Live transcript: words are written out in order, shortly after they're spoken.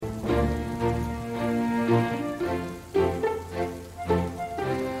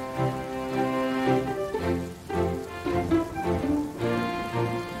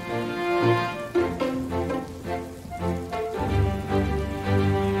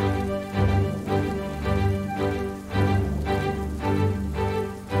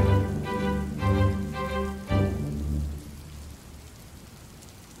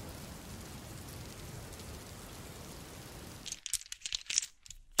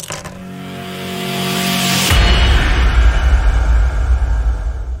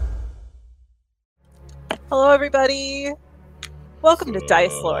everybody. Welcome to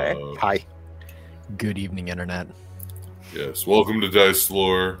Dice Lore. Hi. Good evening, Internet. Yes, welcome to Dice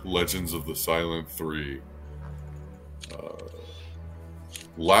Lore, Legends of the Silent Three.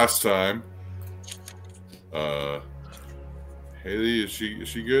 Last time, Haley, is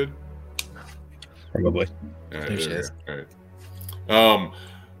she good? Probably. All right, There she is. All right.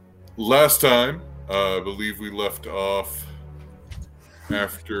 Last time, I believe we left off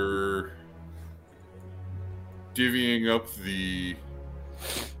after divvying up the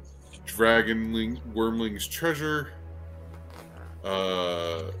Wormling's treasure.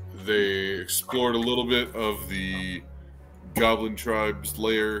 They explored a little bit of the Goblin Tribe's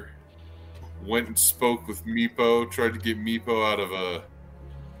lair, went and spoke with Meepo, tried to get Meepo out of a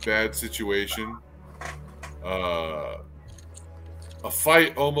bad situation. A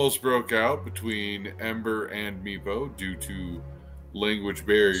fight almost broke out between Ember and Meepo due to language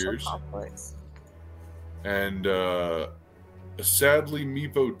barriers. And sadly,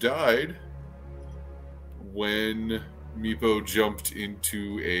 Meepo died when Meepo jumped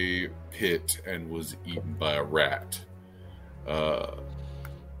into a pit and was eaten by a rat.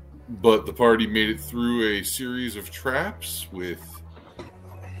 But the party made it through a series of traps with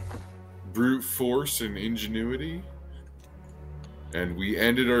brute force and ingenuity. And we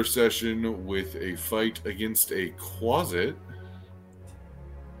ended our session with a fight against a closet.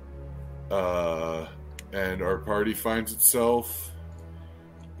 And our party finds itself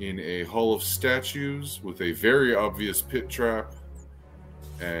in a hall of statues with a very obvious pit trap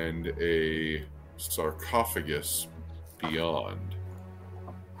and a sarcophagus beyond.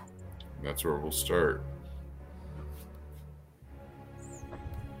 And that's where we'll start.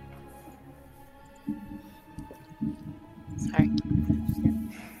 Sorry.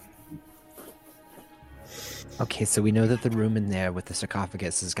 Okay, so we know that the room in there with the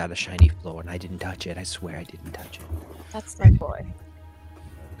sarcophagus has got a shiny floor, and I didn't touch it. I swear I didn't touch it. That's my boy.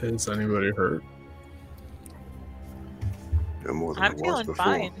 Is anybody hurt? Yeah, more than I'm it was feeling before.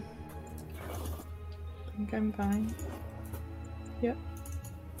 fine. I think I'm fine. Yep.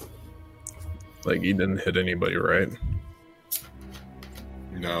 Like, you didn't hit anybody, right?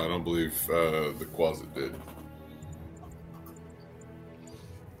 No, I don't believe the closet did.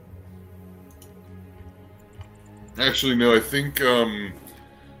 Actually, no, I think I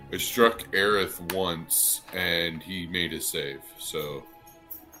struck Aerith once, and he made a save, so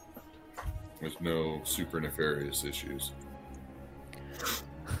there's no super nefarious issues.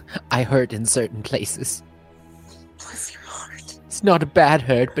 I hurt in certain places. Bless your heart. It's not a bad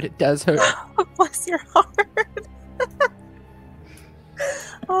hurt, but it does hurt. Bless your heart.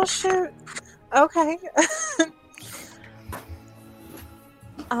 Oh, shoot. Okay.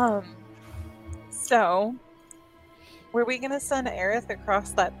 So, were we going to send Aerith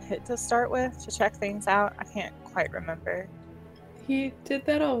across that pit to start with to check things out? I can't quite remember. He did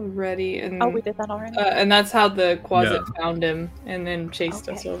that already, and Oh, we did that already? and that's how the closet found him, and then chased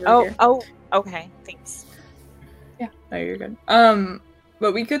us over here. Oh, okay. Thanks. Yeah, no, you're good.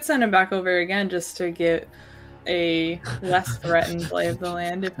 But we could send him back over again just to get a less threatened lay of the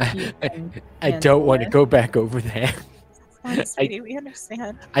land. If you can I don't want to handle go back over there. Fine, sweetie, we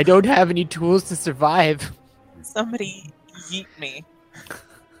understand. I don't have any tools to survive. Somebody yeet me.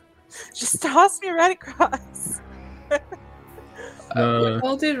 Just toss me right across. With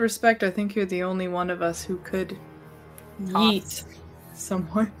all due respect, I think you're the only one of us who could yeet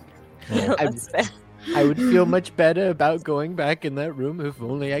someone. That's fair. I would feel much better about going back in that room if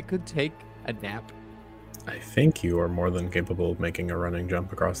only I could take a nap. I think you are more than capable of making a running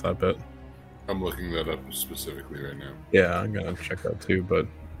jump across that pit. I'm looking that up specifically right now. Yeah, I'm gonna check that too, but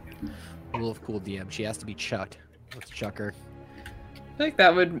Rule of cool DM. She has to be chucked. Let's chuck her. I feel like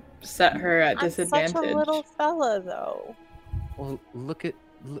that would set her at I'm disadvantage. such a little fella, though. Well,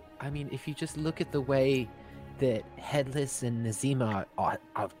 I mean, if you just look at the way that Headless and Nazima are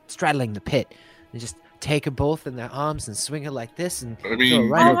straddling the pit, and just take her both in their arms and swing her like this and I mean, go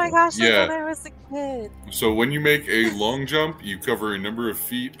right Oh over. my gosh, Yeah. I thought I was a kid. So when you make a long jump, you cover a number of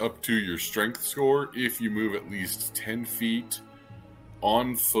feet up to your strength score if you move at least 10 feet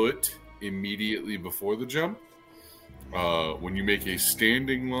on foot immediately before the jump. When you make a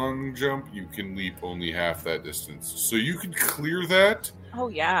standing long jump, you can leap only half that distance. So you could clear that Oh,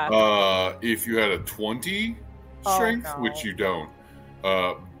 yeah. if you had a 20 Oh, strength, no. which you don't.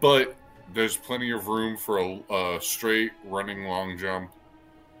 But there's plenty of room for a straight running long jump.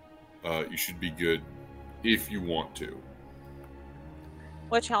 You should be good if you want to.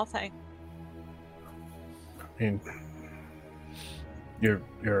 What y'all think? I mean,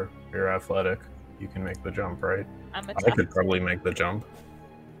 you're athletic. You can make the jump, right? I'm a I could probably make the jump.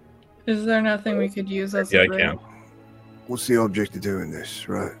 Is there nothing we could use as Yeah, a I bridge? can. What's the object of doing this,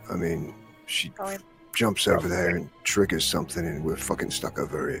 right? I mean, she Going jumps over there and triggers something, and we're fucking stuck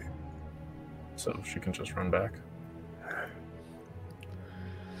over it. So she can just run back.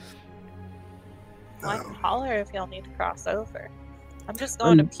 I can Um, holler if y'all need to cross over. I'm just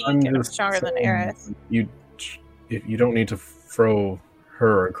going to peek, and I'm just stronger than saying, Aerith. If you don't need to throw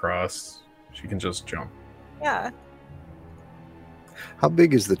her across, she can just jump. Yeah. How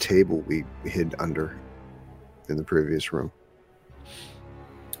big is the table we hid under in the previous room?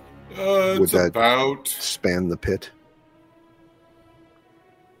 Would It's that- about. Span the pit?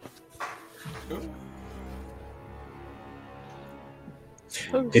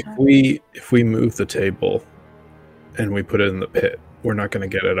 If we move the table and we put it in the pit, we're not going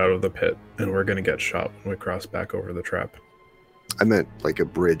to get it out of the pit, and we're going to get shot when we cross back over the trap. I meant like a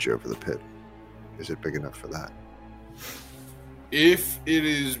bridge over the pit. Is it big enough for that? If it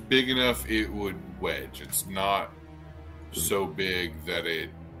is big enough, it would wedge. It's not so big that it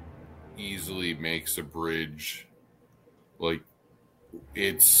easily makes a bridge. Like,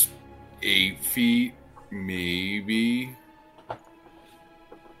 it's 8 feet, maybe.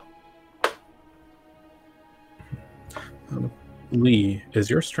 Lee, is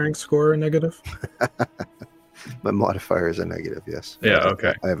your strength score a negative? My modifier is a negative, yes. Yeah,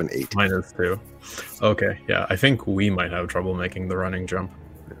 okay. I have an 8. Mine is 2. Okay, yeah. I think we might have trouble making the running jump.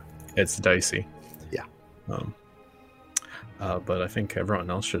 It's dicey. Yeah. But I think everyone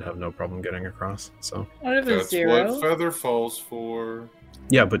else should have no problem getting across. So What if it's That's 0? what Feather falls for.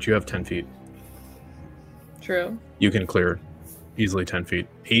 yeah, but you have 10 feet. True. You can clear easily 10 feet.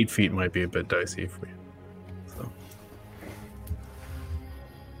 8 feet might be a bit dicey for you. So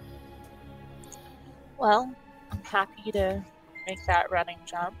Well, I'm happy to make that running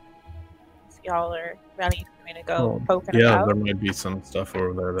jump. If y'all are ready for me to go poking yeah, about. there might be some stuff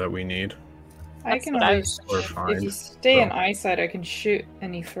over there that we need. I That's can what I always, was We're thinking. fine. if you stay in so. eyesight, I can shoot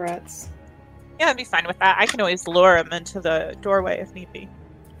any threats. Yeah, I'd be fine with that. I can always lure him into the doorway if need be.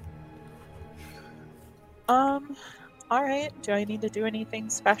 Alright. Do I need to do anything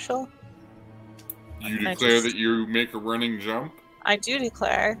special? You Can I declare just- that you make a running jump. I do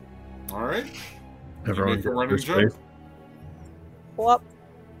declare. All right. Everyone make a get running their jump. space. Whoop.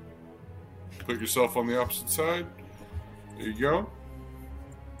 Put yourself on the opposite side. There you go.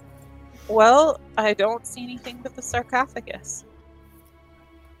 Well, I don't see anything but the sarcophagus.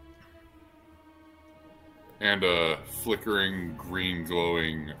 And a flickering green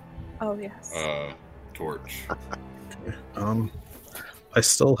glowing Oh, yes. torch. I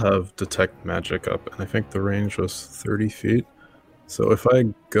still have detect magic up, and I think the range was 30 feet. So if I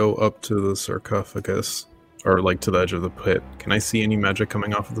go up to the sarcophagus, or like to the edge of the pit, can I see any magic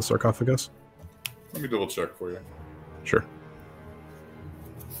coming off of the sarcophagus? Let me double check for you. Sure.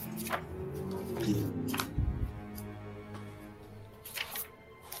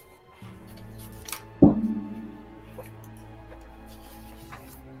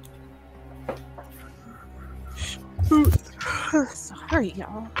 Sorry,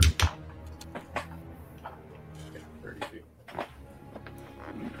 y'all. 30 feet.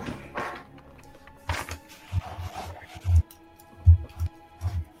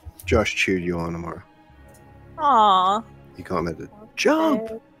 Josh cheered you on, Amara. Aw. He commented, "Jump!"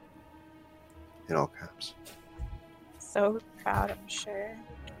 Okay. in all caps. So proud, I'm sure.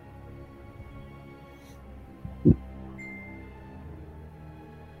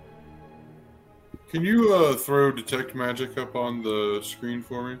 Can you throw detect magic up on the screen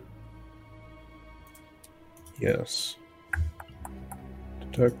for me? Yes.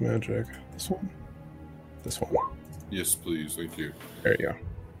 Detect magic. This one? This one. Yes, please. Thank you. There you go.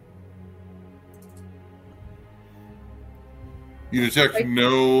 You detect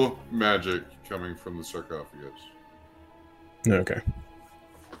no magic coming from the sarcophagus. Okay.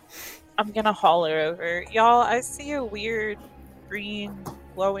 I'm gonna holler over. Y'all, I see a weird green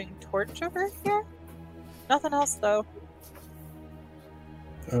glowing torch over here. Nothing else, though.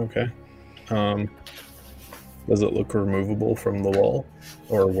 Okay. Does it look removable from the wall?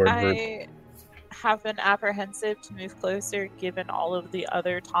 Or where I have been apprehensive to move closer given all of the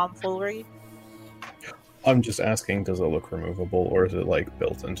other tomfoolery. I'm just asking, does it look removable, or is it like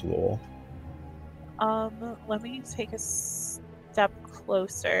built into the wall? Let me take a step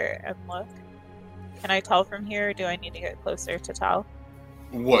closer and look. Can I tell from here, or do I need to get closer to tell?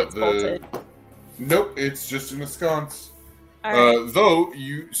 What? It's bolted. Nope, it's just in a sconce. Alright. Though,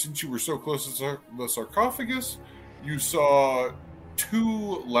 since you were so close to the sarcophagus, you saw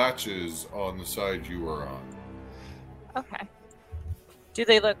 2 latches on the side you were on. Okay. Do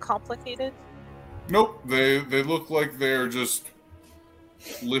they look complicated? Nope, they look like they're just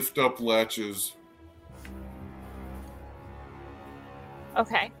lift up latches.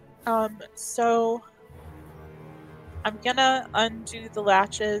 Okay. So I'm gonna undo the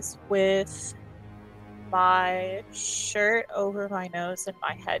latches with my shirt over my nose and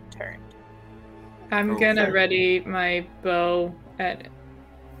my head turned. I'm Okay. gonna ready my bow at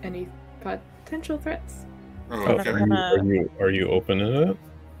any potential threats. Oh, Oh, okay. are you opening it?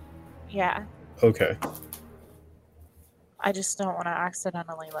 Yeah. Okay. I just don't want to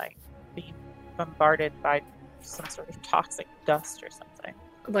accidentally be bombarded by some sort of toxic dust or something.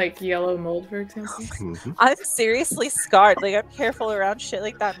 Like yellow mold, for example. Mhm. I'm seriously scarred. I'm careful around shit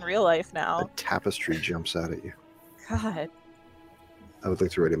like that in real life A now. tapestry jumps out at you. God. I would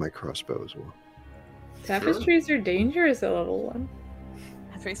like to ready my crossbow as well. Tapestries are dangerous at level 1.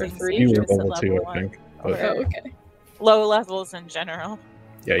 Everything's three? You were dangerous at level 2, level I 1. think. But Or Oh, okay. low levels in general.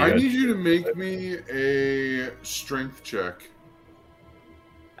 yeah, you I guys, need you to make me a strength check.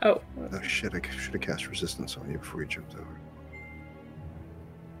 Oh, Oh shit, I should have cast resistance on you before you jumped over.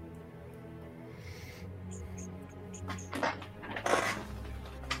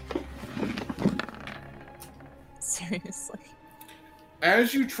 Seriously.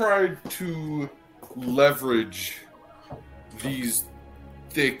 As you try to leverage these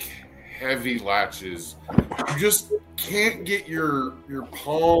thick, heavy latches, you just can't get your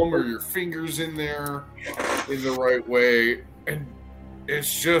palm or your fingers in there in the right way, and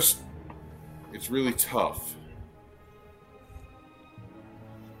it's really tough.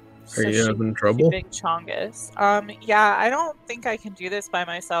 are you she- having trouble? Big Chongus. Yeah, I don't think I can do this by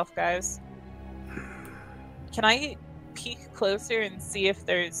myself, guys. Can I peek closer and see if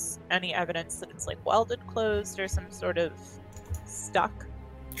there's any evidence that it's welded closed or some sort of stuck?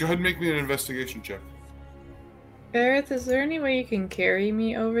 Go ahead and make me an investigation check. Aerith, is there any way you can carry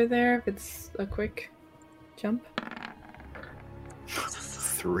me over there if it's a quick jump?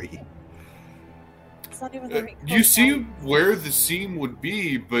 3. It's not even the right You close see one. where the seam would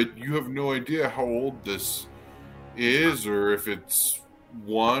be, but you have no idea how old this is, or if it's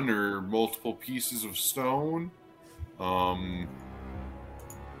one or multiple pieces of stone. For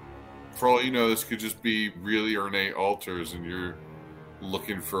all you know, this could just be really ornate altars, and you're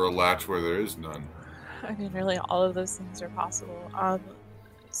looking for a latch where there is none. I mean, really, all of those things are possible.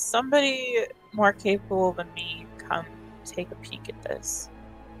 Somebody more capable than me, come take a peek at this.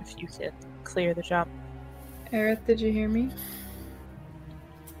 If you could clear the jump. Aerith, did you hear me?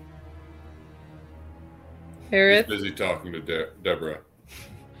 He's Aerith? busy talking to Deborah.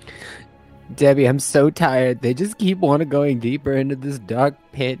 Debbie, I'm so tired. They just keep going deeper into this dark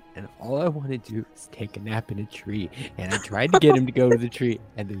pit, and all I want to do is take a nap in a tree. And I tried to get him to go to the tree,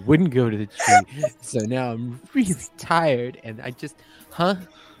 and they wouldn't go to the tree. So now I'm really tired, and I just,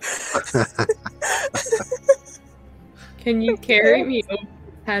 Can you carry me over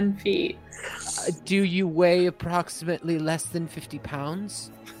 10 feet? Do you weigh approximately less than 50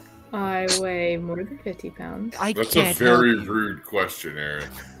 pounds? I weigh more than 50 pounds. I That's a can't very help you. rude question, Aaron.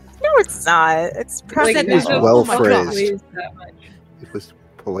 No, it's not. It's probably Like, It was Oh well my phrased. gosh. Weighs that much. It was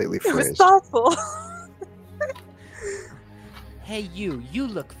politely It was phrased. thoughtful. Hey, you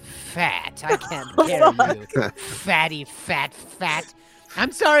look fat. I can't carry you. Fatty, fat.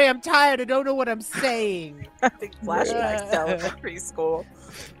 I'm sorry, I'm tired. I don't know what I'm saying. I think flashbacks to elementary school.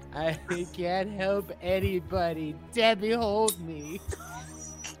 I can't help anybody. Debbie, hold me.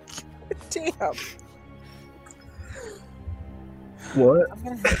 Damn. What? I'm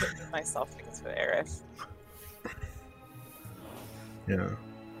gonna have to move myself because of Aerith. Yeah.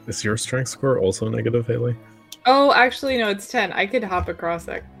 Is your strength score also negative, Haley? Oh, actually, no, it's 10. I could hop across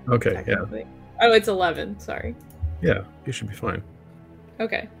that. Okay, yeah. technically. Oh, it's 11. Sorry. Yeah, you should be fine.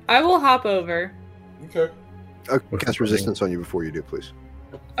 Okay. I will hop over. Okay. I'll What's cast the thing? resistance on you before you do, please.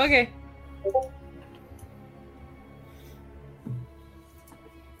 Okay.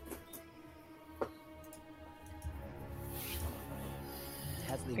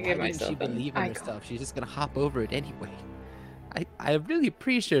 Tasley, I gave why didn't she myself an believe in icon. herself? She's just gonna hop over it anyway. I really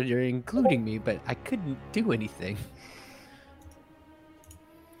appreciate you're including me, but I couldn't do anything.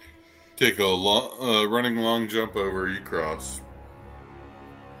 Take a running long jump over, you cross.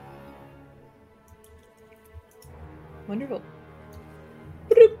 Wonderful.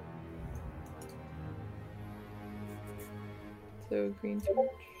 So, green torch.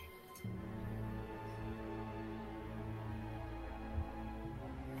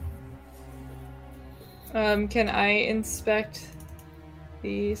 Can I inspect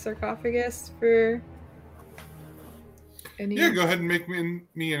the sarcophagus for any? Yeah, go ahead and make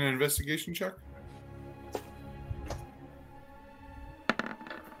me an investigation check.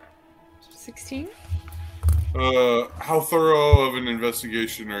 16? How thorough of an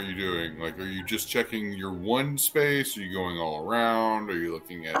investigation are you doing? Like, are you just checking your one space? Are you going all around? Are you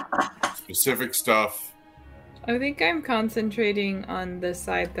looking at specific stuff? I think I'm concentrating on the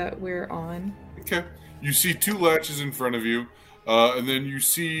side that we're on. Okay. You see 2 latches in front of you, and then you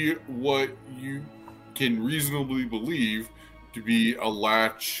see what you can reasonably believe to be a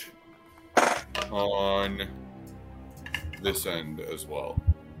latch on this end as well.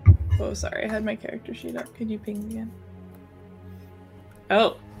 Oh, sorry, I had my character sheet up. Could you ping me again?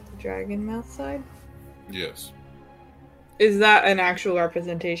 Oh, dragon mouth side? Yes. Is that an actual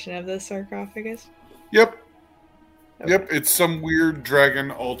representation of the sarcophagus? Yep. Okay. Yep, it's some weird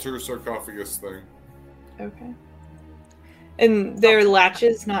dragon altar sarcophagus thing. Okay. And they're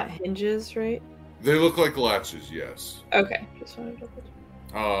latches, not hinges, right? They look like latches, yes. Okay, just wanted to double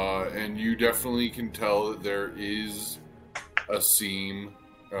check. And you definitely can tell that there is a seam,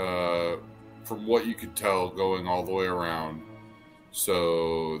 from what you could tell, going all the way around,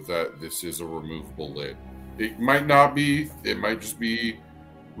 so that this is a removable lid. It might not be. It might just be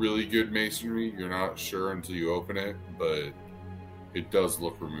really good masonry. You're not sure until you open it, but it does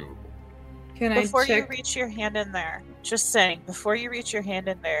look removable. Can Before I check? you reach your hand in there, just saying, before you reach your hand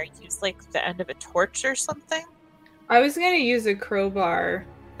in there, use like the end of a torch or something. I was gonna use a crowbar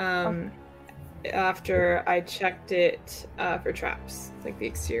after I checked it for traps, like the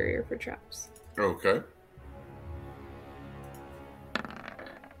exterior for traps. Okay.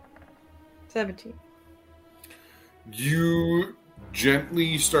 17. You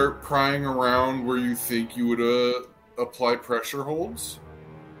gently start prying around where you think you would apply pressure holds.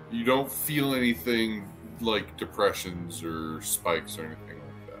 You don't feel anything like depressions or spikes or anything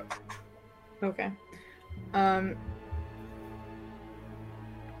like that. Okay.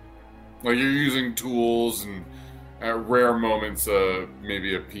 Like, you're using tools and at rare moments,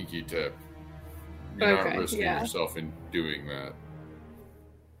 maybe a pinky tip. You're not Okay, risking yeah. yourself in doing that.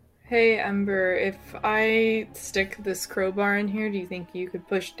 Hey, Ember, if I stick this crowbar in here, do you think you could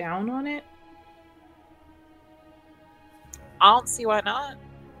push down on it? I don't see why not.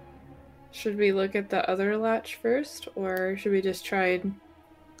 Should we look at the other latch first, or should we just try and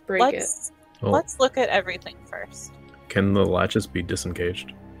break it? Let's look at everything first. Can the latches be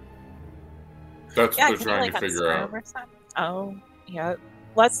disengaged? That's Yeah, what can they're you trying like to figure unscrew out. 'em or something? Oh, yeah.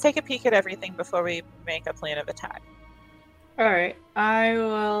 Let's take a peek at everything before we make a plan of attack. Alright, I'm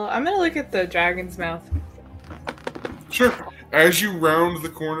gonna look at the dragon's mouth. Sure. As you round the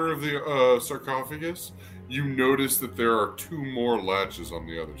corner of the sarcophagus, you notice that there are 2 more latches on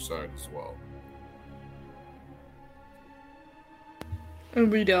the other side as well.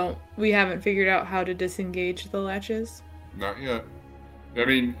 And we haven't figured out how to disengage the latches. Not yet. I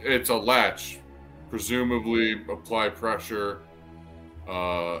mean, it's a latch. Presumably apply pressure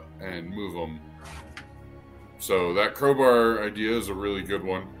and move them. So that crowbar idea is a really good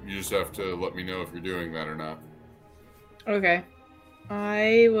one. You just have to let me know if you're doing that or not. Okay.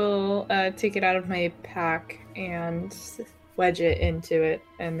 I will take it out of my pack and wedge it into it,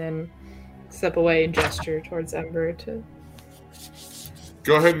 and then step away and gesture towards Ember to...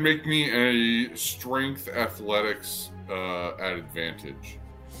 Go ahead and make me a strength athletics at advantage,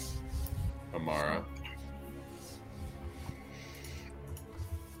 Amara.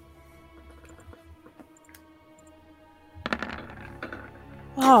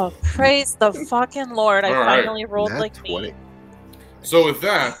 Oh, praise the fucking Lord. I All right. finally rolled Nat like 20. me. So with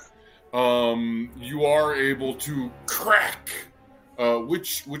that, you are able to crack.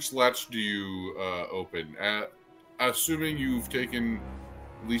 Which latch do you open? Assuming you've taken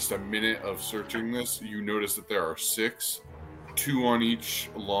at least a minute of searching this, you notice that there are 6, 2 on each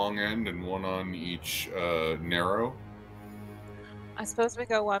long end and 1 on each narrow. I suppose we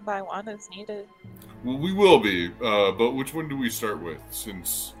go one by one as needed. Well, we will be, but which one do we start with?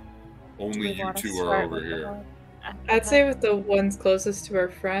 Since Do only we you wanna 2 are start over with the here. one after I'd that? say with the ones closest to our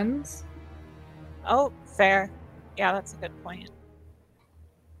friends. Oh, fair. Yeah, that's a good point.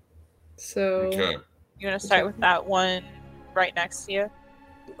 So... Okay. You want to start with that one right next to you?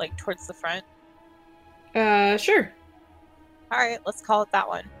 Like towards the front? Sure. Alright, let's call it that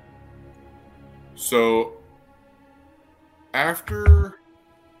one. So, after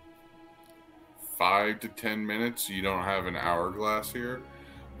 5 to 10 minutes, you don't have an hourglass here,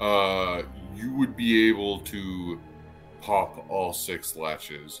 you would be able to pop all 6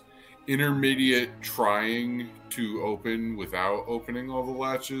 latches. Intermediate trying to open without opening all the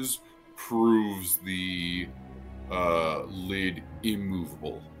latches proves the lid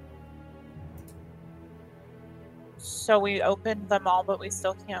immovable. So we opened them all, but we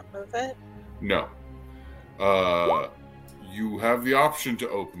still can't move it? No. You have the option to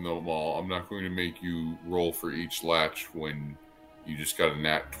open them all. I'm not going to make you roll for each latch when you just got a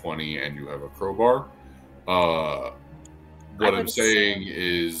nat 20 and you have a crowbar. What I'm saying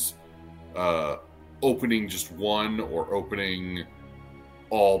is opening just one or opening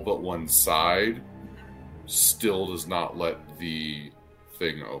all but one side still does not let the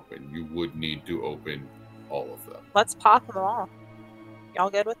thing open. You would need to open all of them. Let's pop them all. Y'all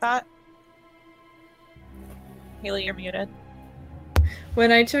good with that? Haley, you're muted.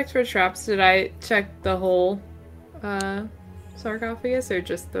 When I checked for traps, did I check the whole sarcophagus or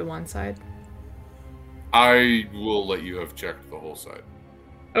just the one side? I will let you have checked the whole side.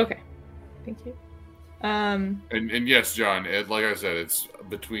 Okay. Thank you. And yes, John, like I said, it's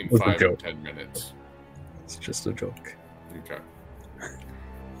between With a 5 and joke. 10 minutes. It's just a joke. Okay.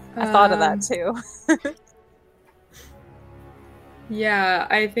 I thought of that too. Yeah,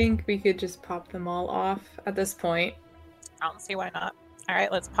 I think we could just pop them all off at this point. I don't see why not. All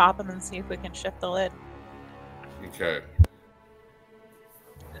right, let's pop them and see if we can shift the lid. Okay.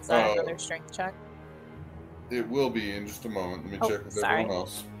 Is that another strength check? It will be in just a moment. Let me check with sorry. everyone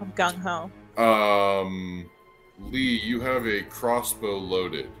else. I'm gung-ho. Lee, you have a crossbow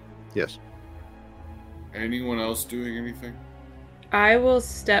loaded. Yes. Anyone else doing anything? I will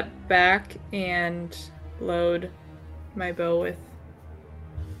step back and load my bow with.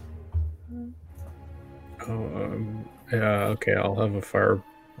 Yeah. Okay. I'll have a fire.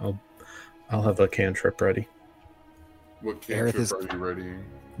 I'll have a cantrip ready. What Aerith cantrip is- are you readying?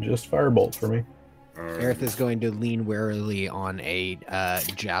 Just firebolt for me. Alright. Aerith is going to lean warily on a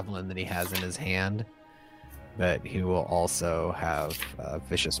javelin that he has in his hand, but he will also have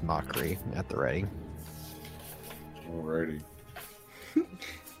vicious mockery at the ready. Alrighty.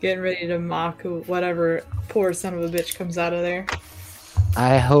 Getting ready to mock whatever poor son of a bitch comes out of there.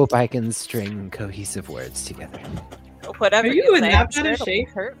 I hope I can string cohesive words together. Whatever Are you in say, that I'm bad sure of it'll be shape?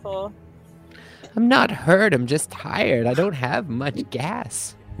 hurtful. I'm not hurt, I'm just tired. I don't have much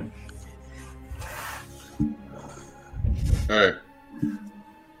gas. Alright.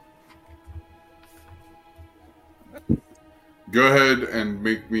 Go ahead and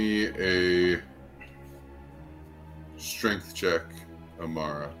make me a strength check,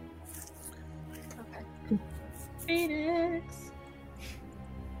 Amara. Okay. Phoenix.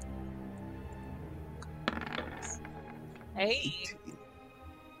 Hey.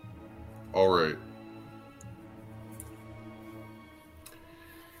 Alright.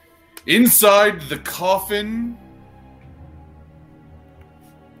 Inside the coffin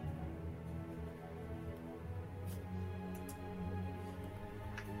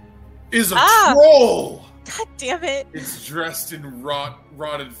is a troll! God damn it. It's dressed in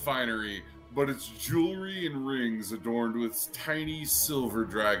rotted finery, but its jewelry and rings adorned with tiny silver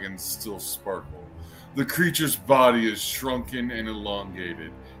dragons still sparkle. The creature's body is shrunken and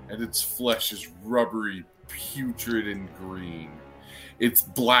elongated, and its flesh is rubbery, putrid, and green. Its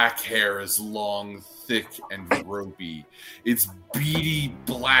black hair is long, thick, and ropey. Its beady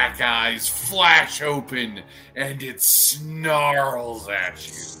black eyes flash open, and it snarls at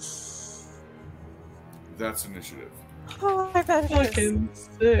you. That's initiative. Oh, I bet it is. Fucking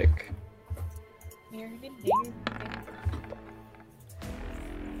sick.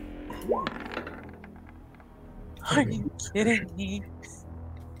 Are you kidding me?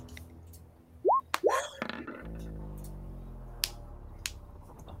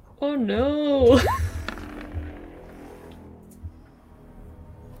 Oh no.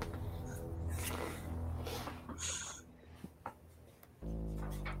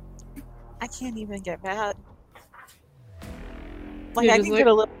 I can't even get mad. Like, You're I just can like, get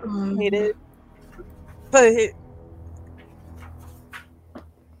a little irritated, but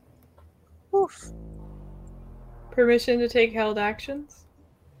oof. Permission to take held actions?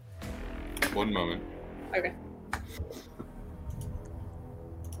 One moment. Okay.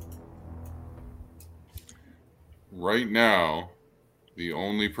 Right now, the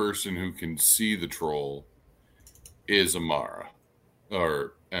only person who can see the troll is Amara.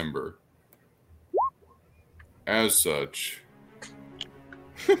 Or Ember. As such,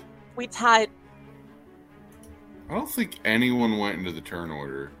 We tied. I don't think anyone went into the turn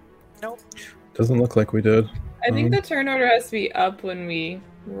order. Nope. Doesn't look like we did. I think the turn order has to be up when we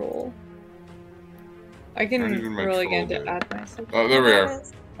roll. I can Not even my roll troll again to did. add myself. Oh, there we are.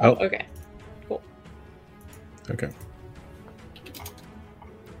 Oh, Okay. okay.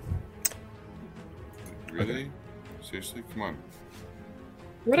 Really? Seriously? Come on.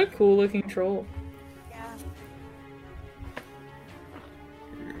 What a cool looking troll. Yeah.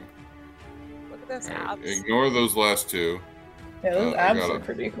 Here we go. Look at those All right, abs. ignore those last two. Yeah, those I abs got are it.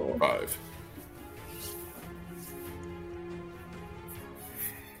 pretty cool. 5.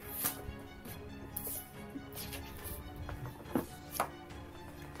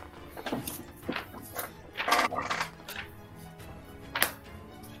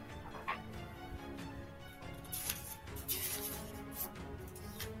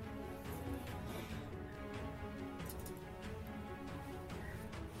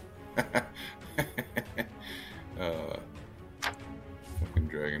 Fucking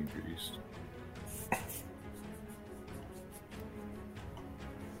dragon beast.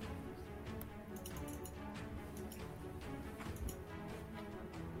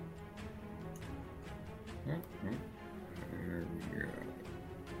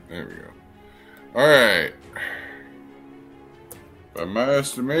 There we go. Alright. By my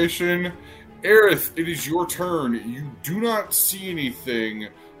estimation, Aerith, it is your turn. You do not see anything,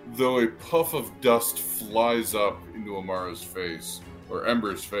 though a puff of dust flies up into Amara's face, or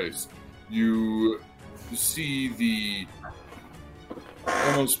Ember's face. You see the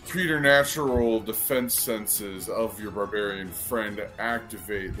almost preternatural defense senses of your barbarian friend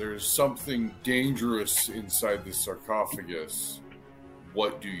activate. There's something dangerous inside this sarcophagus.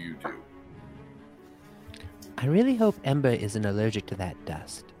 What do you do? I really hope Ember isn't allergic to that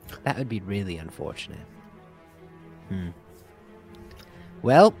dust. That would be really unfortunate.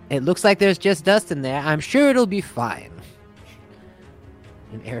 Well, it looks like there's just dust in there. I'm sure it'll be fine.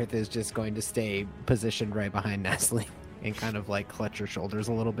 And Aerith is just going to stay positioned right behind Nestle and kind of like clutch her shoulders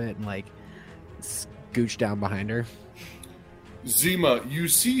a little bit and like scooch down behind her. Zima, you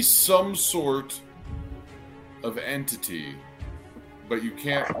see some sort of entity, but you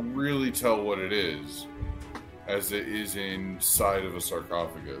can't really tell what it is, as it is inside of a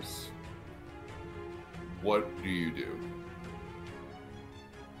sarcophagus. What do you do?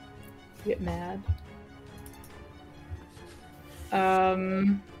 Get mad.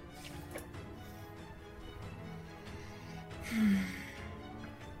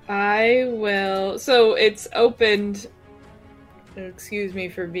 I will. So it's opened. Excuse me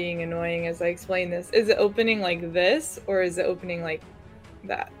for being annoying as I explain this. Is it opening like this, or is it opening like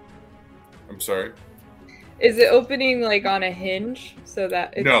that? I'm sorry? Is it opening like on a hinge so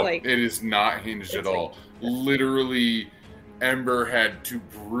that it's No, like... it is not hinged at all. Literally, Ember had to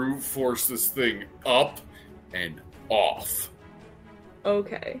brute force this thing up and off.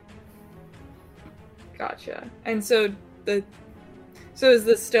 Okay. Gotcha. And so is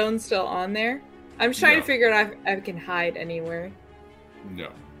the stone still on there? I'm just trying to figure out if I can hide anywhere. No.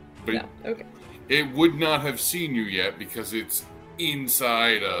 But No. Okay. it would not have seen you yet because it's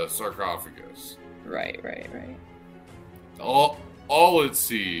inside a sarcophagus. Right. All it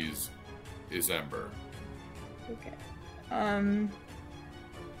sees is Ember. Okay.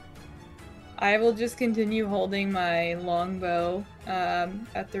 I will just continue holding my longbow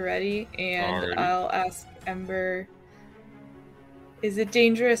at the ready, and Alrighty. I'll ask Ember, is it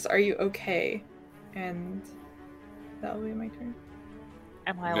dangerous? Are you okay? And that'll be my turn.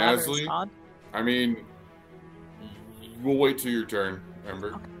 Am I allowed to Nasli? respond? I mean, we'll wait till your turn,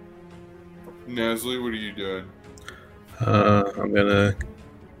 Ember. Okay. Nasli, what are you doing? I'm gonna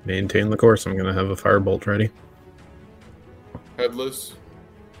maintain the course. I'm gonna have a firebolt ready. Headless?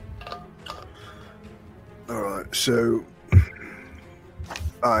 Alright, so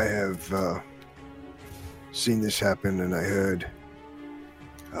I have seen this happen, and I heard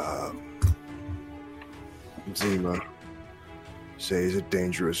Zima say, is it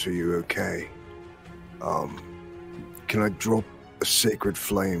dangerous? Are you okay? Can I drop a sacred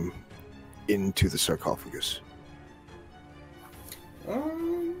flame into the sarcophagus?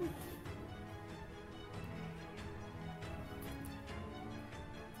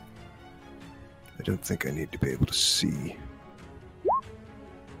 I don't think I need to be able to see.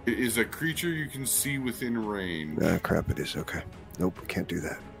 It is a creature you can see within range. Ah, crap, it is. Okay. Nope, can't do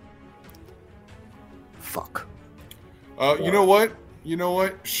that. Fuck. You know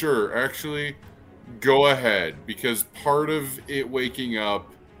what? Sure, actually, go ahead, because part of it waking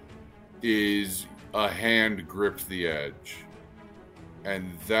up is a hand gripped the edge.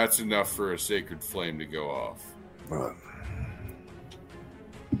 And that's enough for a sacred flame to go off. Right.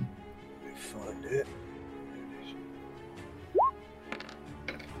 Let me find it.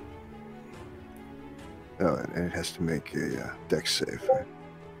 Oh, and it has to make a dex save. Right?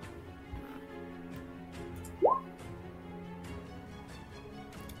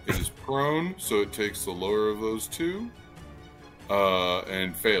 It is prone, so it takes the lower of those two.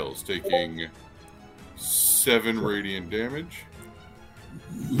 And fails, taking 7 radiant damage.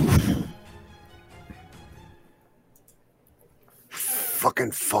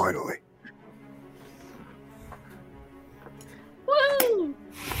 Fucking finally. Woo!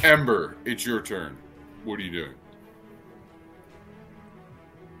 Ember, it's your turn. What are you doing?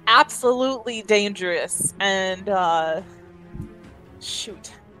 Absolutely dangerous. And,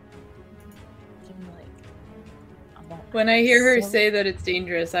 shoot. Give me, like, a moment. When I hear her So- say that it's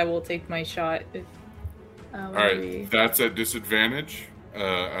dangerous, I will take my shot. All right, that's at disadvantage,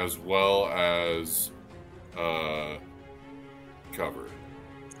 as well as cover.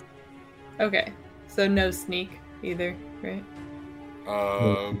 Okay. So no sneak either, right?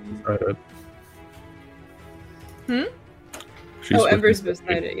 She's Oh, Ember's within-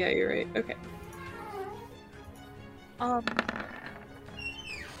 beside it. Yeah, you're right. Okay.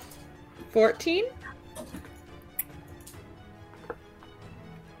 14?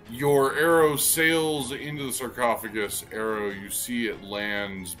 Your arrow sails into the sarcophagus. Arrow, you see it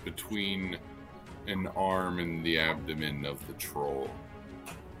lands between an arm and the abdomen of the troll.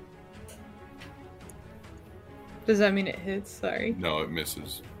 Does that mean it hits? Sorry. No, it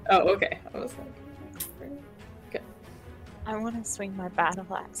misses. Oh, okay. I was like... I want to swing my battle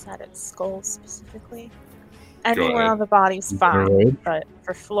axe at its skull specifically. Go Anywhere ahead. on the body's fine, Alright. but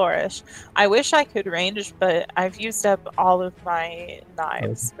for Flourish, I wish I could range, but I've used up all of my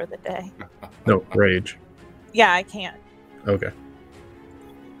knives for the day. No, rage. Yeah, I can't. Okay.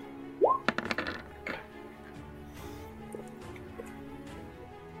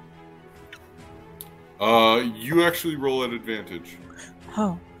 You actually roll at advantage.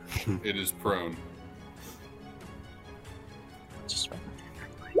 Oh, It is prone. just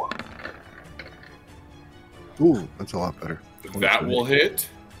Ooh, that's a lot better. That will hit.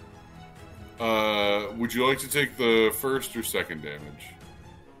 Would you like to take the first or second damage?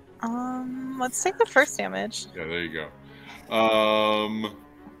 let's take the first damage. Yeah, there you go.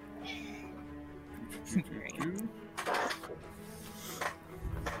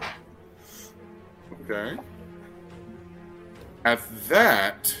 Okay. At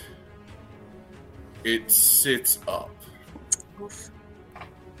that, it sits up. Oof.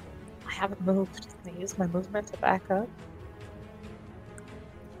 I haven't moved. Can I use my movement to back up?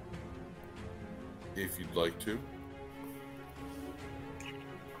 If you'd like to.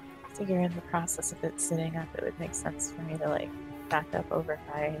 I figure in the process of it sitting up, it would make sense for me to like back up over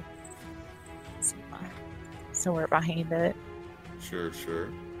by Zima. So we're behind it. Sure.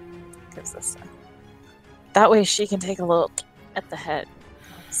 Gives us that way she can take a look at the head.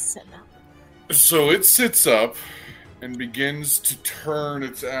 Sitting up. So it sits up and begins to turn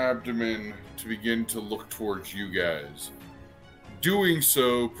its abdomen to begin to look towards you guys. Doing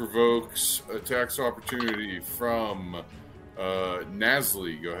so provokes attacks opportunity from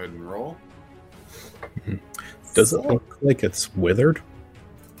Nasli. Go ahead and roll. Does it look like it's withered?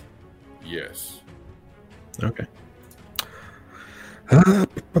 Yes. Okay.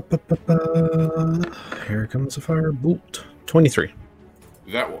 Here comes a fire bolt. 23.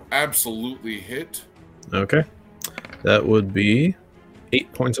 That will absolutely hit. Okay. That would be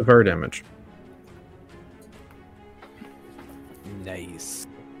 8 points of fire damage. Nice.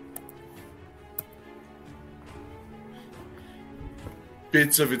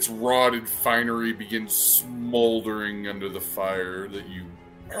 Bits of its rotted finery begin smoldering under the fire that you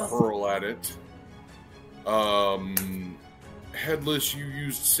hurl at it. Headless, you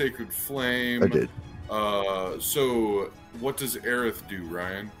used Sacred Flame. I did. So what does Aerith do,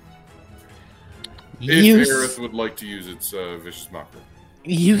 Ryan? You, If Aerith would like to use its Vicious Mockery.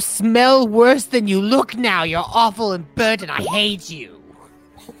 you smell worse than you look now. You're awful and burnt, and I hate you.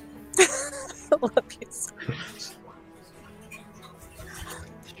 I love you so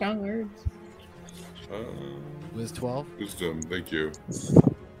Strong words. Was 12? Wisdom, thank you.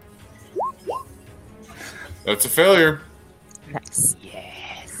 That's a failure. Nice.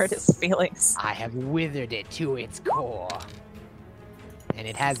 Yes. Hurt his feelings. I have withered it to its core. And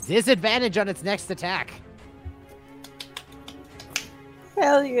it has disadvantage on its next attack.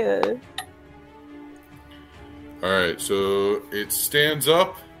 Hell yeah. Alright, so it stands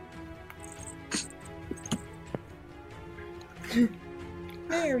up.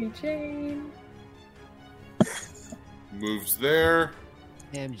 Mary Jane. Moves there.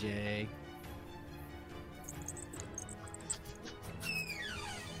 MJ.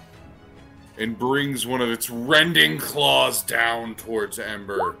 And brings one of its rending claws down towards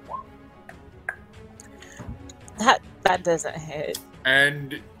Ember. That doesn't hit.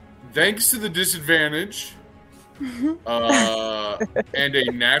 And thanks to the disadvantage, and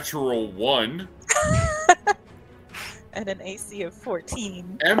a natural 1, And an AC of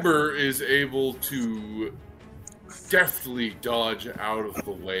 14. Ember is able to deftly dodge out of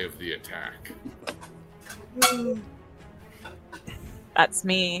the way of the attack. That's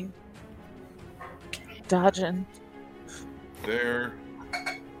me. Dodging. There.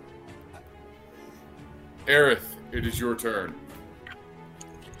 Aerith, it is your turn.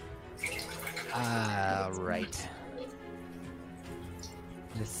 Right.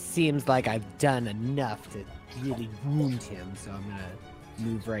 It seems like I've done enough to really wound him, so I'm gonna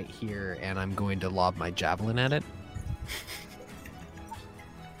move right here and I'm going to lob my javelin at it.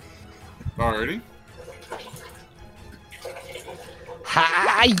 Alrighty.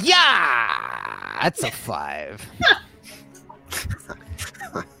 Ha yeah! That's a 5.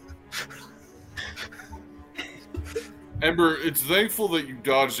 Ember, it's thankful that you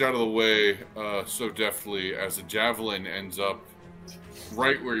dodged out of the way so deftly as a javelin ends up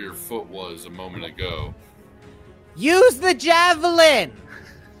right where your foot was a moment ago. Use the javelin!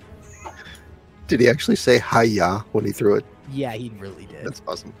 Did he actually say hi-ya when he threw it? Yeah, he really did. That's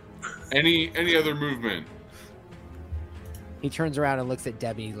awesome. Any other movement? He turns around and looks at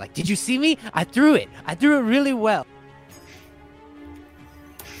Debbie like, did you see me? I threw it. I threw it really well.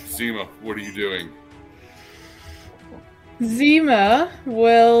 Zima, what are you doing? Zima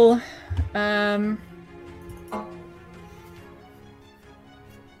will I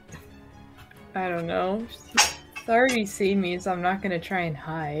don't know. She's already seen me, so I'm not gonna try and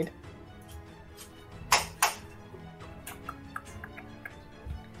hide.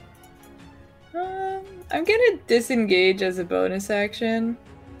 I'm gonna disengage as a bonus action.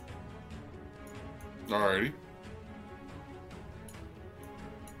 Alrighty.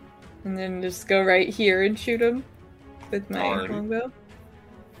 And then just go right here and shoot him with my Alrighty. longbow.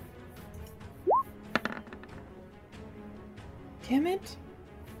 Damn it.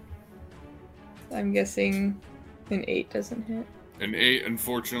 I'm guessing an 8 doesn't hit. An 8,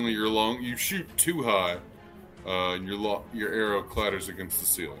 unfortunately, you shoot too high, and your arrow clatters against the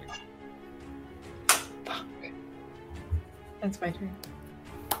ceiling. Fuck. That's my turn.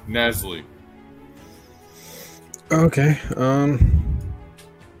 Nasli. Okay. Alright.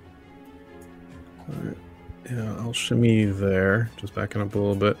 Yeah, I'll shimmy there. Just backing up a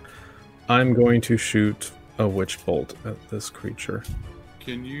little bit. I'm going to shoot a witch bolt at this creature.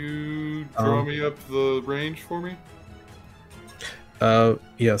 Can you draw me up the range for me?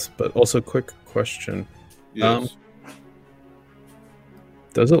 Yes, but also quick question. Yes.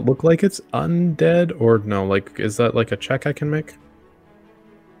 Does it look like it's undead or no? Like, is that like a check I can make?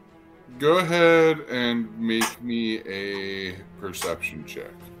 Go ahead and make me a perception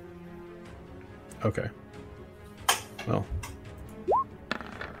check. Okay. Well.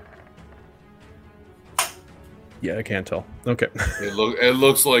 Yeah, I can't tell. Okay. It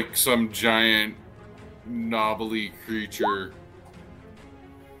looks like some giant knobbly creature.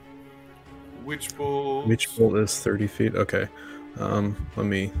 Witch bolt. Witch bolt is 30 feet. Okay. Let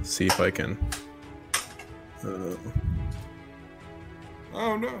me see if I can.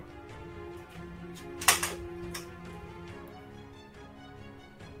 Oh no.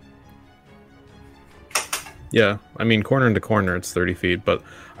 Yeah, I mean, corner to corner, it's 30 feet, but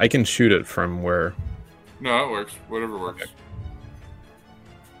I can shoot it from where. No, it works. Whatever works.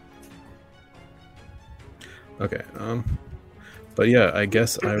 Okay. But yeah, I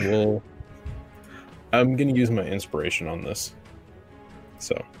guess I will. I'm gonna use my inspiration on this.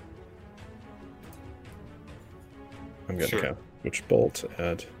 So I'm gonna Sure. cast Witch Bolt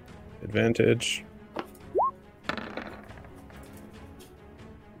at advantage.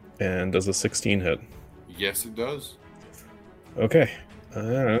 And does a 16 hit? Yes, it does. Okay.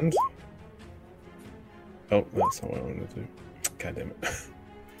 And oh, that's not what I wanted to do. God damn it.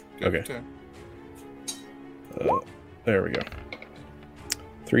 Good Okay. time. There we go.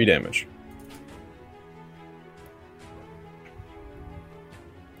 3 damage.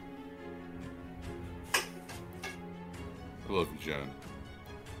 I love you, John.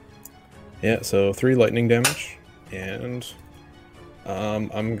 Yeah, so 3 lightning damage, and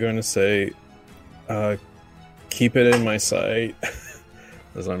I'm going to say keep it in my sight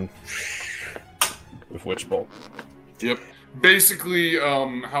as I'm with Witch Bolt. Yep. Basically,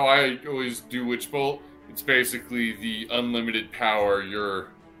 how I always do Witch Bolt, it's basically the unlimited power. You're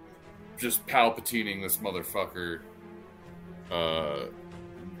just Palpatining this motherfucker,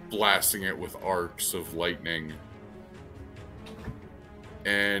 blasting it with arcs of lightning.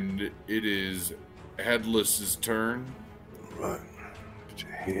 And it is Headless's turn. Right.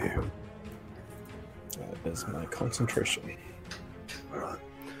 Here. That is my concentration. Right.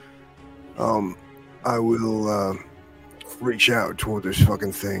 I will reach out toward this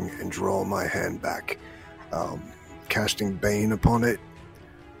fucking thing and draw my hand back, casting Bane upon it,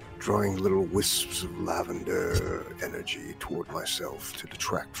 drawing little wisps of lavender energy toward myself to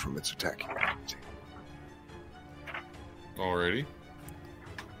detract from its attacking ability. Alrighty.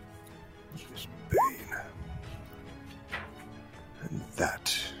 This is Bane. And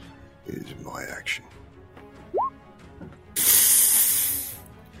that is my action.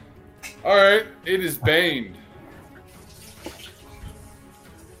 Alright, it is Bane.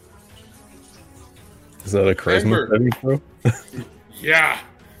 Is that a charisma Ember. saving throw? Yeah.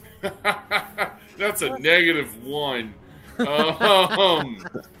 That's a -1.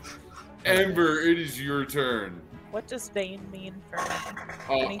 Ember, it is your turn. What does Bane mean for me?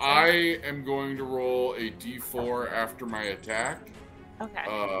 Anything? I am going to roll a d4 after my attack.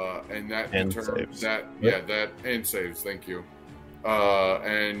 Okay. And that And determines saves. that. Yep. Yeah, that and saves. Thank you.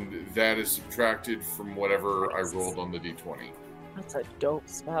 And that is subtracted from whatever I rolled on the d20. That's a dope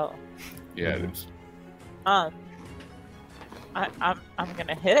spell. Yeah, it is. I'm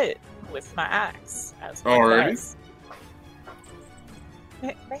gonna hit it with my axe. As one Alrighty. does.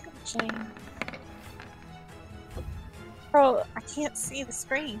 Make him chain. Bro, I can't see the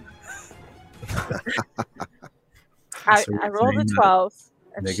screen. I So you're rolled a saying that 12,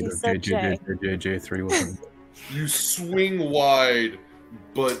 and she Negative said J. JJ3 wasn't. You swing wide,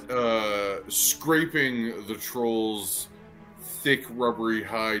 but scraping the troll's thick, rubbery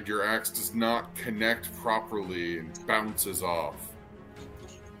hide, your axe does not connect properly and bounces off.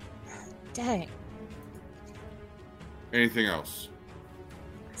 Dang. Anything else?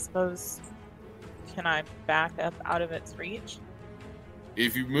 I suppose. Can I back up out of its reach?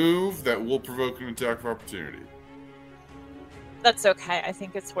 If you move, that will provoke an attack of opportunity. That's okay. I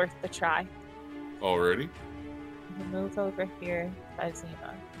think it's worth the try. Already? I'm gonna move over here by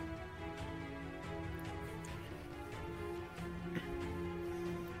Zima.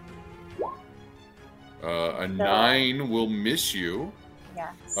 A 9 will miss you.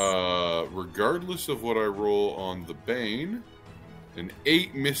 Yes. Regardless of what I roll on the Bane. An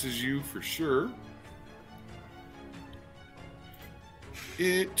 8 misses you for sure.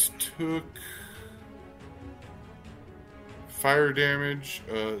 It took fire damage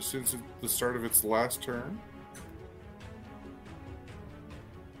since the start of its last turn.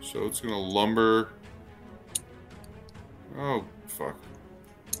 So it's going to lumber. Oh, fuck.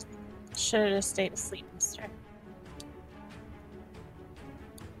 Should have just stayed asleep, mister.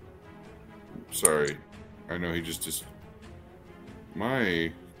 Sorry. I know he just...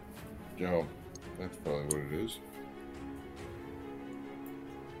 My... Oh, that's probably what it is.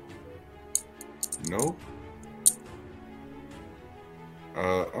 Nope.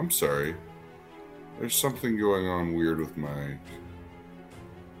 I'm sorry. There's something going on weird with my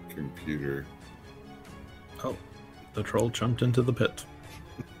computer. Oh, the troll jumped into the pit.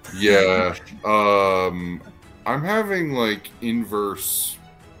 Yeah. I'm having like inverse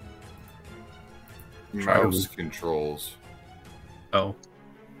mouse controls. Oh,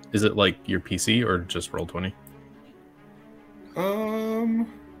 is it like your PC or just Roll20?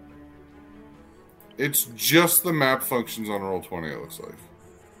 It's just the map functions on Roll20, it looks like.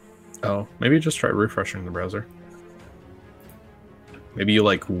 Oh, maybe just try refreshing the browser. Maybe you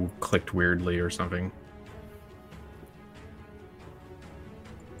like clicked weirdly or something.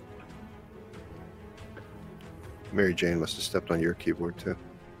 Mary Jane must have stepped on your keyboard too.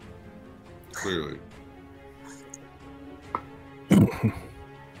 Clearly.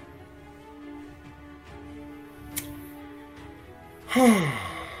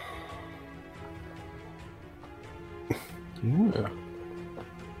 Yeah.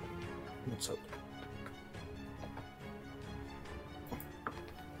 What's up?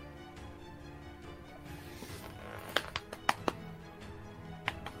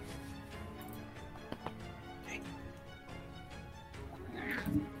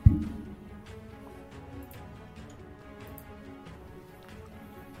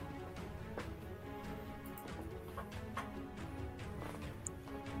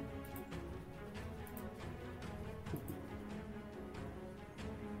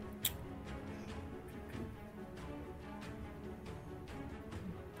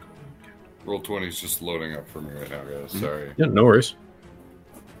 Roll20 is just loading up for me right now, guys. Sorry. Yeah, no worries.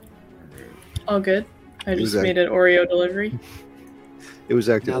 All good. I just Exactly. made an Oreo delivery. It was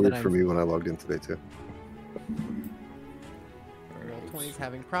acting Now that weird for I've- me when I logged in today too. Roll20's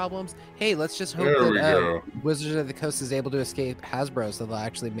having problems. Hey, let's just hope There we that go. Wizards of the Coast is able to escape Hasbro, so they'll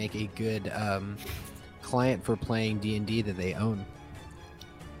actually make a good client for playing D&D that they own.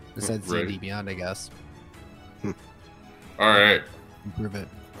 Besides Right. D&D Beyond, I guess. All right. Improve it.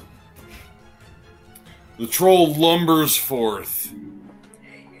 The troll lumbers forth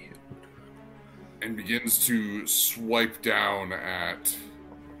and begins to swipe down at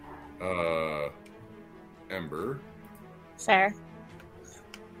Ember. Fair.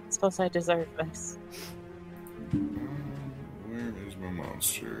 Suppose I deserve this. Where is my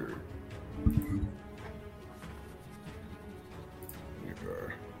monster? There you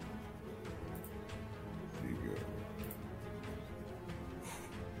are. There you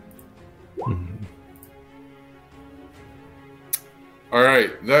go. Mhm. All right,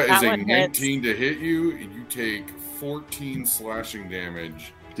 that is That a one hits. 19 to hit you, and you take 14 slashing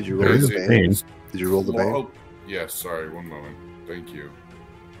damage. Did you That roll is the a- bane? Did you roll the bane? Oh, yes, sorry, one moment. Thank you.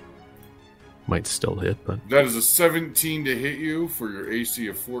 might still hit, but That is a 17 to hit you for your AC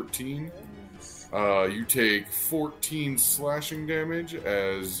of 14. You take 14 slashing damage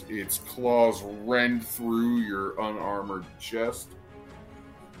as its claws rend through your unarmored chest.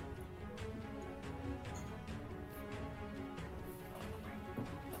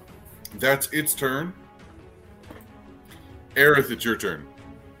 That's its turn. Aerith, it's your turn.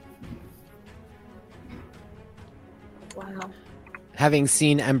 Wow. Having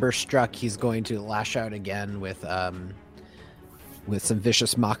seen Ember struck, he's going to lash out again with some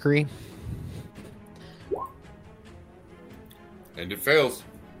vicious mockery. And it fails.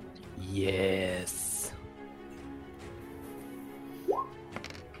 Yes.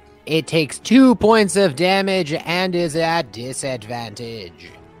 It takes 2 points of damage and is at disadvantage.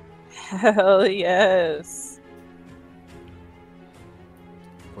 Hell yes.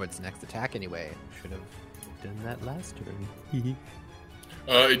 For its next attack, anyway. Should have done that last turn.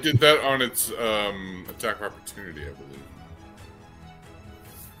 It did that on its attack opportunity, I believe.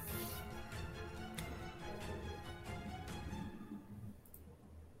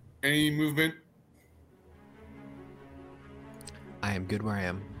 Any movement? I am good where I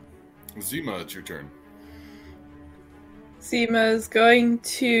am. Zima, it's your turn. Zima is going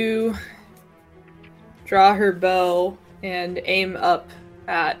to draw her bow and aim up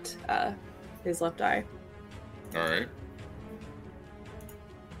at his left eye. All right.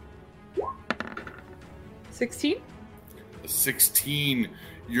 16? A 16.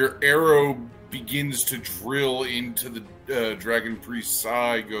 Your arrow begins to drill into the Dragon Priest's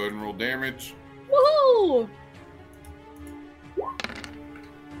eye. Go ahead and roll damage. Whoa!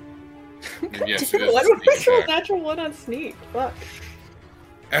 And yes, it is What a sneak was your attack. natural one on sneak? Fuck.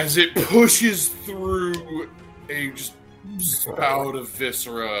 As it pushes through a just spout of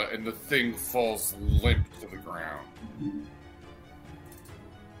viscera, and the thing falls limp to the ground.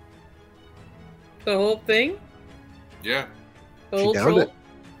 The whole thing? Yeah, The She whole downed troll? it.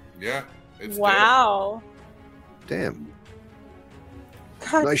 yeah. It's Wow. Damn.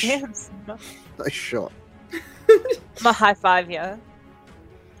 God Nice. damn. Nice shot. I'm a high five, yeah.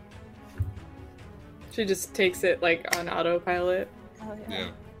 She just takes it like on autopilot. Hell dead. yeah.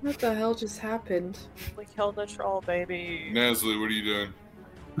 Yeah. What the hell just happened? We killed a troll, baby. Nasli, what are you doing?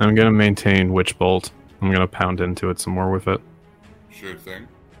 I'm gonna maintain Witch Bolt. I'm gonna pound into it some more with it. Sure thing.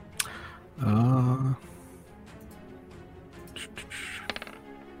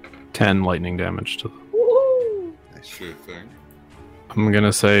 10 lightning damage to them. Woo! Sure thing. I'm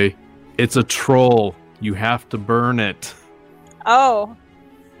gonna say, it's a troll. You have to burn it. Oh.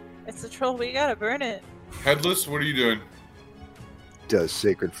 It's a troll. We gotta burn it. Headless, what are you doing? Does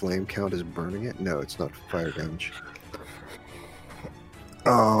Sacred Flame count as burning it? No, it's not fire damage.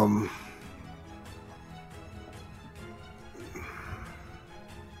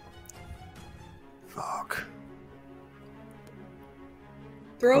 Fuck.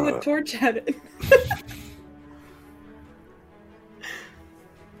 Throw a torch at it.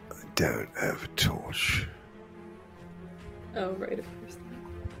 I don't have a torch. Oh, right, of course.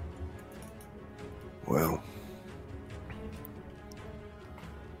 Well,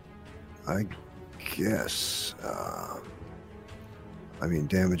 I guess, I mean,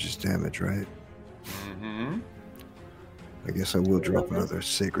 damage is damage, right? Mm-hmm. I guess I will drop another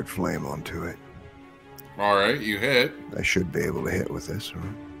Sacred Flame onto it. All right, you hit. I should be able to hit with this, right?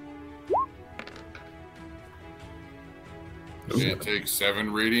 It takes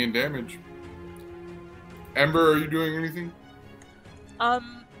 7 radiant damage. Ember, are you doing anything?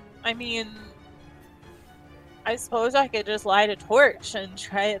 I mean, I suppose I could just light a torch and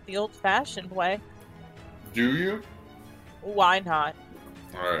try it the old-fashioned way. Do you? Why not?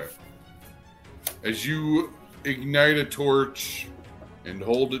 Alright. As you ignite a torch and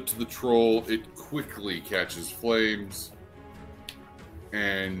hold it to the troll, it quickly catches flames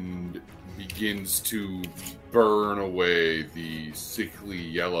and begins to burn away the sickly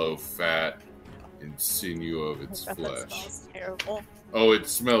yellow fat and sinew of its I bet that flesh. smells terrible. Oh, it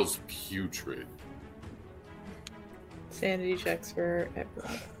smells putrid. Sanity checks for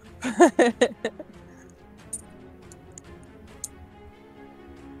everyone.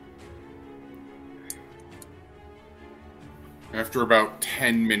 After about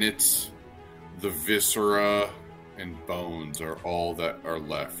 10 minutes, the viscera and bones are all that are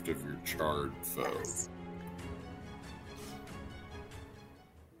left of your charred foe.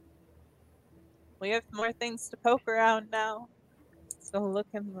 We have more things to poke around now. Let's go look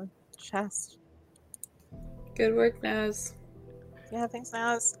in the chest. Good work, Naz. Yeah, thanks,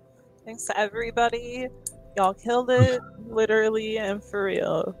 Naz. Thanks to everybody. Y'all killed it, literally and for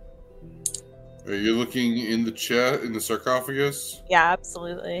real. Are you looking in the in the sarcophagus? Yeah,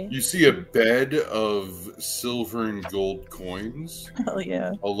 absolutely. You see a bed of silver and gold coins, Hell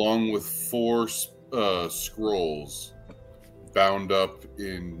yeah. along with 4 scrolls bound up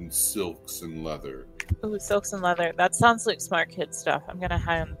in silks and leather. Ooh, silks and leather. That sounds like smart kid stuff. I'm gonna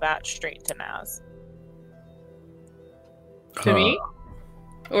hand that straight to Naz. To me?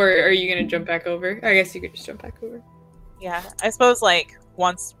 Or are you gonna jump back over? I guess you could just jump back over. Yeah, I suppose like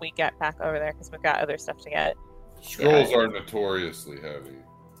once we get back over there, because we've got other stuff to get. Scrolls are notoriously heavy.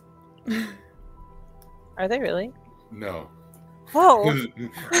 Are they really? No. Whoa!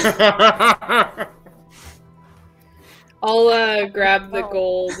 I'll grab the Oh.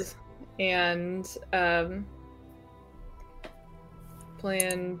 gold and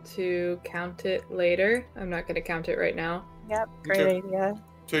plan to count it later. I'm not gonna count it right now. Yep, great Okay. idea.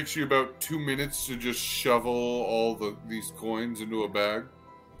 Takes you about 2 minutes to just shovel all these coins into a bag.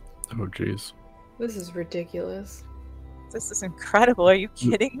 Oh, jeez. This is ridiculous. This is incredible. Are you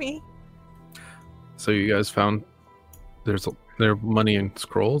kidding me? So you guys found there money and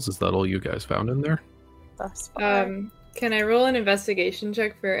scrolls? Is that all you guys found in there? Thus far. Can I roll an investigation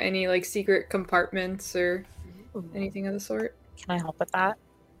check for any like secret compartments or anything of the sort? Can I help with that?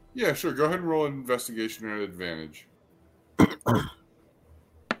 Yeah, sure. Go ahead and roll an investigation at advantage.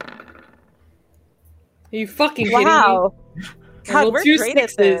 Are you fucking kidding Wow. me? I God, rolled we're 2 great at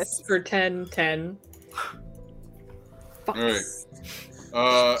 6s this. for 10. Fuck. All right.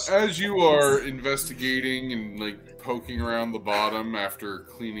 As you are investigating and like poking around the bottom after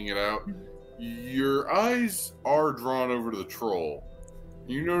cleaning it out, your eyes are drawn over to the troll.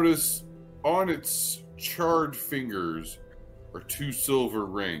 You notice on its charred fingers are 2 silver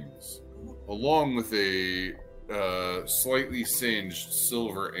rings, along with a slightly singed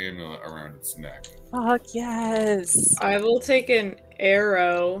silver amulet around its neck. Fuck yes. I will take an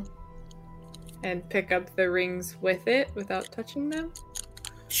arrow and pick up the rings with it without touching them.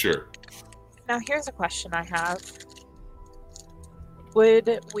 Sure. Now here's a question I have.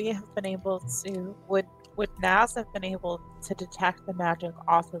 Would we have been able to would Naz have been able to detect the magic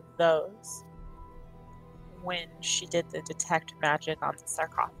off of those when she did the detect magic on the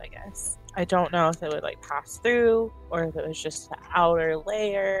sarcophagus? I don't know if it would like pass through or if it was just the outer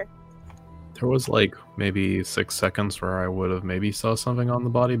layer. There was like maybe 6 seconds where I would have maybe saw something on the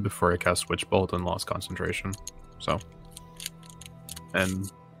body before I cast Witch Bolt and lost concentration. So,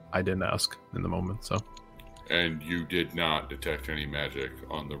 and I didn't ask in the moment. So, And you did not detect any magic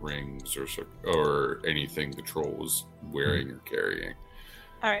on the rings or anything the troll was wearing or carrying.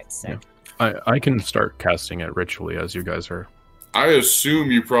 Alright, so I can start casting it ritually as you guys are. I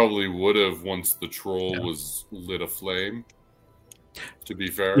assume you probably would have once the troll Yeah. was lit aflame. To be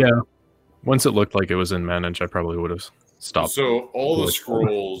fair. Yeah. Once it looked like it was in manage, I probably would have stopped. So all the Like-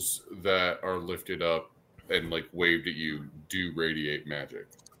 scrolls that are lifted up and like waved at you do radiate magic.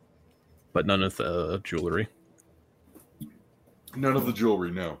 But none of the jewelry. None of the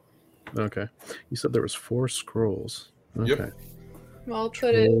jewelry, no. Okay. You said there was 4 scrolls. Yep. Okay. I'll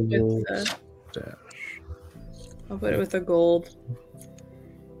put it with the, Dash. I'll put it with the gold.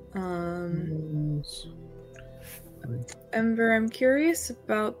 Ember, I'm curious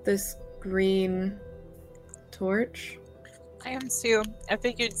about this green torch. I am too. I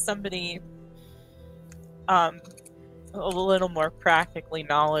figured somebody a little more practically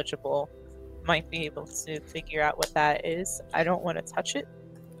knowledgeable might be able to figure out what that is. I don't want to touch it.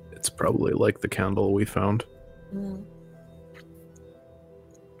 It's probably like the candle we found.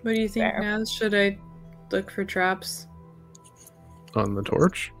 What do you think, Fair. Naz? Should I look for traps? On the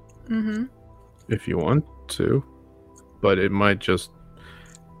torch, Mm-hmm. if you want to. But it might just...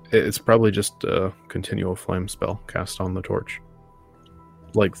 It's probably just a continual flame spell cast on the torch.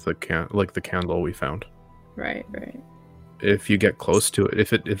 Like the candle we found. Right. If you get close to it,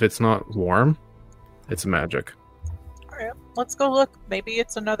 if it's not warm, it's magic. Alright, let's go look. Maybe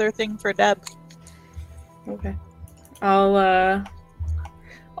it's another thing for Deb. Okay. I'll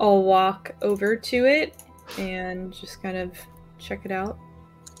walk over to it and just kind of check it out,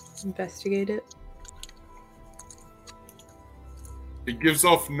 investigate it. It gives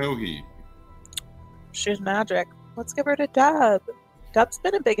off no heat. She's magic. Let's give her to Deb. Deb's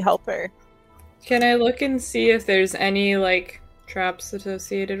been a big helper. Can I look and see if there's any like traps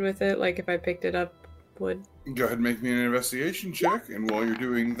associated with it? Like if I picked it up, would Go ahead and make me an investigation check. And while you're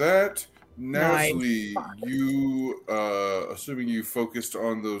doing that, Nasli, you, assuming you focused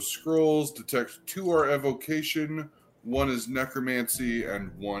on those scrolls, detect 2 are evocation, 1 is necromancy,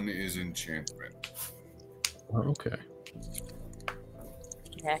 and 1 is enchantment. Okay.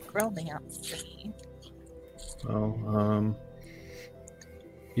 Necromancy. Well,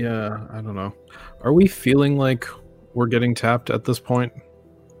 Yeah, I don't know. Are we feeling like we're getting tapped at this point?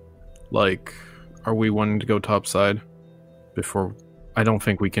 Like, are we wanting to go topside before? I don't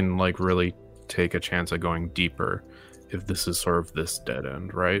think we can like really take a chance at going deeper if this is sort of this dead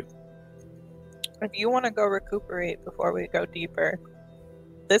end, right? If you want to go recuperate before we go deeper,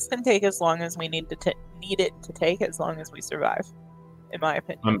 this can take as long as we need it to take, as long as we survive. In my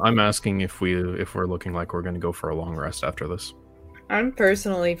opinion. I'm asking if we're looking like we're going to go for a long rest after this. I'm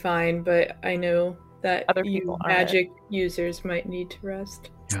personally fine, but I know that Other you people aren't. magic users might need to rest.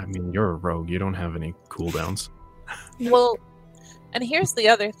 Yeah, I mean you're a rogue. You don't have any cooldowns. Well, and here's the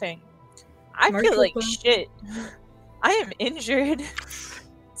other thing. I Marshall feel like Plan. shit. I am injured. to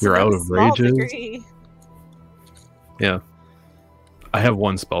You're a out of small rages? degree. Yeah, I have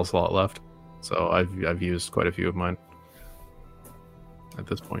one spell slot left, so I've used quite a few of mine at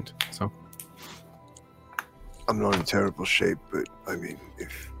this point. So I'm not in terrible shape, but I mean,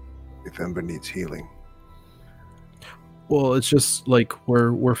 if Ember needs healing, well, it's just like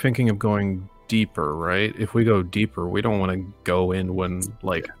we're thinking of going deeper, right? If we go deeper, we don't want to go in when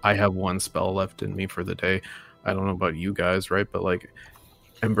like I have one spell left in me for the day. I don't know about you guys, right? But like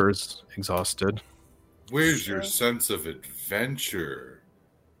Ember's exhausted. Where's your sense of adventure?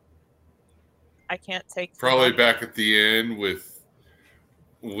 I can't take the Probably money. back at the inn with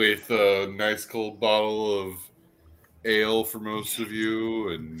a nice cold bottle of ale for most of you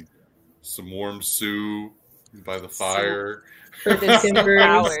and some warm soup by the fire. For the timbers.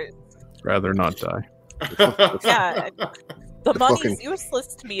 Hours. Rather not die. Yeah, the money's fucking-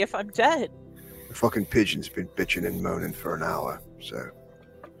 useless to me if I'm dead. the fucking pigeon's been bitching and moaning for an hour, so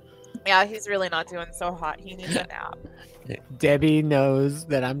Yeah, he's really not doing so hot. He needs a nap. Debbie knows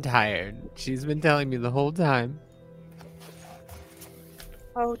that I'm tired. She's been telling me the whole time.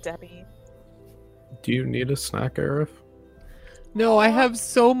 Oh, Debbie. Do you need a snack, Aerith? No, I have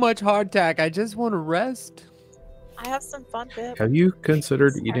so much hardtack. I just want to rest. I have some fun bits. Have you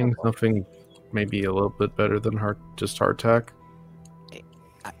considered It's eating terrible. something maybe a little bit better than just hardtack?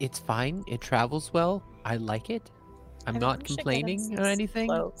 It's fine. It travels well. I like it. I'm I not think we should get complaining him or some anything.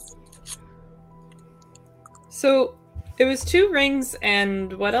 clothes. So it was 2 rings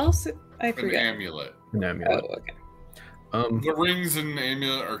and what else? I An forget. amulet. An Oh, amulet. okay. The rings and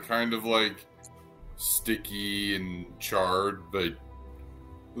amulet are kind of like sticky and charred, but with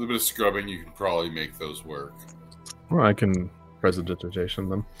a little bit of scrubbing, you can probably make those work. Well, I can prestidigitation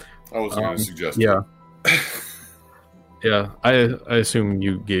them. I was going to suggest yeah. it. Yeah, I assume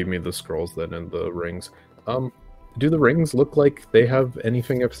you gave me the scrolls then and the rings. Do the rings look like they have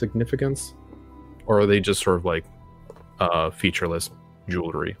anything of significance, or are they just sort of like featureless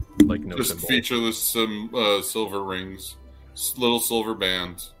jewelry, like no Just symbol? featureless silver rings, little silver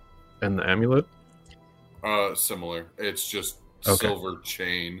bands. And the amulet? Similar. It's just Okay. silver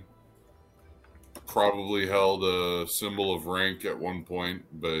chain. Probably held a symbol of rank at one point,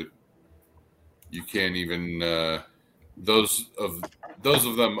 but you can't even those of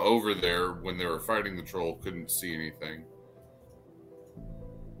them over there when they were fighting the troll couldn't see anything.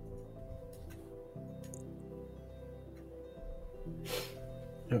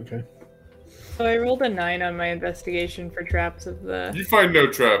 Okay. So I rolled a 9 on my investigation for traps of the. You find no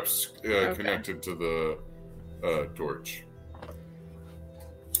traps Okay. connected to the torch.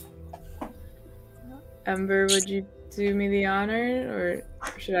 Ember, would you do me the honor,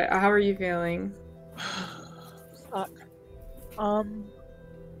 or should I? How are you feeling? Fuck.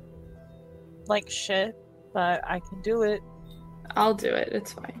 Like shit, but I can do it. I'll do it.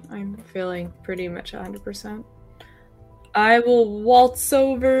 It's fine. I'm feeling pretty much 100%. I will waltz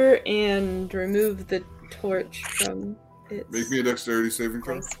over and remove the torch from its. Make me a dexterity saving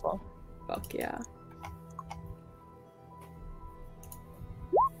throw. Graceful. Fuck yeah.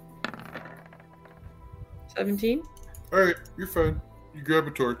 $17? Alright, you're fine. You grab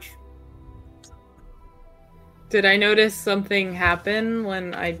a torch. Did I notice something happen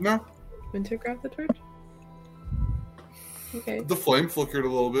when I No. went to grab the torch? Okay. The flame flickered a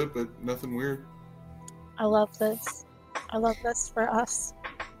little bit, but nothing weird. I love this. I love this for us.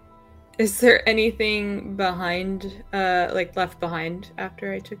 Is there anything behind, like left behind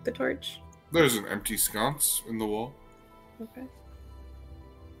after I took the torch? There's an empty sconce in the wall. Okay.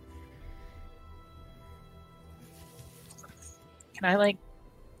 Can I like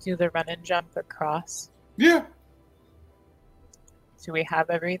do the run and jump across? Yeah. Do we have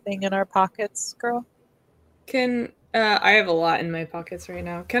everything in our pockets, girl? Can I have a lot in my pockets right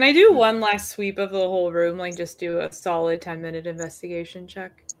now. Can I do one last sweep of the whole room, like just do a solid 10-minute investigation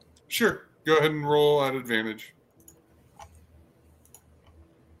check? Sure. Go ahead and roll at advantage.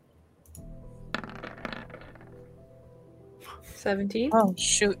 17. Oh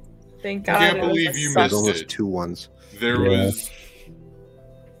shoot! Thank I God. can't it was believe a you suck. There's missed almost it. 2 ones. There Yeah. was,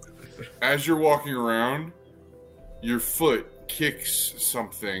 as you're walking around, your foot kicks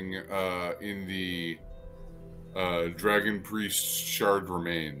something in the Dragon Priest's shard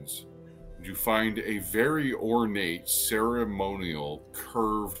remains. You find a very ornate, ceremonial,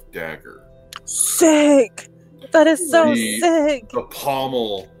 curved dagger. Sick. That is so The- sick. The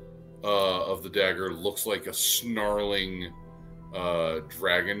pommel of the dagger looks like a snarling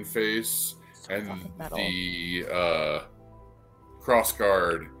dragon face, and Fucking metal. the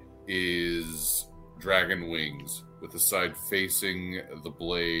crossguard is dragon wings, with the side facing the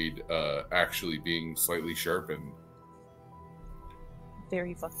blade actually being slightly sharpened.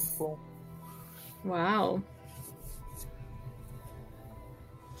 Very fucking cool. Wow.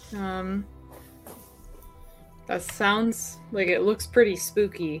 That sounds like it looks pretty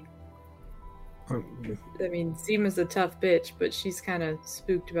spooky. I mean, Zima's a tough bitch, but she's kind of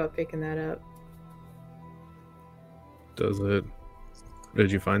spooked about picking that up. Does it?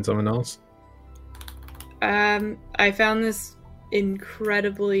 Did you find someone else? I found this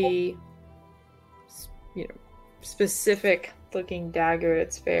incredibly, specific looking dagger.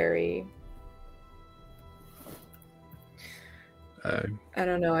 It's very, I I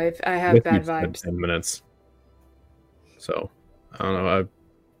don't know. I have With bad you said vibes. 10 minutes. So, I don't know.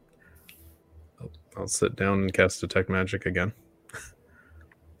 I'll sit down and cast Detect Magic again.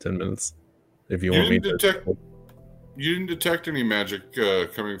 10 minutes. If you want me to. You didn't detect any magic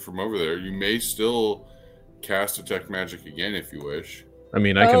coming from over there. You may still cast Detect Magic again if you wish. I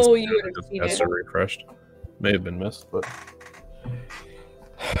mean, I can Oh, sit you down would've and just seen cast it. it refreshed. May have been missed, but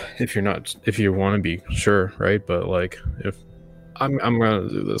if you're not, if you want to be sure, right? But like, if I'm gonna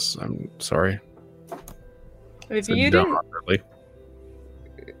do this, I'm sorry. If So you no, didn't, not really.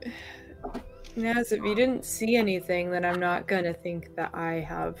 Naz, if you didn't see anything, then I'm not gonna think that I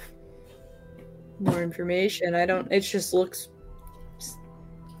have more information. I don't. It just looks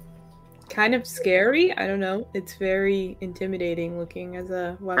kind of scary. I don't know. It's very intimidating looking as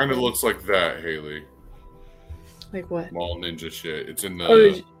a weapon. Kind of looks like that, Haley. like what? Small ninja shit. It's in the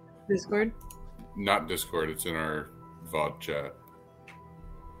Oh, Discord. not Discord. It's in our VOD chat.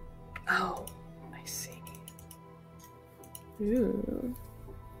 Oh, I see. Ooh.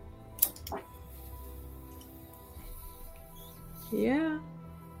 Yeah,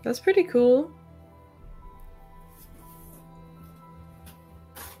 that's pretty cool.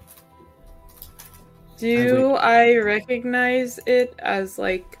 Do I recognize it as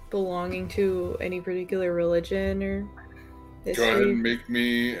like belonging to any particular religion or Go ahead and history? make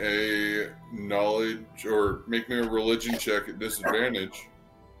me a knowledge or make me a religion check at disadvantage.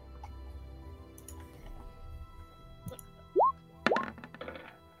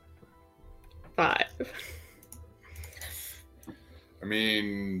 Five. I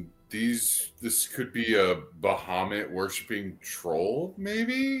mean, this could be a Bahamut worshipping troll,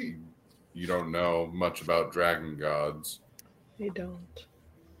 maybe? You don't know much about dragon gods. I don't.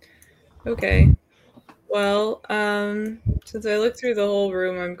 Okay. Well, since I looked through the whole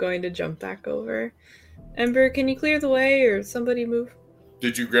room, I'm going to jump back over. Ember, can you clear the way or somebody move?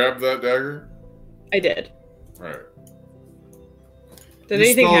 Did you grab that dagger? I did. Alright. Did Your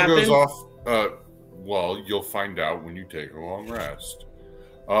anything spell happen? goes off. Well, you'll find out when you take a long rest.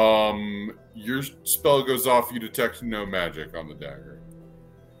 Your spell goes off. You detect no magic on the dagger.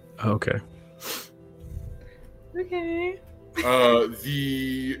 Okay. Okay.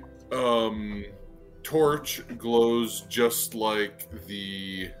 The torch glows just like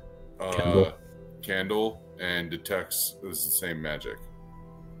the candle and detects it's the same magic.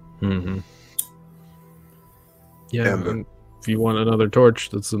 Mm-hmm. Yeah. Ember. And if you want another torch,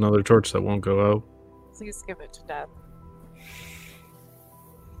 that's another torch that won't go out. Please give it to Deb.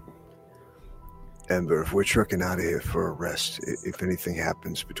 Ember, if we're trucking out of here for a rest, if anything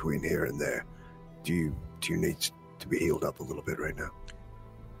happens between here and there, do you need to be healed up a little bit right now?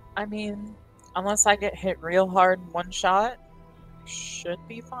 I mean, unless I get hit real hard in one shot, should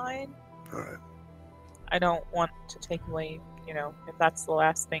be fine. All right. I don't want to take away, if that's the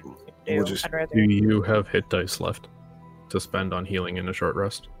last thing you can do. We'll just- I'd rather. Do you have hit dice left to spend on healing in a short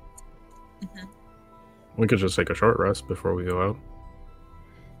rest? Mhm. We could just take a short rest before we go out.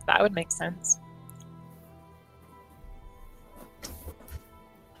 That would make sense.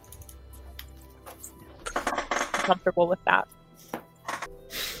 I'm comfortable with that.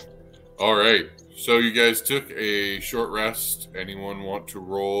 All right. So you guys took a short rest. Anyone want to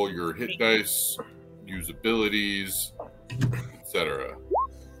roll your hit dice, use abilities, etc.?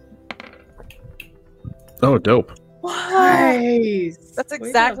 Oh, dope. What? Nice. That's Way to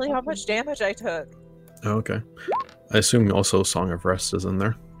exactly how fucking- much damage I took. Oh, okay. I assume also Song of Rest is in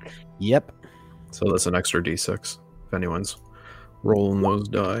there. Yep. So that's an extra d6 if anyone's rolling those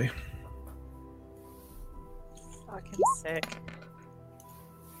die. Fucking sick.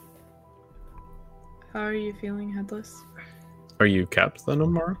 How are you feeling, Headless? Are you capped then,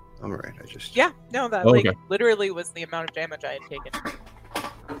 Amara? I'm alright. I just Yeah, no, that Oh, like okay. literally was the amount of damage I had taken.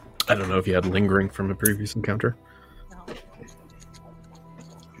 I don't know if you had lingering from a previous encounter. No.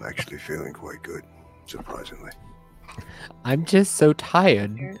 I'm actually feeling quite good, surprisingly. I'm just so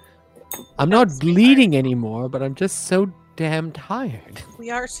tired. Here. I'm No, not it's bleeding anymore, but I'm just so damn tired. We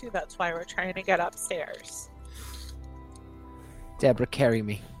are too, that's why we're trying to get upstairs. Deborah, carry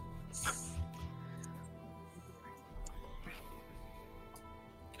me.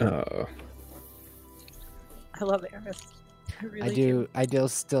 Uh, I love Eris. I really I do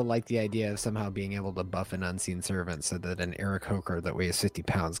still like the idea of somehow being able to buff an unseen servant so that an Eric Hoker that weighs 50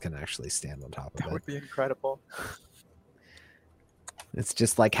 pounds can actually stand on top That of it. would be incredible. It's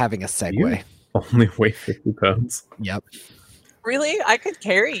just like having a Segway. only weigh 50 pounds. Yep. Really? I could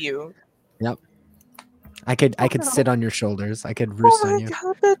carry you. I could Oh, no. sit on your shoulders. I could roost Oh on my you.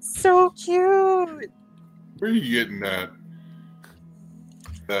 god, that's so cute. Where are you getting that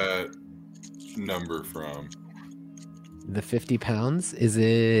number from? The 50 pounds? Is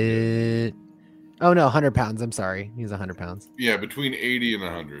it... Oh no, 100 pounds. I'm sorry. He's 100 pounds. Yeah, between 80 and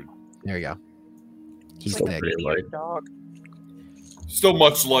 100. There you go. He's Still thick. pretty Medium light. dog. Still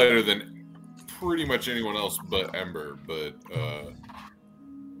much lighter than pretty much anyone else but Ember, but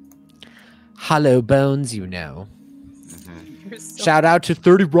Hollow bones, you know. You're so Shout out to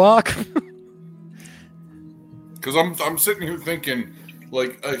 30 Rock. because I'm sitting here thinking,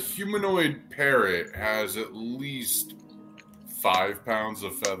 like, a humanoid parrot has at least 5 pounds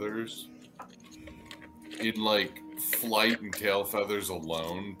of feathers in like flight and tail feathers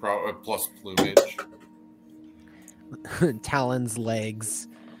alone, plus plumage. Talon's legs.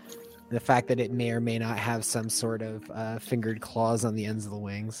 The fact that it may or may not have some sort of fingered claws on the ends of the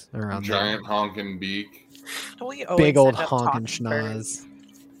wings around there. Giant honking beak. we always Big old end up honking talking birds. schnoz.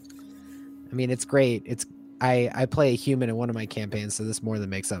 I mean, it's great. I play a human in one of my campaigns, so this more than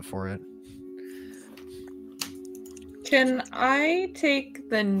makes up for it. Can I take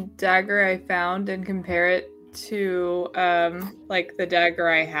the dagger I found and compare it to like the dagger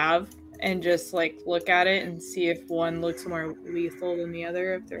I have and just like look at it and see if one looks more lethal than the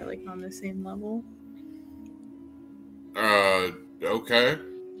other, if they're like on the same level? Okay.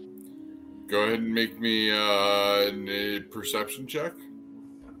 Go ahead and make me a perception check.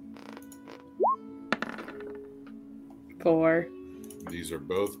 4. These are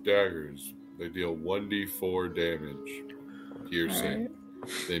both daggers. They deal 1d4 damage. Piercing. Alright.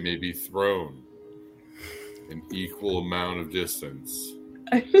 They may be thrown an equal amount of distance.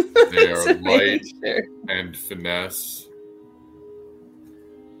 They are light. Sure. And finesse.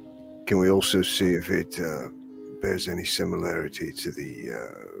 Can we also see if it bears any similarity to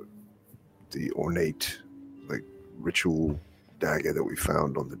the ornate, like, ritual dagger that we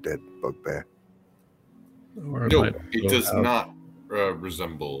found on the dead bugbear? Or No, might it also does have- not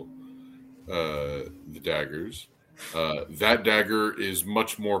resemble the daggers. That dagger is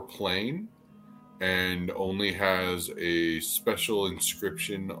much more plain and only has a special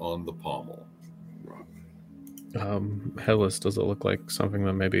inscription on the pommel. Headless, does it look like something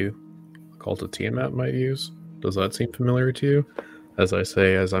that maybe Cult of Tiamat might use? Does that seem familiar to you? As I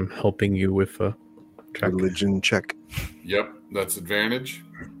say, as I'm helping you with a check. Religion check. Yep, that's advantage.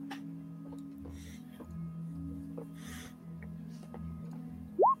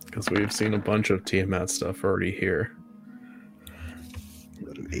 Because we've seen a bunch of Tiamat stuff already here.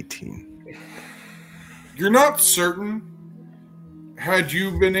 Got an 18. You're not certain. Had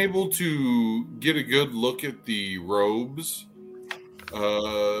you been able to get a good look at the robes,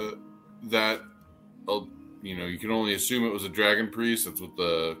 that, you can only assume it was a dragon priest. That's what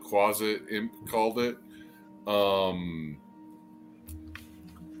the Quasit imp called it.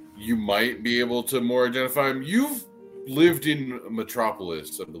 You might be able to more identify him. You've lived in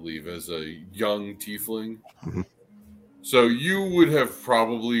Metropolis, I believe, as a young tiefling. Mhm. So you would have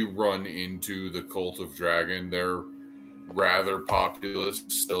probably run into the Cult of Dragon. They're rather populous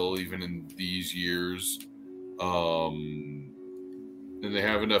still, even in these years. And they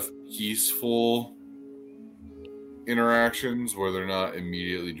have enough peaceful interactions where they're not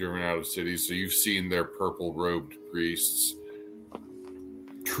immediately driven out of cities. So you've seen their purple-robed priests.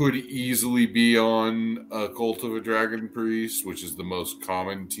 Could easily be on a Cult of a Dragon priest, which is the most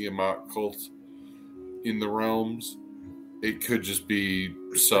common Tiamat cult in the realms. It could just be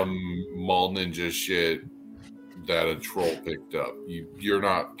some mall ninja shit that a troll picked up. You're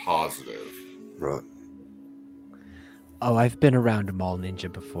not positive. Right. Oh, I've been around a mall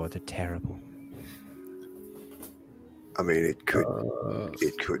ninja before. They're terrible. I mean, it could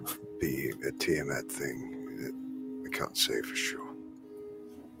be a Tiamat thing. We can't say for sure.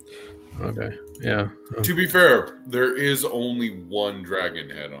 Okay. Yeah. To be fair, there is only one dragon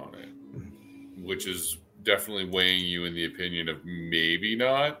head on it, which is definitely weighing you in the opinion of maybe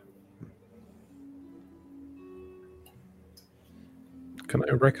not. Can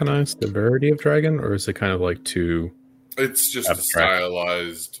I recognize the variety of dragon, or is it kind of like too? It's just Abstract. a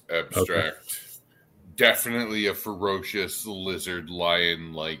stylized, abstract. Definitely a ferocious lizard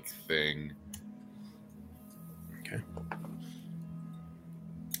lion-like thing. Okay.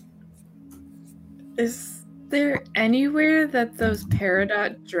 Is there anywhere that those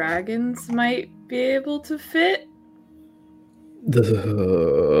Peridot dragons might be able to fit?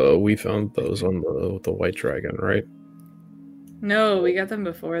 We found those on the white dragon, right? No, we got them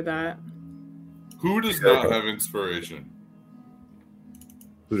before that. Who does not have inspiration?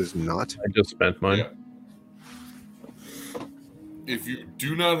 Who does not? I just spent mine. Yeah. If you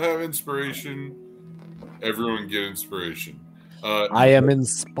do not have inspiration, everyone get inspiration. I am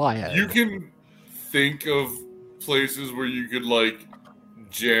inspired. You can think of places where you could like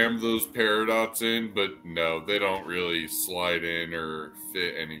jam those paradots in, but no, they don't really slide in or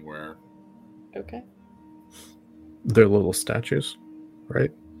fit anywhere. Okay. They're little statues,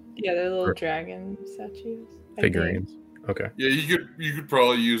 right? Yeah, they're little Or- dragon statues. I think. Figurines. Okay. Yeah, you could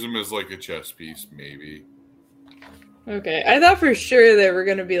probably use them as like a chess piece, maybe. Okay, I thought for sure they were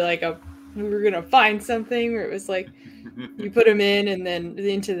gonna be like we were gonna find something where it was like you put them in and then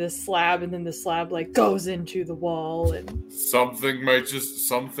into the slab, and then the slab like goes into the wall, and some things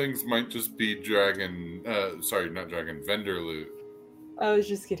might just be dragon. Sorry, not dragon. Vendor loot. I was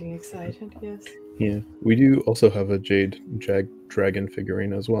just getting excited. Yes. Yeah. We do also have a jade dragon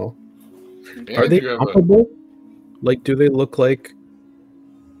figurine as well. And Are they you have a- comparable? Like, do they look like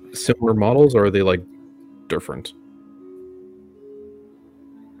similar models, or are they like different?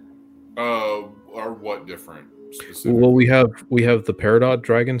 Are what different? Specifically? Well, we have the Peridot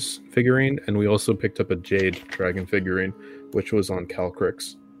Dragons figurine, and we also picked up a Jade Dragon figurine, which was on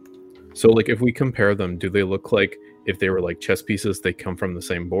Calcrix. So, like, if we compare them, do they look like if they were like chess pieces, they come from the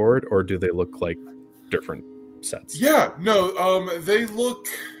same board, or do they look like different sets? Yeah, no, they look,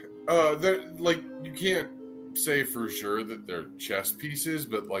 they're like, you can't say for sure that they're chess pieces,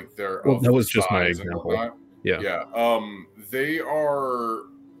 but like they're. Well, of that was the just my size and example. whatnot. Yeah. Yeah, they are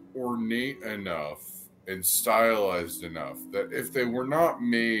ornate enough and stylized enough that if they were not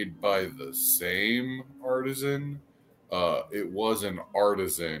made by the same artisan, it was an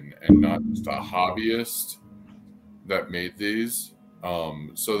artisan and not just a hobbyist that made these.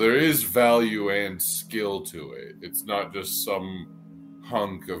 So there is value and skill to it. It's not just some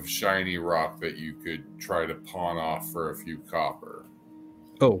hunk of shiny rock that you could try to pawn off for a few copper.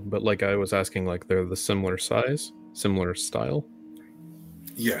 Oh, but like I was asking, like they're the similar size, similar style.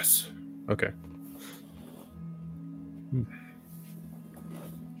 Yes. Okay.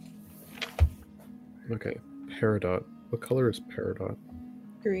 Okay. Peridot. What color is Peridot?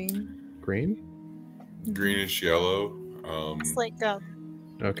 Green. Green? Greenish yellow. It's like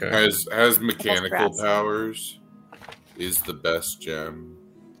Okay. Has mechanical grass. powers. Is the best gem.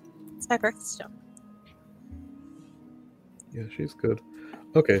 it's my birthstone. Yeah, she's good.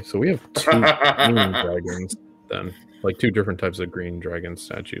 Okay, so we have two green dragons then. Like two different types of green dragon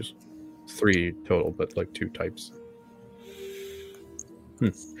statues. 3 total, but like 2 types.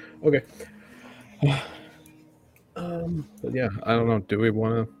 Okay. But yeah, I don't know. Do we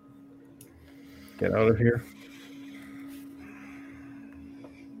want to get out of here?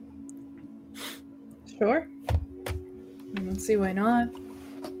 Sure. I don't see why not.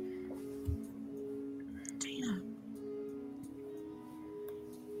 Damn.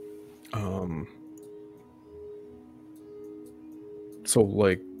 So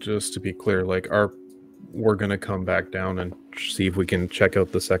like, just to be clear, like we're gonna come back down and see if we can check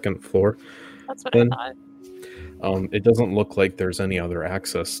out the second floor. That's what Then- I thought. It doesn't look like there's any other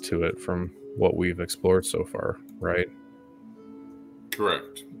access to it from what we've explored so far, right?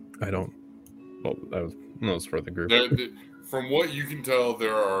 Correct. I don't. Well, that was for the group. From what you can tell,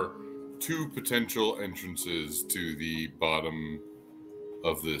 there are 2 potential entrances to the bottom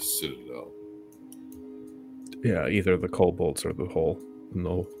of this citadel. Yeah, either the kobolds or the hole in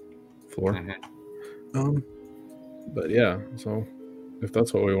the floor. Mhm. But yeah, so if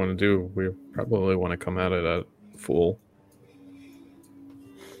that's what we want to do, we probably want to come at it at full.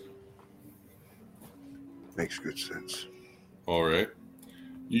 Makes good sense. All right.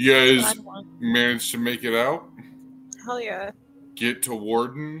 You guys I'd want- managed to make it out? Hell yeah. Get to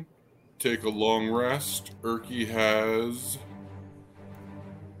Warden, take a long rest. Erky has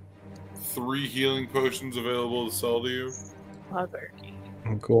 3 healing potions available to sell to you. Love Erky.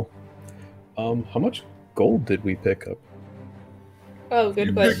 Oh, cool. How much gold did we pick up? Oh, good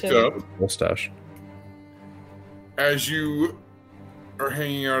You question. picked up, Mustache. as you are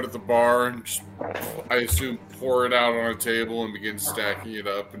hanging out at the bar and just, I assume, pour it out on a table and begin stacking it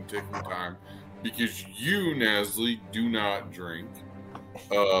up and taking time. Because you, Nasli, do not drink.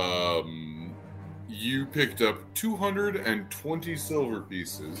 You picked up 220 silver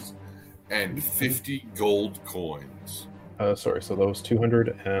pieces and 50 gold coins. Sorry, so that was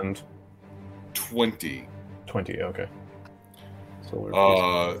 220. 20. Okay. Silver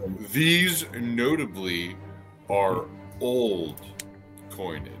pieces. These notably are old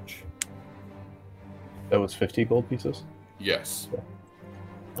coinage. That was 50 gold pieces? Yes.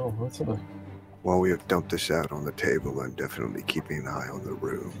 Oh, that's a... While we have dumped this out on the table, I'm definitely keeping an eye on the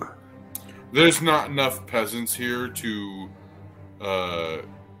room. There's not enough peasants here to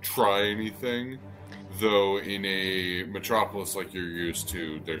try anything, though in a metropolis like you're used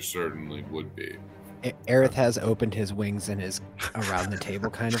to, there certainly would be. Aerith has opened his wings and is around the table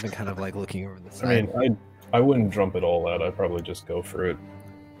kind of like looking over the I side. mean, I wouldn't jump it all out. I'd probably just go for it.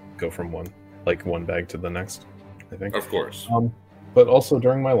 Go from one bag to the next, I think. Of course. But also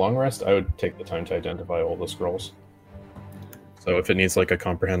during my long rest, I would take the time to identify all the scrolls. So if it needs like a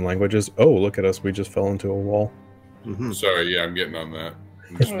comprehend languages, oh, look at us, we just fell into a wall. Mm-hmm. Sorry, yeah, I'm getting on that.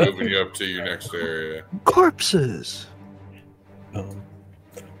 I'm just moving you up to your next area. Corpses!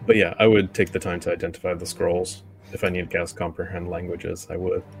 But yeah, I would take the time to identify the scrolls. If I need to cast comprehend languages, I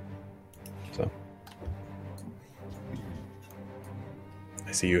would. So.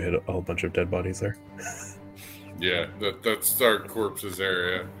 I see you hit a whole bunch of dead bodies there. Yeah, that's our corpses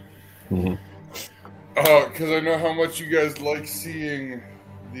area. Mm-hmm. Because I know how much you guys like seeing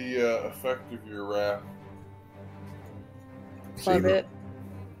the effect of your wrath. Love it.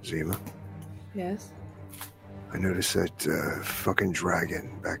 Zima, Yes. I noticed that fucking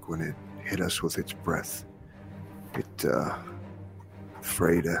dragon back when it hit us with its breath. It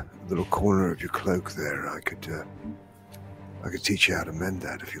frayed a little corner of your cloak there. I could teach you how to mend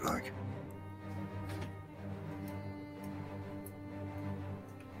that if you like.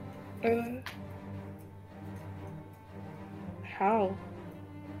 How?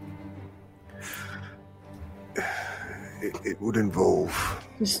 It would involve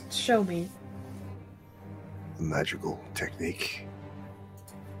Just show me. a magical technique.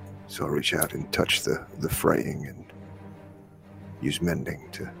 So I'll reach out and touch the fraying and use mending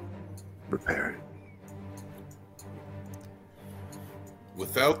to repair it.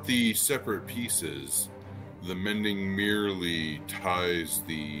 Without the separate pieces, the mending merely ties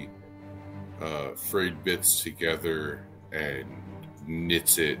the frayed bits together and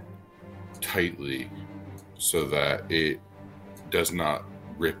knits it tightly so that it does not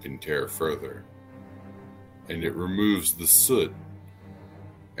rip and tear further. And it removes the soot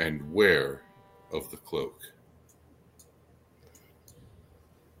and wear of the cloak.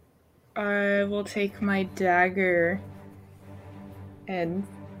 I will take my dagger and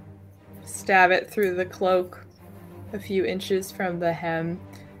stab it through the cloak a few inches from the hem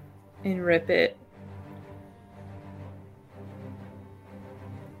and rip it.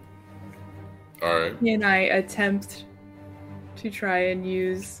 Alright. Can I attempt to try and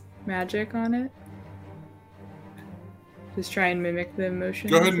use magic on it? Just try and mimic the emotion.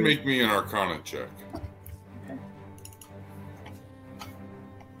 Go ahead and make me an Arcana check.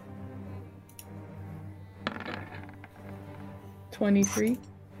 23.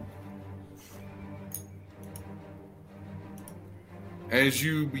 As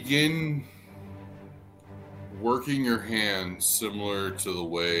you begin working your hands similar to the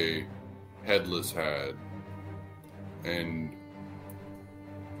way Headless had, and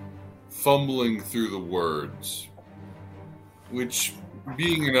fumbling through the words, which,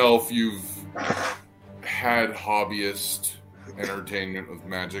 being an elf, you've had hobbyist entertainment with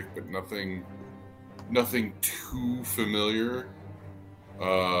magic, but nothing too familiar,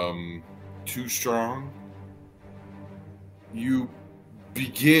 too strong. You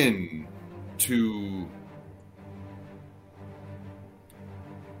begin to...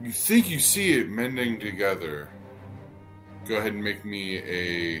 You think you see it mending together. Go ahead and make me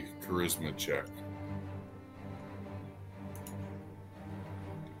a charisma check.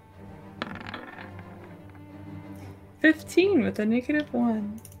 $15 with a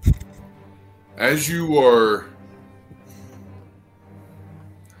 -1. As you are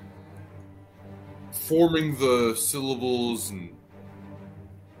forming the syllables and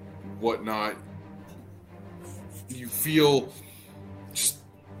whatnot, you feel just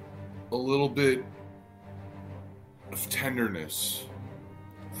a little bit of tenderness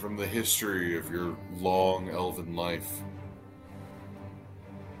from the history of your long elven life.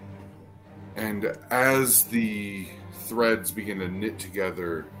 And as the threads begin to knit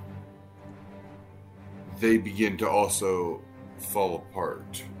together, they begin to also fall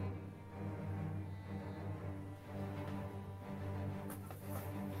apart.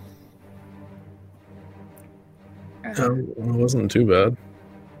 It wasn't too bad.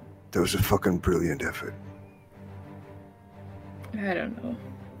 That was a fucking brilliant effort. I don't know.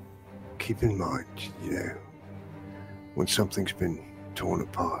 Keep in mind, when something's been torn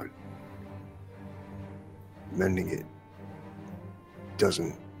apart, mending it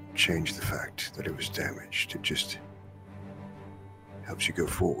doesn't change the fact that it was damaged. It just helps you go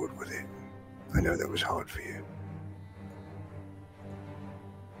forward with it. I know that was hard for you.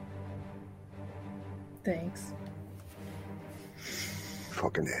 Thanks.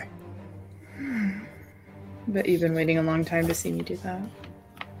 Fucking A. Bet you've been waiting a long time to see me do that.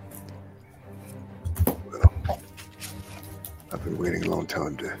 Well, I've been waiting a long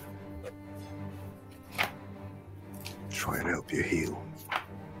time to try and help you heal.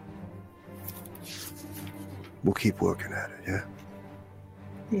 We'll keep working at it, yeah?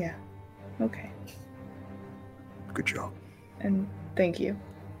 Yeah. Okay. Good job. And thank you.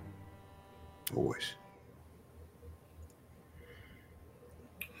 Always.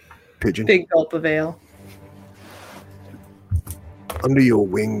 Pigeon, Big gulp of ale. under your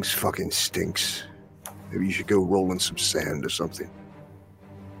wings fucking stinks. Maybe you should go roll in some sand or something.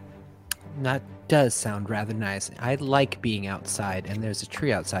 That does sound rather nice. I like being outside, and there's a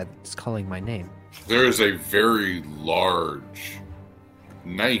tree outside that's calling my name. There is a very large,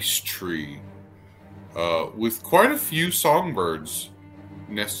 nice tree with quite a few songbirds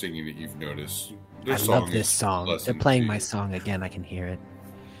nesting in it, you've noticed. Their I song love this is song. They're pleasant playing to my you. song again. I can hear it.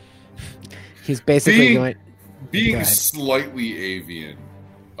 He's basically going... Being Go ahead. slightly avian,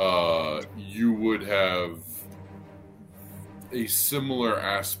 you would have a similar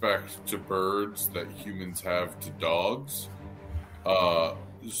aspect to birds that humans have to dogs.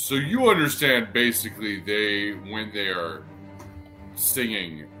 So you understand basically when they are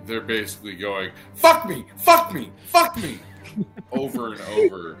singing, they're basically going, fuck me, fuck me, fuck me, over and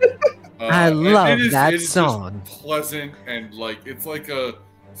over. I and love it is that just song. pleasant and it's like a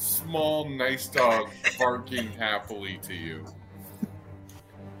small, nice dog barking happily to you.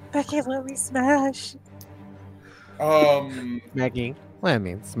 Becky, let me smash. Maggie, let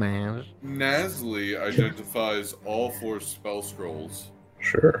me smash. Nasli identifies all 4 spell scrolls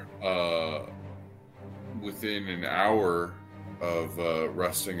Sure. within an hour of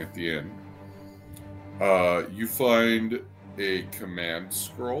resting at the inn. You find a command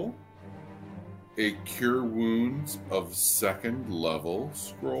scroll, a cure wounds of 2nd level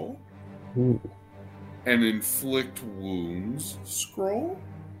scroll, Ooh. an inflict wounds scroll,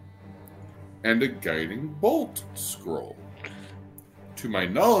 and a guiding bolt scroll. To my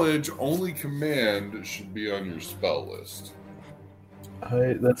knowledge, only command should be on your spell list.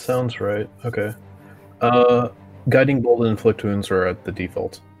 That sounds right. Okay. Guiding bolt and inflict wounds are at the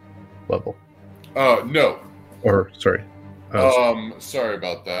default level. No. Or sorry. Sorry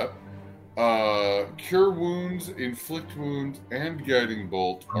about that. Cure wounds, inflict wounds, and guiding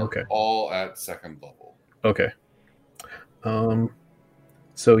bolt are Okay. all at 2nd level. Okay.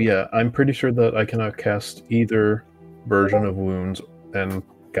 So yeah, I'm pretty sure that I cannot cast either version of wounds, and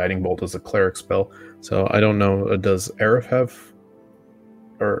guiding bolt is a cleric spell. So I don't know. Does Aerith have,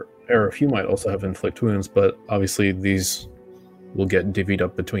 or Aerith, you might also have inflict wounds, but obviously these will get divvied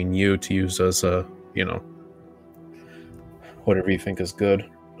up between you to use as a, whatever you think is good.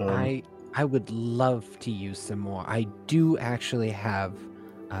 I would love to use some more. I do actually have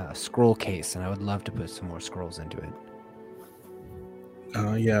a scroll case, and I would love to put some more scrolls into it.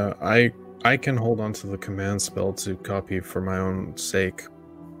 Yeah, I can hold on to the command spell to copy for my own sake.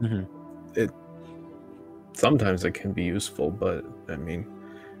 Mhm. Sometimes it can be useful, but I mean,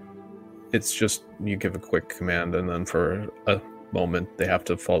 it's just you give a quick command and then for a moment they have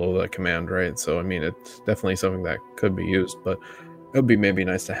to follow that command, right? So I mean, it's definitely something that could be used, but it would be maybe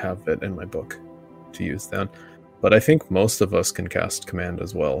nice to have it in my book to use then. But I think most of us can cast command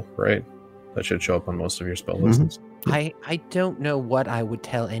as well, right? That should show up on most of your spell lists. I don't know what I would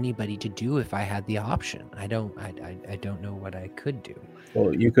tell anybody to do if I had the option. I don't know what I could do.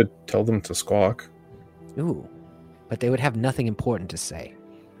 Well, you could tell them to squawk. Ooh, but they would have nothing important to say.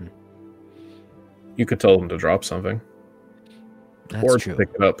 You could tell them to drop something. That's or true. to pick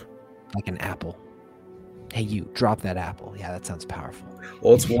it up. Like an apple. Hey, you, drop that apple. Yeah, that sounds powerful.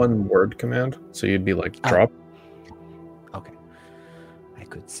 Well, it's one word command, so you'd be like, Oh. drop. Okay. I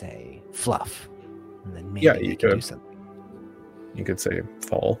could say fluff, and then maybe Yeah, we you can do could. something. You could say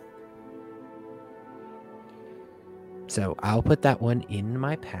fall. So I'll put that one in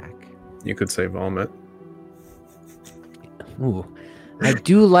my pack. You could say vomit. Ooh, I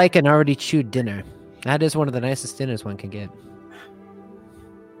do like an already chewed dinner. That is one of the nicest dinners one can get.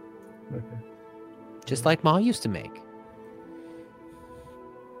 Okay. Just like Ma used to make.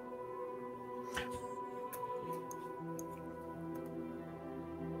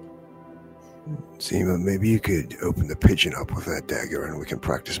 Zima, maybe you could open the pigeon up with that dagger and we can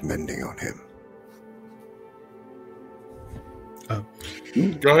practice mending on him.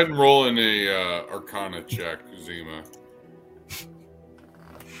 Go ahead and roll in a Arcana check, Zima.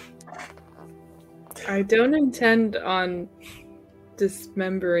 I don't intend on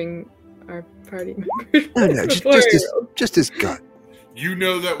dismembering our party members. No, before just his gut. You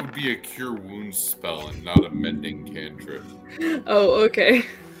know that would be a cure wounds spell and not a mending cantrip. Oh, okay.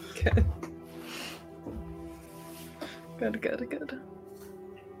 Good.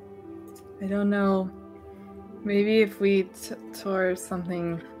 I don't know. Maybe if we tore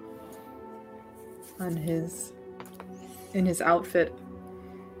something on in his outfit.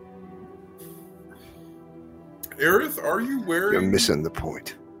 Aerith, are you wearing You're missing the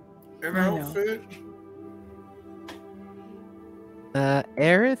point. an I know. outfit?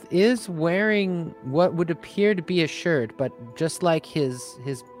 Aerith is wearing what would appear to be a shirt, but just like his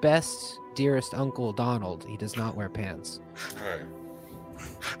best, dearest uncle Donald, he does not wear pants. Alright.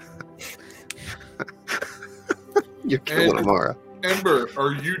 You're killing him, Mara. Ember,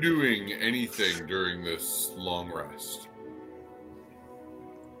 are you doing anything during this long rest?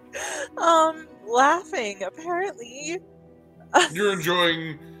 Laughing, apparently. You're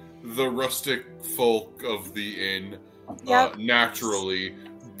enjoying the rustic folk of the inn. Yep. Naturally.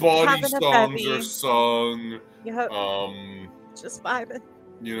 Body Having a songs bevy. are sung. Yep, Um, just vibing.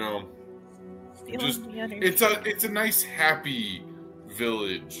 you know, Feeling just the energy. it's a nice happy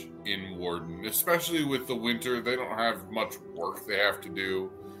village in Warden, especially with the winter. They don't have much work they have to do.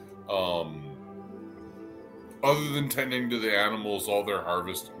 Other than tending to the animals, all their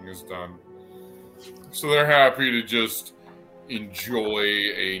harvesting is done. So they're happy to just enjoy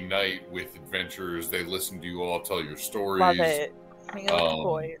a night with adventurers. They listen to you all tell your stories. Love it. Hang out with the Um,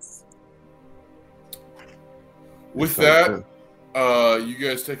 boys. With Sounds that, you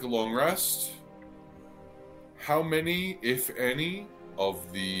guys take a long rest. How many, if any,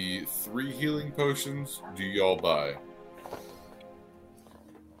 of the 3 healing potions do y'all buy?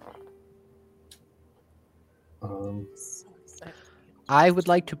 So excited. I would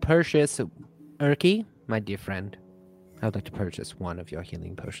like to purchase Urki, my dear friend. I would like to purchase one of your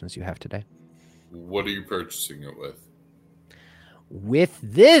healing potions you have today. What are you purchasing it with? With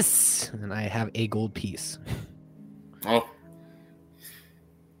this, and I have a gold piece. Oh,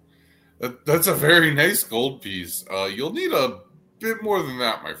 that's a very nice gold piece. You'll need a bit more than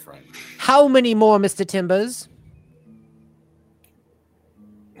that, my friend. How many more, Mr. Timbers?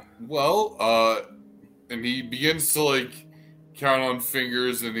 Well, and he begins to like count on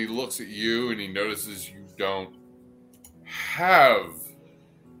fingers, and he looks at you, and he notices you don't have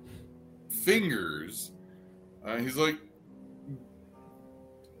fingers. He's like,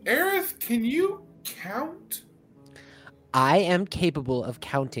 Aerith, can you count? I am capable of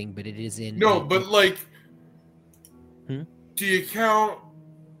counting, but it is in... No, but like, Hmm? do you count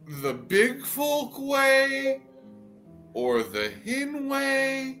the big folk way or the Hin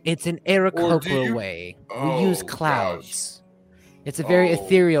way? It's an Or do Aarakocra you- way. Oh, We use gosh. clouds. It's a very Oh.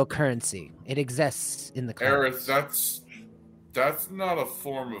 ethereal currency. It exists in the clouds. Aerith, that's not a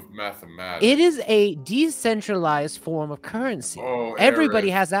form of mathematics. It is a decentralized form of currency. Oh, Everybody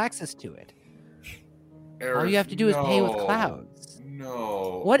Aerith. has access to it. All Aerith, you have to do is pay with no. clouds.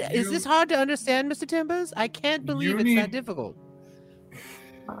 No. What is You- this hard to understand, Mr. Timbers? I can't believe it's that need- difficult.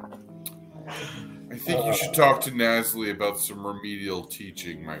 I think you should talk to Nasli about some remedial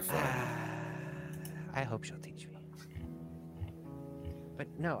teaching, my friend. I hope she'll teach me. But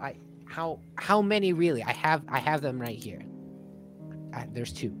no, how many really? I have them right here.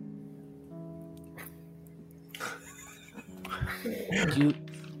 There's 2.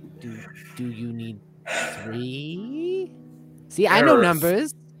 Do you need 3? See, I know Aerith.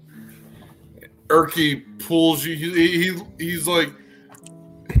 numbers. Urki pulls you. He's like,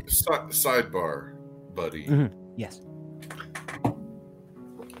 sidebar, buddy. Mhm. Yes,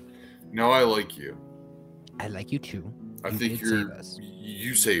 Now I like you. I like you too. I You think did save you're. us.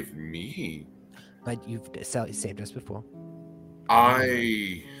 You saved me. But you've saved us before.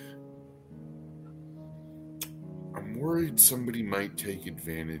 I'm worried somebody might take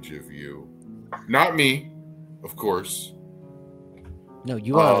advantage of you. Not me, of course. No,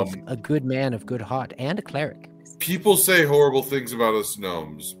 you are a good man of good heart and a cleric. People say horrible things about us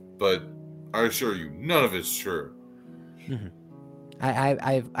gnomes, but I assure you, none of it's true. Mm-hmm.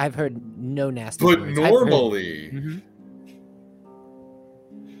 I've heard no nasty But words. normally, Mm-hmm.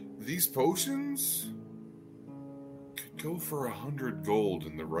 these potions could go for 100 gold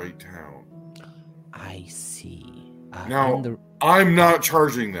in the right town. I see. Now, I'm not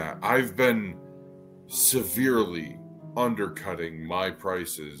charging that. I've been severely undercutting my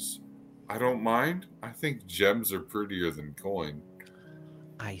prices. I don't mind. I think gems are prettier than coin.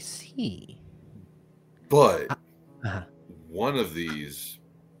 I see. But one of these,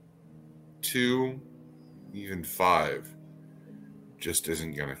 2, even 5, just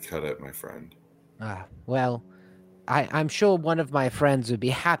isn't going to cut it, my friend. Well, I'm sure one of my friends would be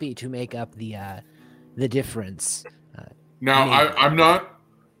happy to make up the difference. Now, I'm not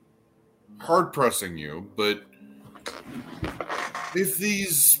hard pressing you, but if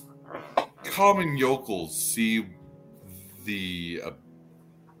these common yokels see the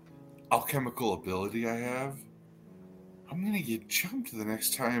alchemical ability I have, I'm going to get jumped the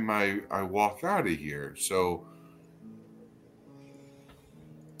next time I walk out of here. So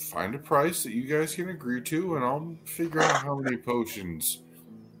find a price that you guys can agree to, and I'll figure out how many potions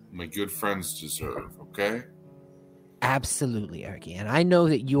my good friends deserve, okay? Absolutely, Erky. And I know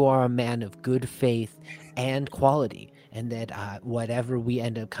that you are a man of good faith and quality, and that whatever we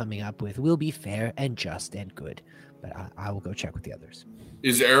end up coming up with will be fair and just and good. But I will go check with the others.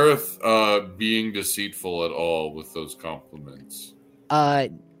 Is Aerith being deceitful at all with those compliments?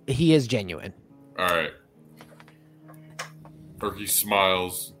 He is genuine. All right. Erky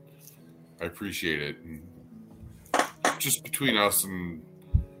smiles. I appreciate it. And just between us and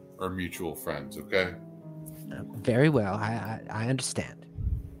our mutual friends, okay? Very well. I understand.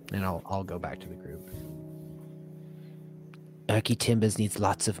 And I'll go back to the group. Erky Timbers needs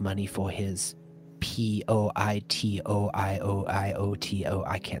lots of money for his Poitoioioto.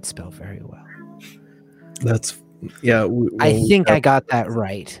 I can't spell very well. That's yeah. I think I got that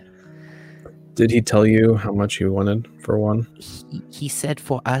right. Did he tell you how much he wanted for one? He said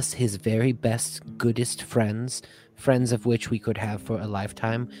for us, his very best, goodest friends of which we could have for a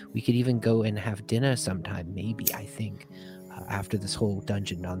lifetime. We could even go and have dinner sometime, maybe, I think, after this whole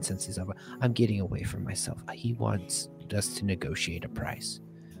dungeon nonsense is over. I'm getting away from myself. He wants us to negotiate a price.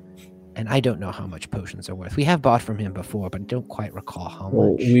 And I don't know how much potions are worth. We have bought from him before, but I don't quite recall how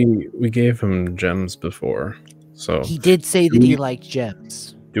much. We gave him gems before, so... He did say that he liked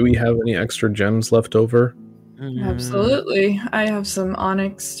gems. Do we have any extra gems left over? Absolutely. I have some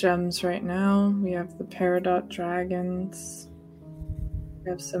onyx gems right now. We have the peridot dragons. We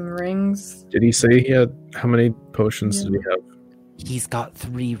have some rings. Did he say he had... How many potions did he have? He's got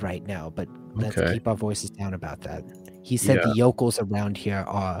 3 right now, but let's keep our voices down about that. He said the yokels around here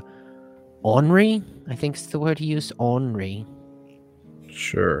are ornery. I think it's the word he used, ornery.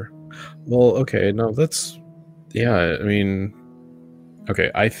 Sure. Well, okay, no, that's... Yeah, I mean... Okay,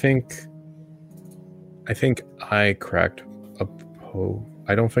 I think I cracked a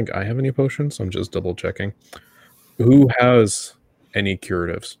I don't think I have any potions. I'm just double checking. Who has any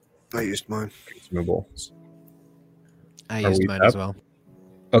curatives? I used mine. Consumables. I used mine as well.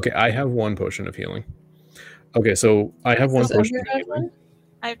 Okay, I have 1 potion of healing. Okay, so I have 1 potion of healing.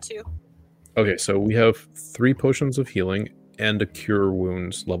 I have 2. Okay, so we have 3 potions of healing and a cure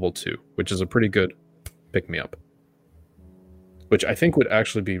wounds level 2, which is a pretty good pick-me-up. Which I think would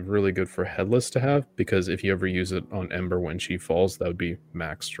actually be really good for Headless to have, because if you ever use it on Ember when she falls, that would be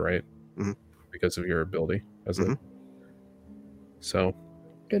maxed, right? Mm-hmm. Because of your ability. So.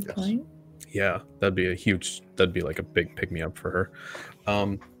 Good point. Yeah, that'd be like a big pick-me-up for her.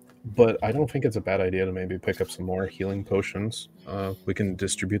 But I don't think it's a bad idea to maybe pick up some more healing potions. We can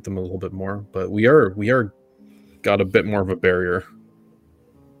distribute them a little bit more, but we are got a bit more of a barrier,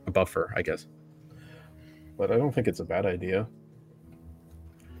 a buffer, I guess. But I don't think it's a bad idea.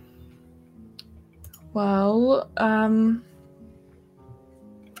 Well,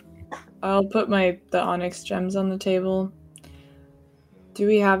 I'll put the onyx gems on the table. Do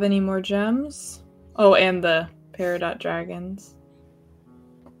we have any more gems? Oh, and the peridot dragons.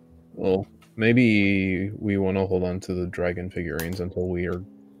 Well, maybe we want to hold on to the dragon figurines until we are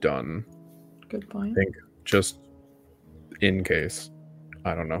done. Good point. I think just in case.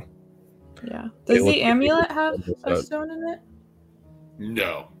 I don't know. Yeah. Does the amulet have a stone in it?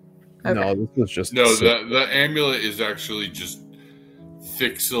 No. Okay. No, this was just... No, the amulet is actually just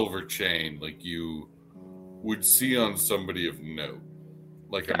thick silver chain like you would see on somebody of note.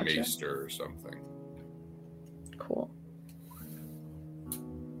 Like a maester or something. Cool.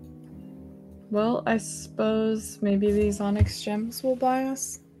 Well, I suppose maybe these onyx gems will buy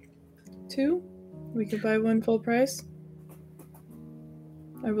us 2. We could buy 1 full price.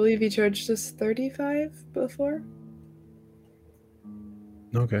 I believe he charged us 35 before.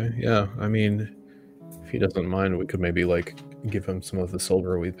 Okay, yeah. I mean, if he doesn't mind, we could maybe like give him some of the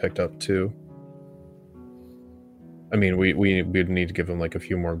silver we picked up too. I mean, we'd need to give him like a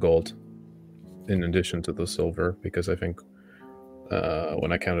few more gold in addition to the silver, because I think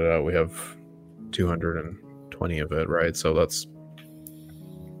when I counted out, we have 220 of it, right? So that's...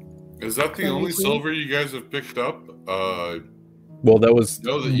 Is that the only silver you guys have picked up? Well, that was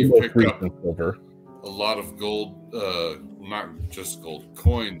know that you picked up silver. A lot of gold, not just gold,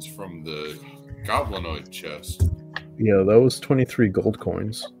 coins from the goblinoid chest. Yeah, that was 23 gold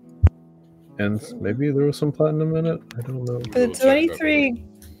coins. And maybe there was some platinum in it? I don't know. The 23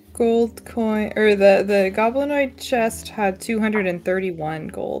 gold coin, or the goblinoid chest had 231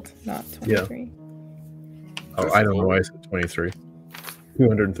 gold, not 23. Yeah. Oh, I don't know why I said 23.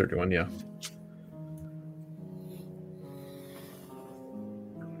 231, yeah.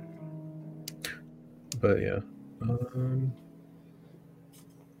 But yeah.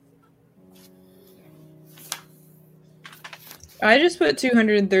 I just put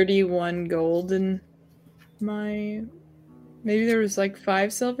 231 gold in my... Maybe there was like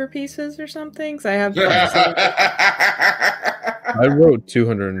 5 silver pieces or something, because I have 5 silver. I wrote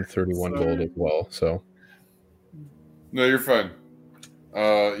 231 gold as well, so... No, you're fine.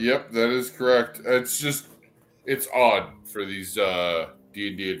 Yep, that is correct. It's odd for these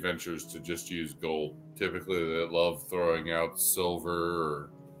D&D adventures to just use gold. Typically, they love throwing out silver or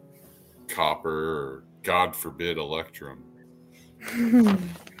copper or, God forbid, electrum.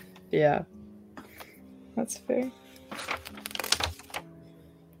 Yeah. That's fair.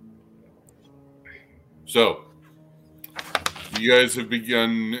 So, you guys have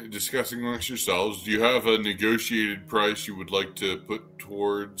begun discussing amongst yourselves. Do you have a negotiated price you would like to put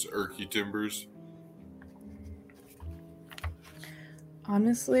towards Erky Timbers?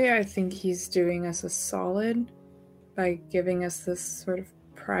 Honestly, I think he's doing us a solid by giving us this sort of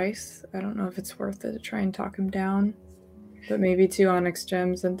price. I don't know if it's worth it to try and talk him down, but maybe 2 onyx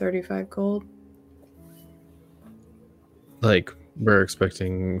gems and 35 gold. Like, we're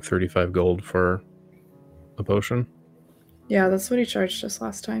expecting 35 gold for a potion? Yeah, that's what he charged us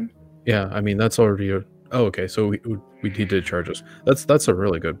last time. Yeah, I mean, that's already a... Oh, okay, so he did charge us. That's a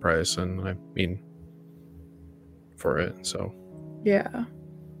really good price, and I mean, for it, so... Yeah.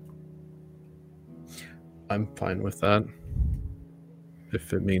 I'm fine with that.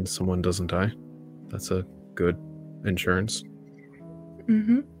 If it means someone doesn't die, that's a good insurance.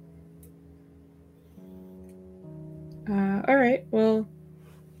 Mm-hmm. Alright, well...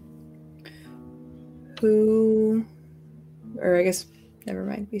 Who... Or I guess... Never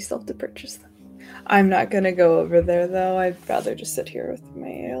mind, we still have to purchase them. I'm not gonna go over there, though. I'd rather just sit here with my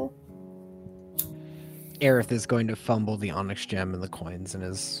ale. Aerith is going to fumble the onyx gem and the coins in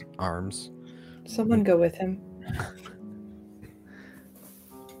his arms. Someone go with him.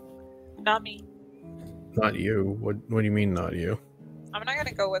 Not me. Not you. What do you mean, not you? I'm not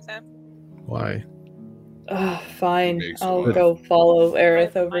gonna go with him. Why? Fine. Makes I'll sense. go follow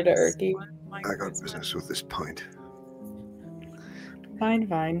Aerith over to Minus Erky. one, my I got charisma. business with this pint.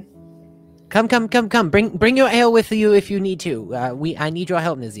 Fine. Come. Bring your ale with you if you need to. I need your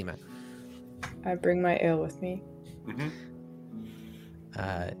help, Nazima. I bring my ale with me.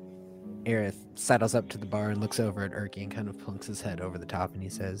 Aerith sidles up to the bar and looks over at Erky and kind of plunks his head over the top, and he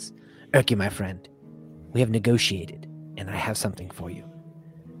says, Erky, my friend, we have negotiated, and I have something for you.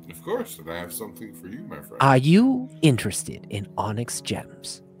 Of course, and I have something for you, my friend. Are you interested in onyx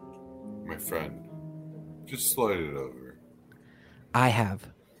gems? My friend, just slide it over. I have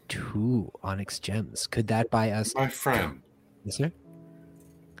 2 onyx gems. Could that buy us? My friend, Yes, sir?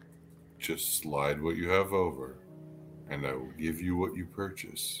 just slide what you have over, and I will give you what you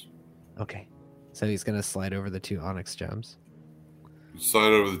purchase. Okay. So he's going to slide over the 2 onyx gems.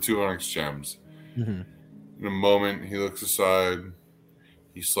 Slide over the 2 onyx gems. Mm-hmm. In a moment, he looks aside.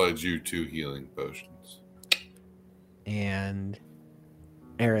 He slides you 2 healing potions. And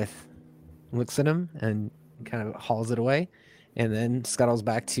Aerith looks at him and kind of hauls it away, and then scuttles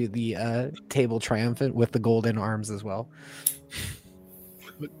back to the table triumphant with the golden arms as well.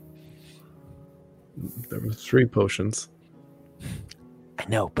 There was 3 potions. I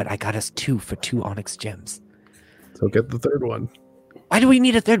know, but I got us 2 for 2 onyx gems. So get the 3rd one. Why do we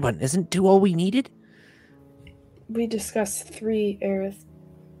need a 3rd one? Isn't 2 all we needed? We discussed 3, Aerith.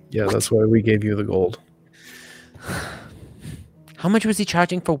 Yeah, that's why we gave you the gold. How much was he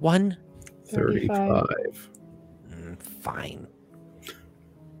charging for 1? 35. Fine.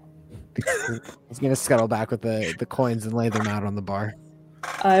 He's gonna scuttle back with the coins and lay them out on the bar.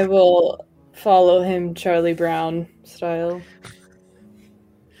 I will follow him Charlie Brown style.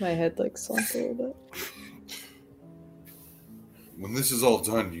 My head like slumped a little bit. When this is all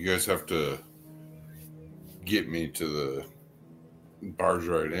done, you guys have to get me to the Barge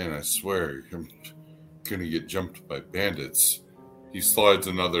Ride Inn. I swear, I'm gonna get jumped by bandits. He slides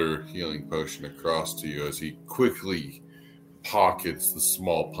another healing potion across to you as he quickly pockets the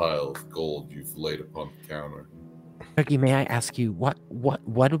small pile of gold you've laid upon the counter. Turkey, may I ask you what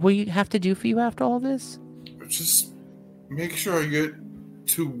do we have to do for you after all this? Just make sure I get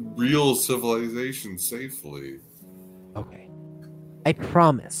to real civilization safely. Okay. I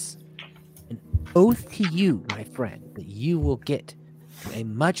promise an oath to you, my friend, that you will get to a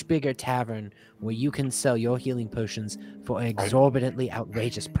much bigger tavern where you can sell your healing potions for exorbitantly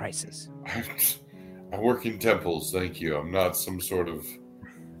outrageous prices. I work in temples, thank you. I'm not some sort of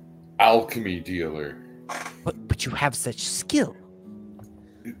alchemy dealer. But you have such skill.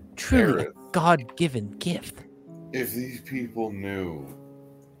 Truly a God-given gift. If these people knew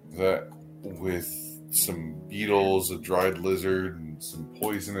that with some beetles, a dried lizard, and some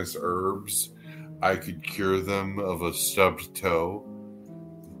poisonous herbs, I could cure them of a stubbed toe,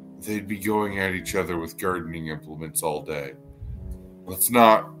 they'd be going at each other with gardening implements all day. Let's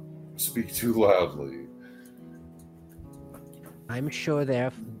not speak too loudly. I'm sure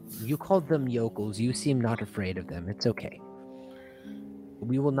you called them yokels. You seem not afraid of them. It's okay.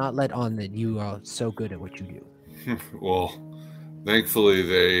 We will not let on that you are so good at what you do. Well, thankfully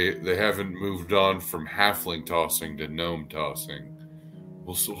they haven't moved on from halfling tossing to gnome tossing.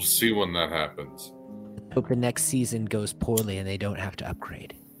 We'll see when that happens. Hope the next season goes poorly and they don't have to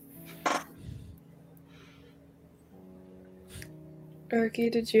upgrade.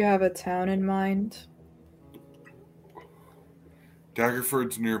 Erky, did you have a town in mind?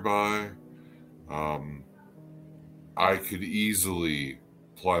 Daggerford's nearby. I could easily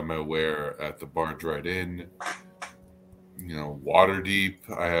ply my wear at the Barge Ride Inn. You know, Waterdeep.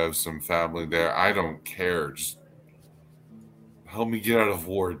 I have some family there. I don't care. Just help me get out of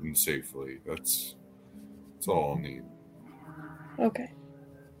Warden safely. That's all I'll need. Okay.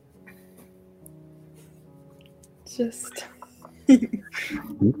 Just... Who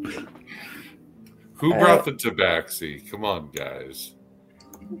brought the tabaxi? Come on, guys.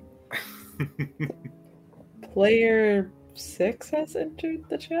 Player 6 has entered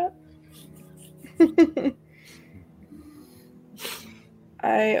the chat.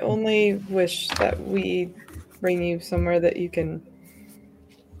 I only wish that we bring you somewhere that you can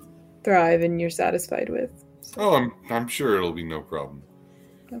thrive and you're satisfied with. So. Oh, I'm sure it'll be no problem.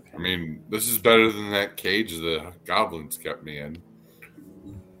 Okay. I mean, this is better than that cage the goblins kept me in.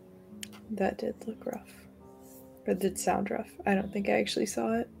 That did look rough. Or did sound rough. I don't think I actually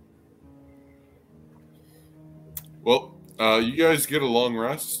saw it. Well, you guys get a long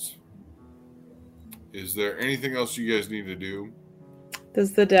rest. Is there anything else you guys need to do?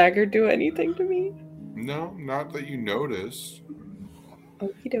 Does the dagger do anything to me? No, not that you noticed.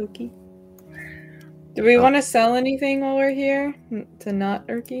 Okie dokie. Do we want to sell anything while we're here to not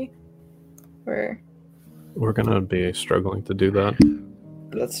Erky? Or We're gonna be struggling to do that.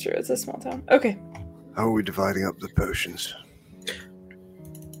 that's true. It's a small town. Okay. How are we dividing up the potions?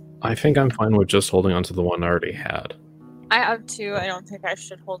 I think I'm fine with just holding on to the one I already had. I have 2. I don't think I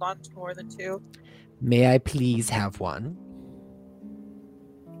should hold on to more than 2. May I please have one?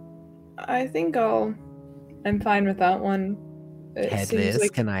 I think I'm fine with that one. It Headless, seems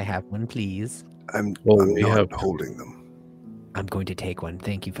like can I have one, please? I'm we not have- holding them. I'm going to take one.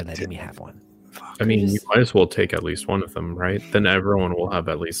 Thank you for letting me have one. I mean, you just- might as well take at least one of them, right? Then everyone will have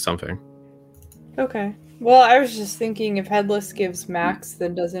at least something. Okay. Well, I was just thinking if Headless gives Max,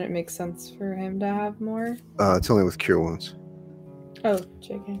 then doesn't it make sense for him to have more? It's only with cure wounds. Oh,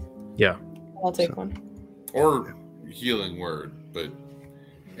 JK. Yeah. I'll take So- one. Or healing word, but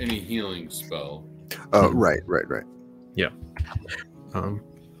any healing spell. Right.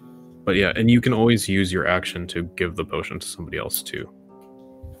 But yeah, and you can always use your action to give the potion to somebody else too.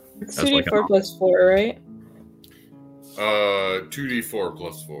 It's That's like 2d4 plus 4, right? 2d4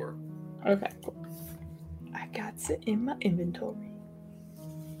 plus 4. Okay, cool. I got it in my inventory.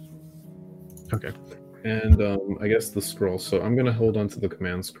 Okay. And I guess the scroll. So I'm gonna hold on to the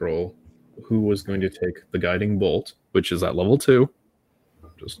command scroll. Who was going to take the guiding bolt, which is at level 2,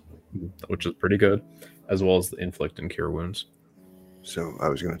 which is pretty good, as well as the inflict and cure wounds. So I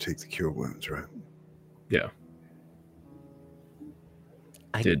was going to take the cure wounds, right? Yeah.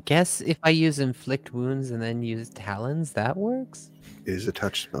 I Did- guess if I use inflict wounds and then use talons, that works. It is a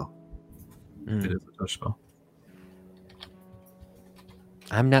touch spell. Mm. It is a touch spell.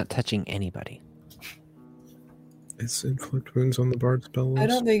 I'm not touching anybody. Is inflict wounds on the bard spell list? I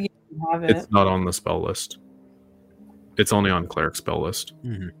don't think you can have it. It's not on the spell list. It's only on cleric spell list.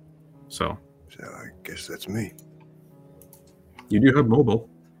 Mm-hmm. So So I guess that's me. you do have mobile.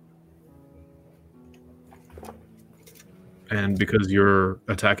 And because you're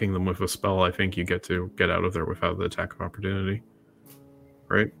attacking them with a spell, I think you get to get out of there without the attack of opportunity.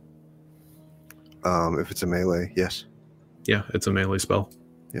 Right? If it's a melee, yes. Yeah, it's a melee spell.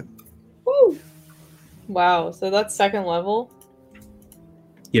 Woo! Wow, so that's second level?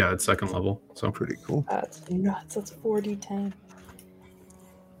 Yeah, it's second level. So Pretty cool. That's nuts. That's 4d10.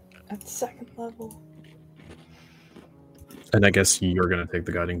 At second level. and I guess you're gonna take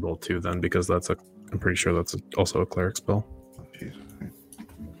the guiding bolt too then, because I'm pretty sure that's also a cleric spell. Oh, jeez.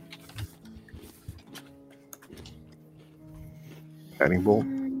 Guiding bolt.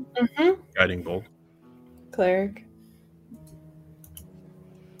 Mm-hmm. Guiding bolt. Cleric.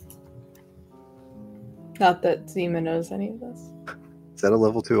 Not that Zima knows any of this. Is that a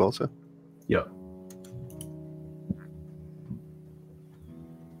level 2 also? Yeah.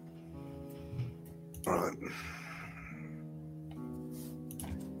 Alright.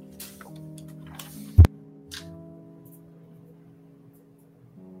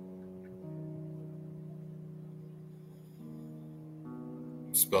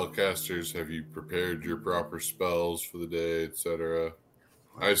 Spellcasters, have you prepared your proper spells for the day, etc.?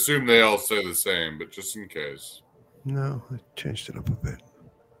 I assume they all say the same, but just in case. No, I changed it up a bit.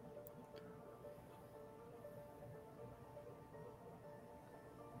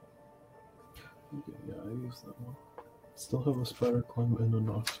 Yeah, I use that one. Still have a spider climb and a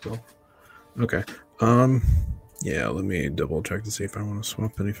knock spell. Okay. Yeah, let me double check to see if I want to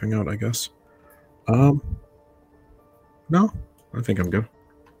swap anything out, I guess. No, I think I'm good.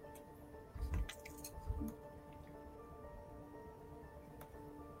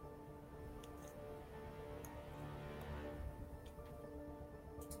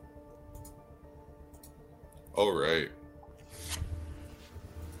 All right.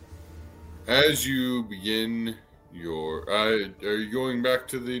 As you begin your, are you going back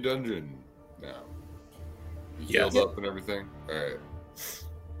to the dungeon now? You healed up and everything. All right.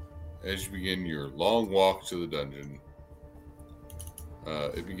 As you begin your long walk to the dungeon,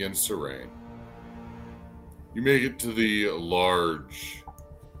 it begins to rain. You make it to the large,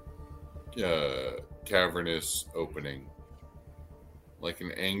 cavernous opening, like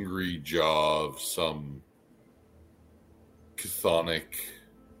an angry jaw of some chthonic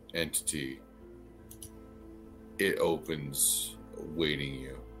entity. It opens, awaiting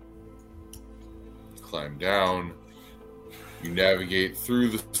you. Climb down. You navigate through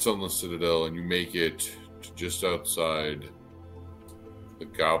the Sunless Citadel, and you make it to just outside the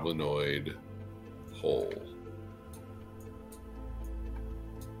Goblinoid hole.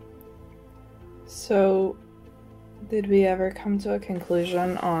 So, did we ever come to a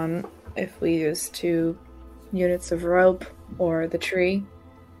conclusion on if we use 2 units of rope or the tree?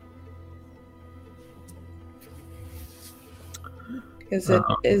 Because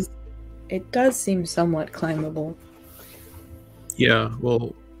it does seem somewhat climbable. Yeah,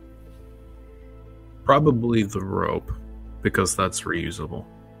 well, probably the rope, because that's reusable.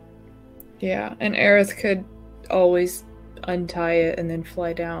 Yeah, and Aerith could always untie it and then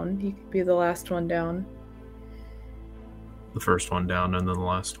fly down. He could be the last one down. The first one down and then the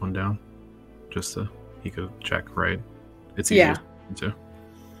last one down. Just so he could check, right? It's easier to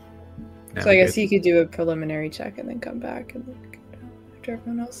So I guess he could do a preliminary check and then come back and then go down after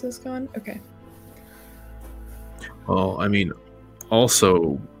everyone else is gone. Okay. Well, I mean,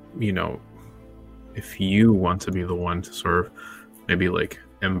 also, you know, if you want to be the one to sort of, maybe like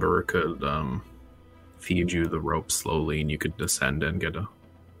Ember could feed you the rope slowly, and you could descend and get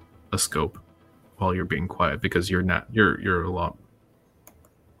a scope while you're being quiet, because you're a lot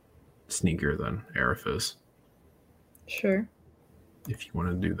sneakier than Aerith is. Sure. If you want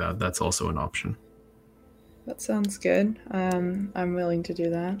to do that, that's also an option. That sounds good. I'm willing to do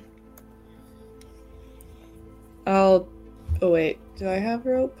that. Oh wait, do I have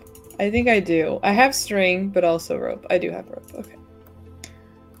rope? I think I do. I have string, but also rope. I do have rope. Okay.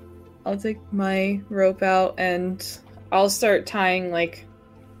 I'll take my rope out and I'll start tying like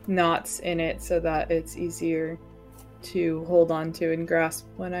knots in it so that it's easier to hold on to and grasp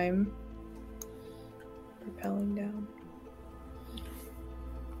when I'm rappelling down.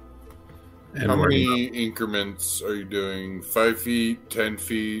 And how many increments are you doing? 5 feet, 10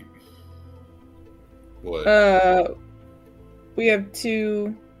 feet? What? We have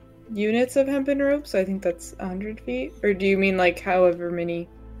 2 units of hempen rope, so I think that's 100 feet. Or do you mean like however many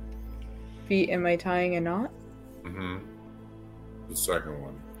feet am I tying a knot? Mm-hmm. the second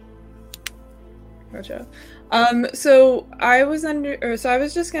one. Gotcha. So I was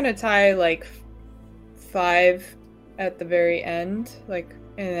just gonna tie like 5 at the very end, like,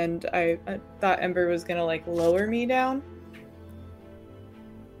 and I thought Ember was gonna like lower me down.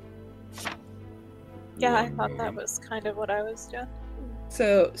 Yeah, I thought that was kind of what I was doing.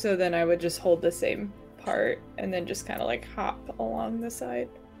 So then I would just hold the same part and then just kind of like hop along the side.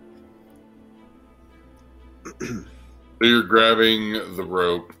 So you're grabbing the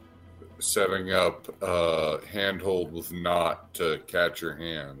rope, setting up a handhold with knot to catch your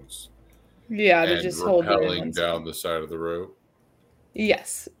hands. Yeah, to and just hold it in rappelling one down side. the side of the rope.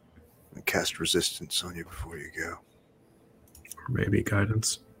 Yes. And cast resistance on you before you go. Or maybe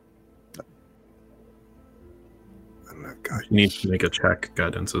guidance. I don't have guidance. You need to make a check.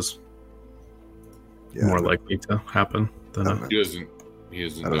 Guidance is Yeah, more I don't- likely to happen than I a... don't have- He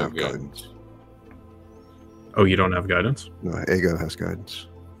doesn't I don't know have guidance. Oh, you don't have guidance? No, Ego has guidance.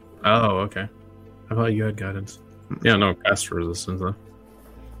 Oh, okay. I thought you had guidance. Yeah, no, cast resistance then.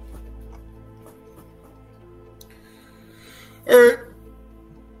 Alright.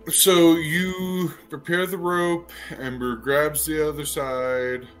 So you prepare the rope. Ember grabs the other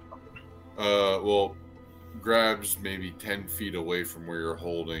side. Grabs maybe 10 feet away from where you're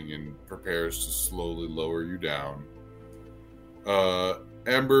holding and prepares to slowly lower you down.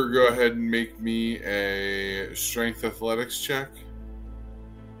 Ember, go ahead and make me a strength athletics check.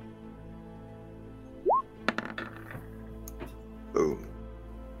 Boom.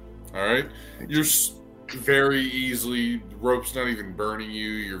 All right. You're very easily, the rope's not even burning you.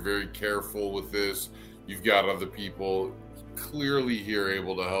 You're very careful with this. You've got other people clearly here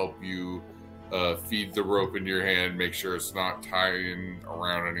able to help you feed the rope into your hand, make sure it's not tying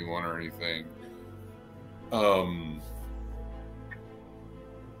around anyone or anything.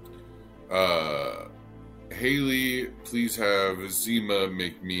 Haley, please have Zima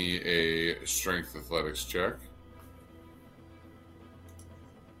make me a strength athletics check.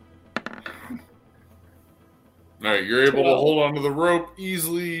 All right, you're able to 12. hold onto the rope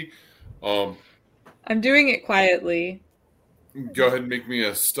easily. I'm doing it quietly. Go ahead and make me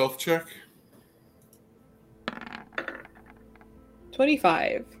a stealth check.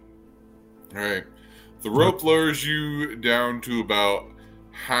 25. All right. The rope lowers you down to about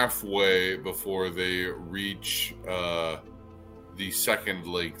halfway before they reach the second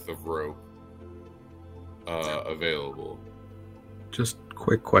length of rope available. Just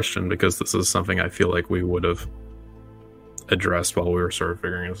quick question, because this is something I feel like we would have addressed while we were sort of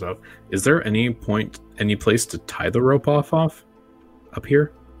figuring this out. Is there any place to tie the rope off up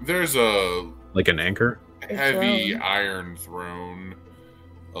here? There's a Like an anchor? heavy throne. iron throne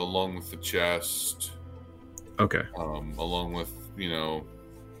along with the chest, Okay. along with,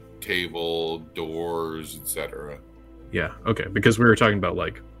 table, doors, etc. Yeah, okay. Because we were talking about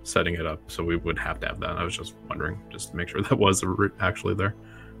like setting it up, so we would have to have that. I was just wondering, just to make sure that was actually there.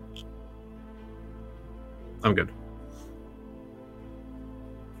 I'm good.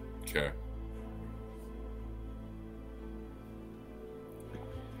 Okay.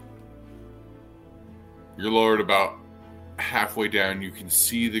 You're lowered about halfway down. You can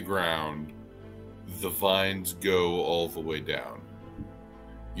see the ground. The vines go all the way down.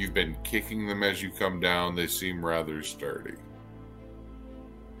 You've been kicking them as you come down. They seem rather sturdy.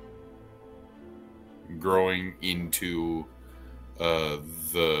 Growing into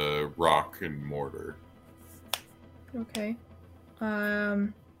the rock and mortar. Okay. I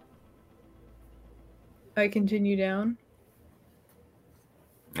continue down.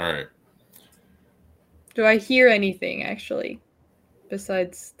 All right. Do I hear anything, actually,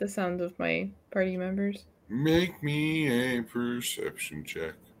 besides the sounds of my party members? Make me a perception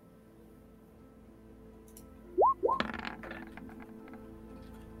check.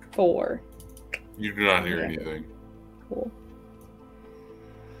 Four. You do not hear Yeah. anything. Cool.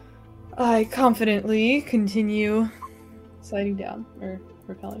 I confidently continue sliding down, or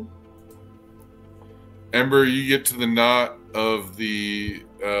repelling. Ember, you get to the knot of the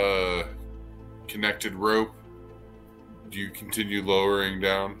connected rope. Do you continue lowering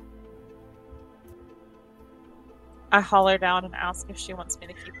down? I holler down and ask if she wants me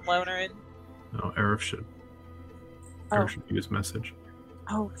to keep lowering. No, Arif should. Oh. Arif should use message.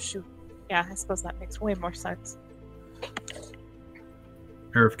 Oh, shoot. Yeah, I suppose that makes way more sense.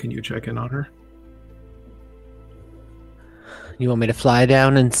 Arif, can you check in on her? You want me to fly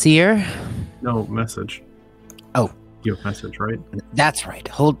down and see her? No, message. Oh. You have message, right? That's right.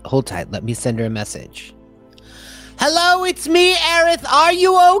 Hold tight. Let me send her a message. Hello, it's me, Aerith. Are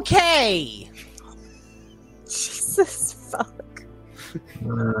you okay? Jesus fuck.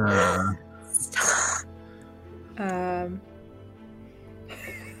 Uh, Stop.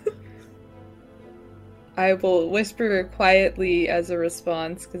 I will whisper quietly as a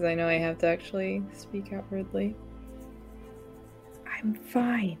response, because I know I have to actually speak outwardly. I'm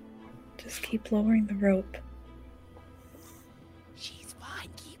fine. Just keep lowering the rope. She's fine.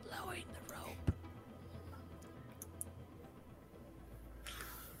 Keep lowering the rope.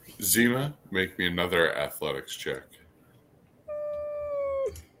 Zima, make me another athletics check.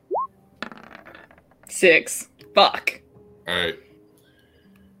 6. Fuck. Alright.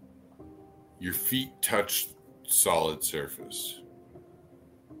 Your feet touch solid surface.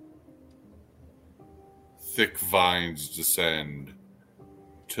 Thick vines descend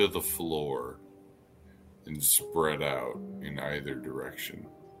to the floor and spread out in either direction.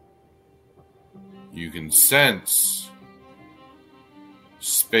 You can sense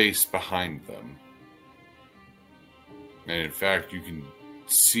space behind them. And in fact, you can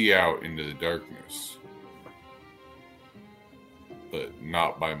see out into the darkness. But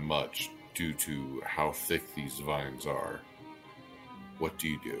not by much due to how thick these vines are. What do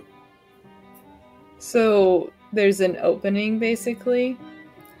you do? So there's an opening, basically.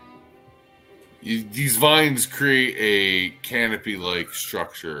 These vines create a canopy-like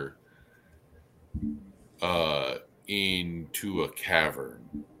structure into a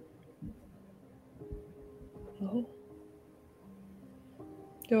cavern. Oh.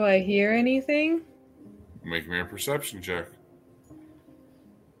 Do I hear anything? Make me a perception check.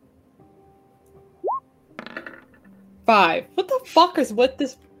 5. What the fuck is with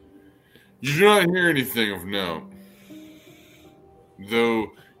this? You do not hear anything of note.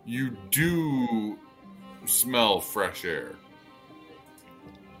 Though you do smell fresh air.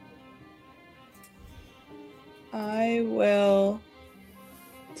 I will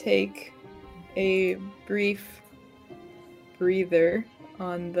take a brief breather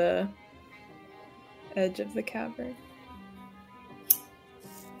on the edge of the cavern.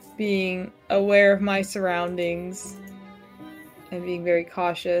 Being aware of my surroundings and being very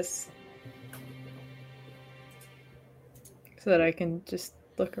cautious so that I can just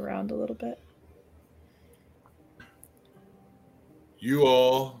look around a little bit. You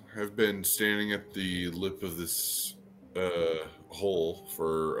all have been standing at the lip of this hole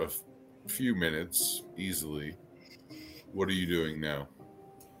for a few minutes, easily. What are you doing now?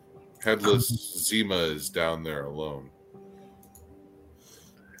 Headless Zima is down there alone.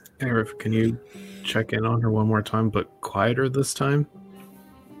 Arif, can you check in on her one more time, but quieter this time?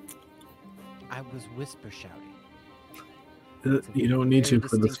 I was whisper shouting. You don't need to Very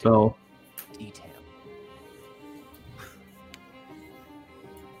for the distinctive spell. Detail.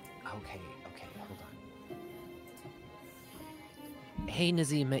 Okay, hold on. Hey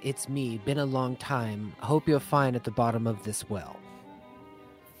Nazima, it's me. Been a long time. Hope you're fine at the bottom of this well.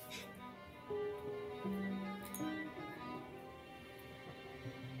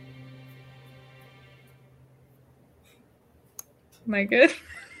 Am I good?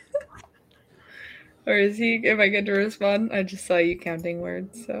 Or is he? Am I good to respond? I just saw you counting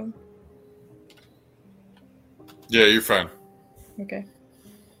words, so. Yeah, you're fine. Okay.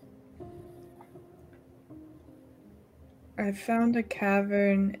 I found a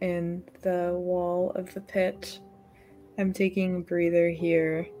cavern in the wall of the pit. I'm taking a breather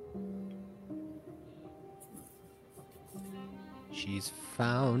here. She's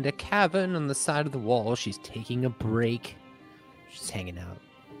found a cavern on the side of the wall. She's taking a break. She's hanging out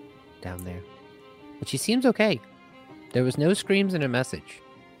down there. But she seems okay. There was no screams in her message,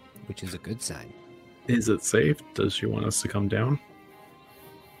 which is a good sign. Is it safe? Does she want us to come down?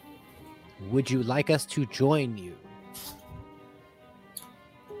 Would you like us to join you?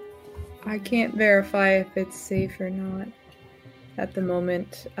 I can't verify if it's safe or not. At the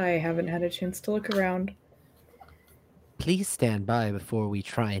moment, I haven't had a chance to look around. Please stand by before we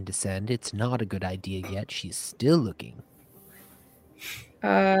try and descend. It's not a good idea yet. She's still looking.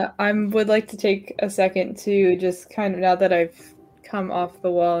 I would like to take a second to just kind of, now that I've come off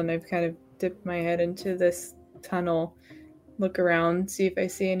the wall and I've kind of dipped my head into this tunnel, look around, see if I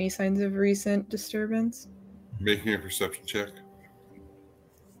see any signs of recent disturbance. Making a perception check.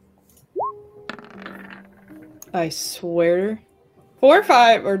 I swear. 4,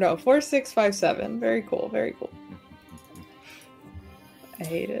 5, or no, 4, 6, 5, 7. Very cool, very cool. I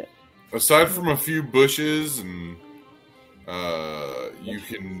hate it. Aside from a few bushes and you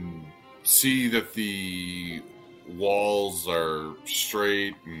can see that the walls are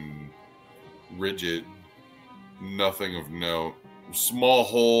straight and rigid. Nothing of note. Small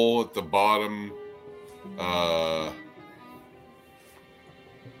hole at the bottom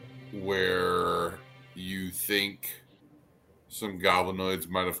where you think some goblinoids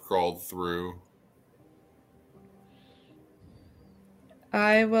might have crawled through.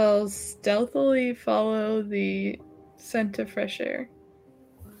 I will stealthily follow the scent of fresh air.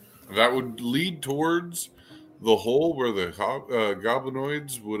 That would lead towards the hole where the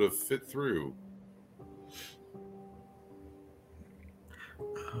goblinoids would have fit through.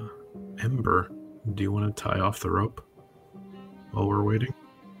 Ember, do you want to tie off the rope while we're waiting?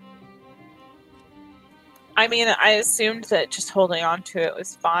 I mean, I assumed that just holding on to it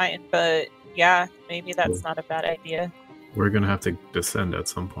was fine, but yeah, maybe that's not a bad idea. We're going to have to descend at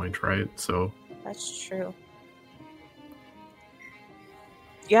some point, right? So That's true.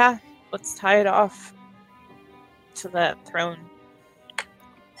 Yeah, let's tie it off to that throne.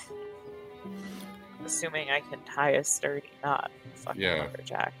 Assuming I can tie a sturdy knot. Fucking Yeah.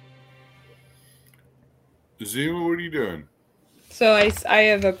 lumberjack. Zima, what are you doing? So I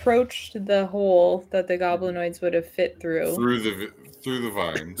have approached the hole that the goblinoids would have fit through. Through the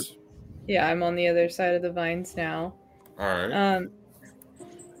vines. Yeah, I'm on the other side of the vines now. All right.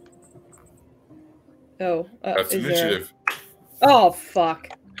 That's is initiative. Oh, fuck.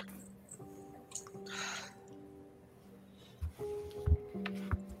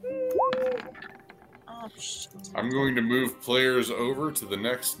 Oh, shit. I'm going to move players over to the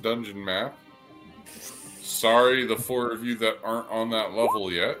next dungeon map. Sorry, the four of you that aren't on that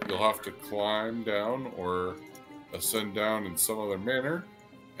level yet. You'll have to climb down or ascend down in some other manner.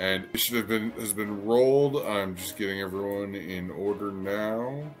 And initiative has been rolled. I'm just getting everyone in order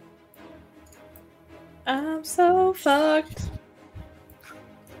now. I'm so fucked.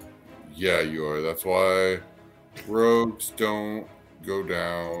 Yeah, you are. That's why rogues don't go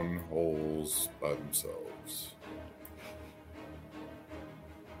down holes by themselves.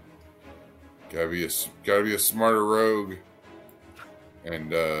 Gotta be a smarter rogue, and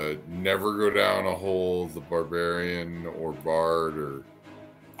never go down a hole the barbarian or bard or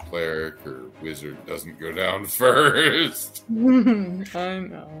cleric or wizard doesn't go down first. I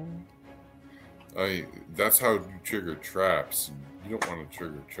know. That's how you trigger traps. You don't want to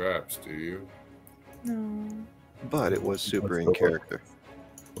trigger traps, do you? No. But it was super That's in the character.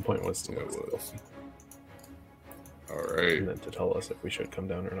 the point was to Yeah, it look was. still, All right. and then to tell us if we should come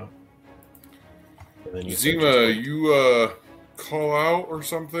down or not. And then you said Zima, just wait. you call out or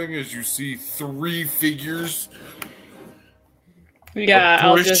something as you see three figures. Yeah, A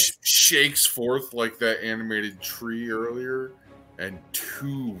I'll bush just. shakes forth like that animated tree earlier, and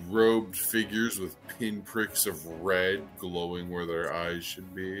two robed figures with pinpricks of red glowing where their eyes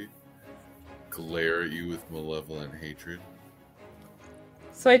should be glare at you with malevolent hatred.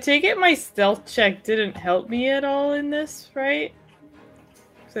 So I take it my stealth check didn't help me at all in this, right?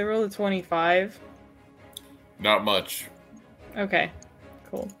 So I rolled a 25. Not much. Okay,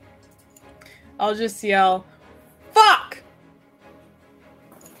 cool. I'll just yell, "Fuck!"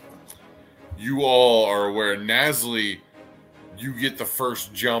 You all are aware. Nasli, you get the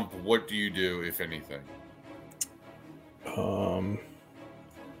first jump. What do you do, if anything?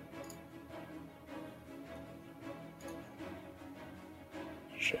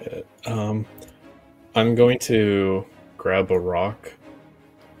 Shit. I'm going to grab a rock,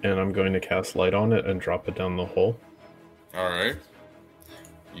 and I'm going to cast light on it and drop it down the hole. All right.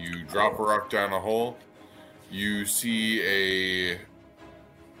 You drop a rock down a hole. You see a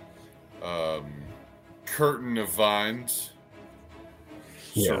curtain of vines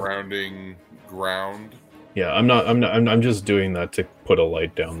Yeah. surrounding ground. Yeah, I'm just doing that to put a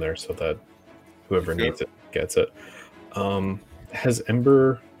light down there so that whoever Okay. needs it gets it. Has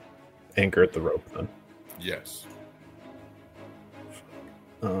Ember anchored the rope then? Yes.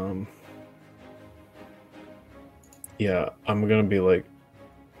 Yeah, I'm gonna be like,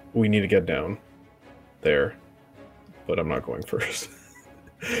 we need to get down there, but I'm not going first.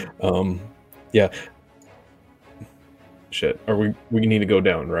 Yeah. Shit. We need to go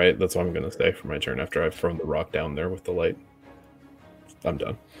down, right? That's what I'm gonna say for my turn after I've thrown the rock down there with the light. I'm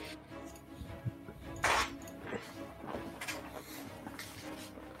done.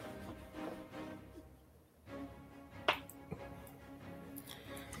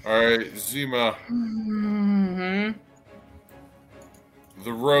 All right, Zima. Mm-hmm.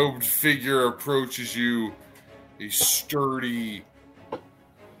 The robed figure approaches you. A sturdy,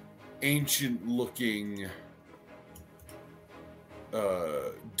 ancient-looking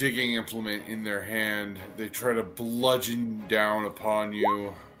digging implement in their hand. They try to bludgeon down upon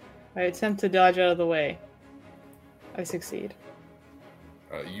you. I attempt to dodge out of the way. I succeed.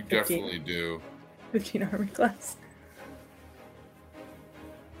 You definitely do. 15 armor class.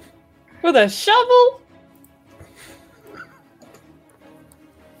 With a shovel?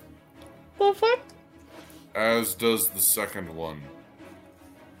 The fuck? As does the second one.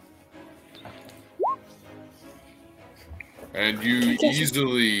 And you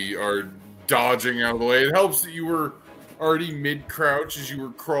easily are dodging out of the way. It helps that you were already mid-crouch as you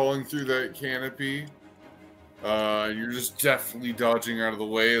were crawling through that canopy. You're just definitely dodging out of the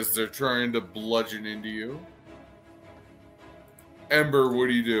way as they're trying to bludgeon into you. Ember, what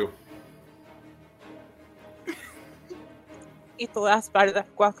do you do? Eat the last bite of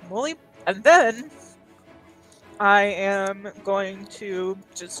that guacamole, and then I am going to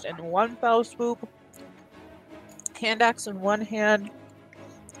just in one fell swoop, hand axe in one hand,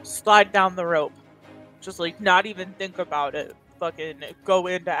 slide down the rope. Just like not even think about it. Fucking go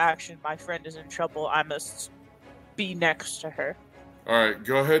into action. My friend is in trouble. I must be next to her. Alright,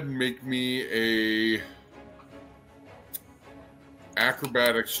 go ahead and make me a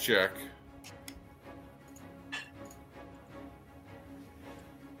acrobatics check.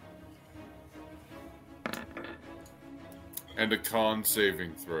 And a con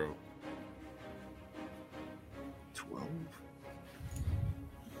saving throw. 12.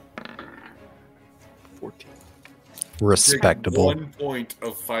 14. Respectable. Take 1 point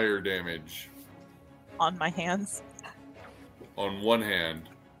of fire damage On my hands. on one hand.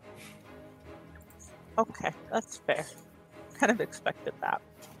 Okay, that's fair. Kind of expected that.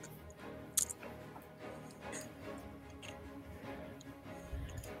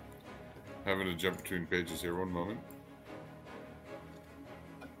 Having to jump between pages here. 1 moment.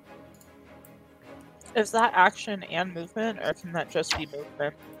 Is that action and movement, or can that just be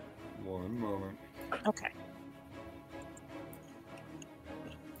movement? 1 moment. Okay.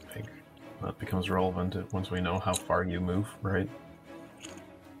 I think that becomes relevant once we know how far you move, right?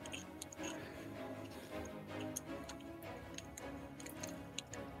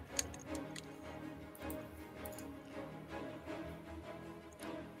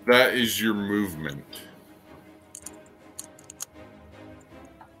 That is your movement.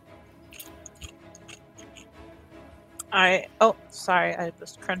 Oh, sorry, I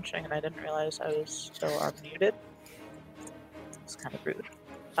was crunching and I didn't realize I was still unmuted. It's kind of rude.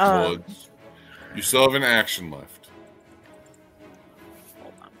 Well, you still have an action left.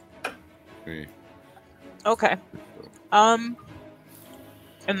 Hold on. Me. Okay.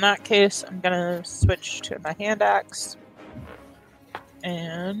 In that case, I'm gonna switch to my hand axe.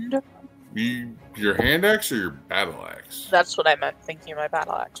 And Your hand axe or your battle axe? that's what I meant, thinking of my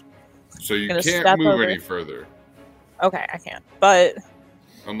battle axe. So you gonna can't step move over. any further Okay, I can't. But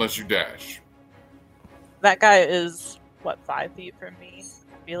unless you dash. that guy is, what, 5 feet from me?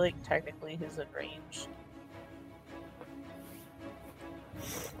 I feel like technically he's in range.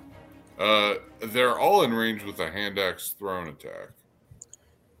 They're all in range with a hand axe thrown attack.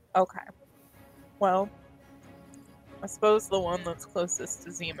 Okay. Well, I suppose the one that's closest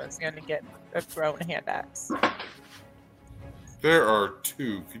to Zima is going to get a thrown hand axe. There are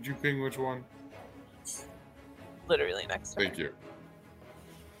 2. Could you ping which one? Literally next to Thank you.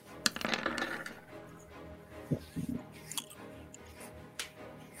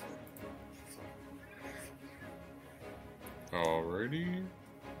 Alrighty.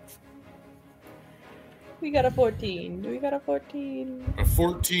 We got a 14. We got a 14. A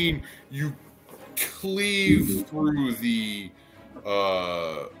 14, you cleave through the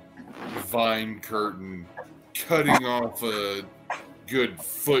vine curtain, cutting off a good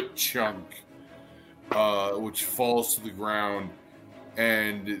foot chunk, which falls to the ground,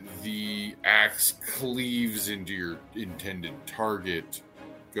 and the axe cleaves into your intended target.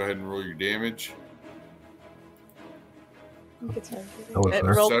 Go ahead and roll your damage. I think it's hard to do. Oh, It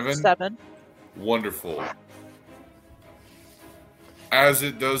fair. rolled 7? 7. Wonderful. As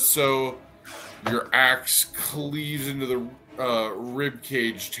it does so, your axe cleaves into the rib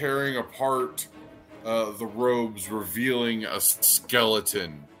cage, tearing apart the robes, revealing a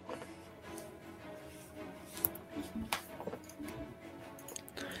skeleton.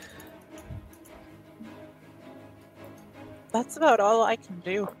 That's about all I can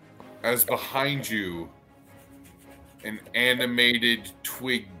do. As behind you, an animated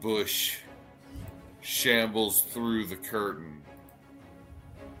twig bush shambles through the curtain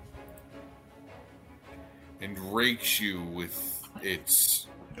and rakes you with its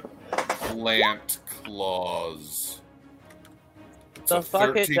plant claws. It's The a fuck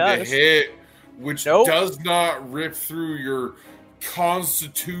it 13 to does. hit, which Nope. does not rip through your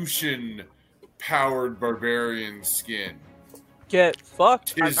Constitution powered barbarian skin. Get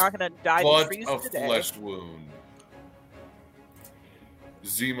fucked. I'm Tis not going to die to But trees a today. flesh wound.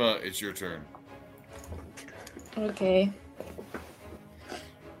 Zima, it's your turn. Okay.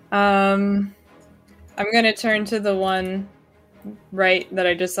 I'm gonna turn to the one right that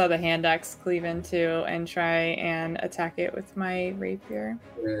I just saw the hand axe cleave into and try and attack it with my rapier.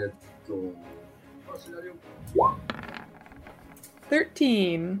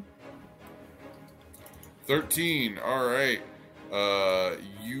 13. 13. All right.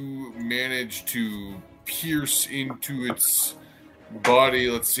 You manage to pierce into its body.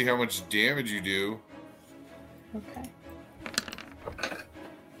 Let's see how much damage you do. Okay.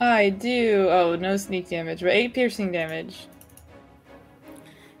 I do. Oh, no sneak damage, but 8 piercing damage.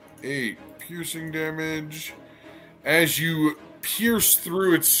 8 piercing damage. As you pierce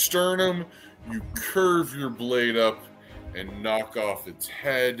through its sternum, you curve your blade up and knock off its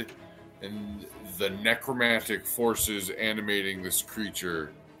head, and the necromantic forces animating this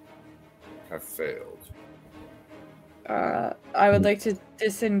creature have failed. I would like to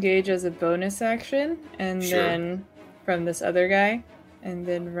disengage as a bonus action, and Sure. then from this other guy, and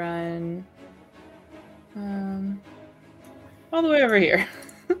then run all the way over here.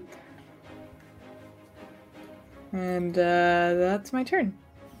 And that's my turn.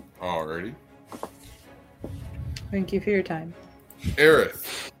 Alrighty. Thank you for your time.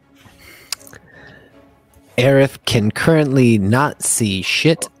 Aerith. Aerith can currently not see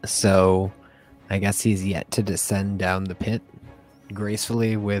shit, so I guess he's yet to descend down the pit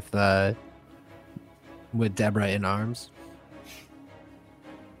gracefully with Deborah in arms.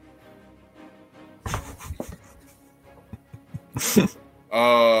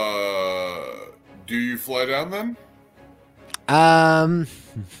 Do you fly down then?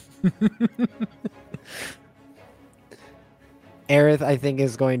 Aerith, I think,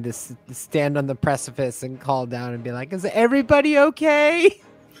 is going to stand on the precipice and call down and be like, "Is everybody okay?"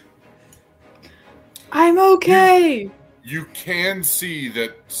 I'm okay! You can see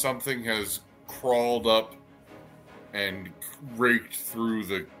that something has crawled up and raked through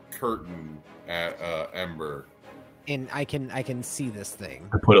the curtain at Ember. And I can see this thing.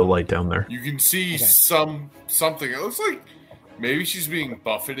 I put a light down there. You can see Okay. something. It looks like maybe she's being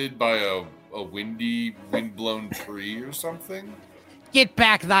buffeted by a windy, wind-blown tree or something. Get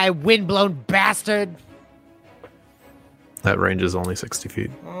back, thy windblown bastard! That range is only 60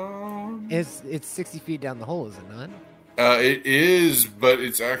 feet. It's 60 feet down the hole, is it not? It is, but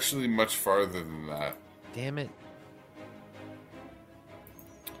it's actually much farther than that. Damn it.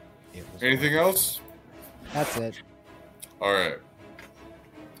 It was Anything else? That's it. All right.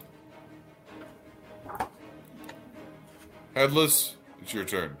 Headless, it's your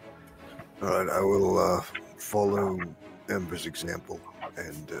turn. All right, I will follow Ember's example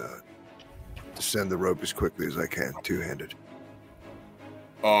and descend the rope as quickly as I can, two-handed.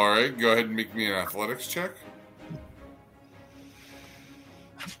 All right, go ahead and make me an athletics check.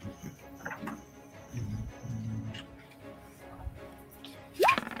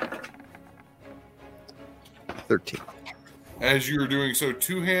 As you are doing so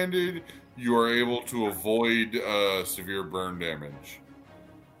two-handed, you are able to avoid severe burn damage.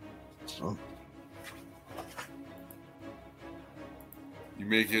 Oh. You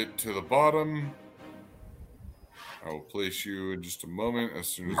make it to the bottom. I will place you in just a moment as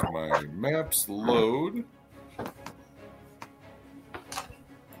soon as my maps load.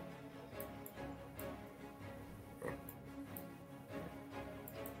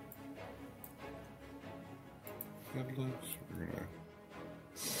 Headless, we're gonna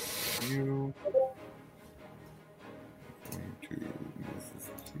you going to move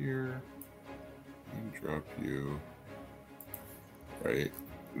here and drop you right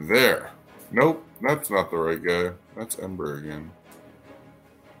there. Nope, that's not the right guy. That's Ember again.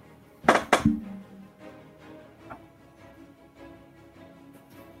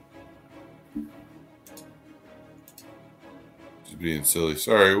 Just being silly.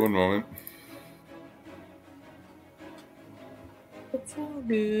 Sorry, one moment. It's all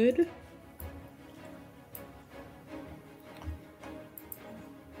good.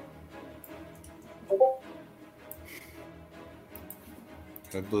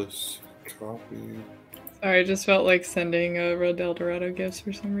 Headless, copy. Sorry, I just felt like sending Road to El Dorado gifts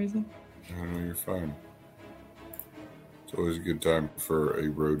for some reason. Oh, no, you're fine. It's always a good time for a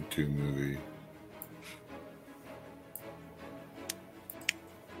Road 2 movie.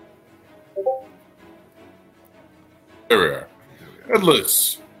 There we are.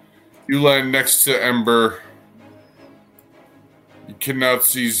 Headless. You land next to Ember. You cannot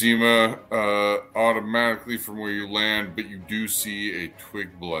see Zima automatically from where you land, but you do see a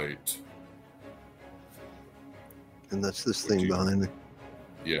twig blight. And that's this thing behind me.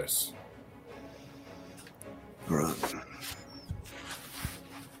 Yes. All right.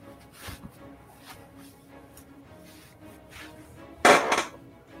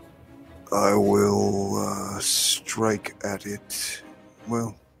 I will strike at it.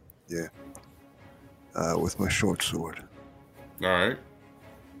 Well, yeah. With my short sword. All right.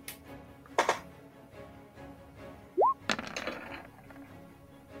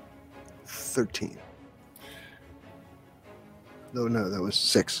 13. No, that was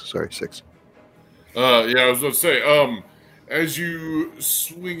 6. Sorry, 6. Yeah, I was about to say, as you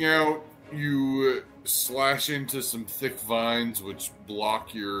swing out, you slash into some thick vines which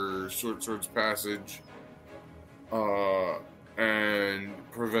block your short sword's passage, and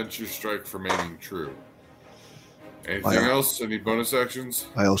prevent your strike from aiming true. Anything else? Any bonus actions?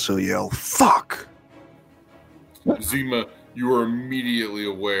 I also yell, "Fuck!" Zima, you are immediately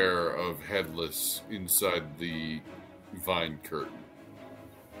aware of Headless inside the vine curtain.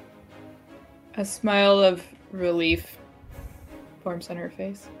 A smile of relief forms on her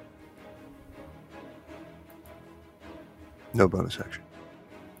face. No bonus action.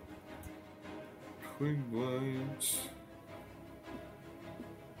 Twin blades.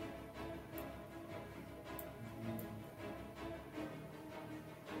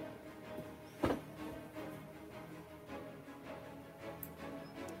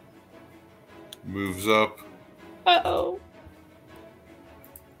 Moves up. Uh-oh.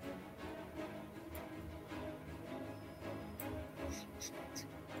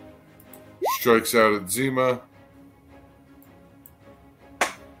 Strikes out at Zima.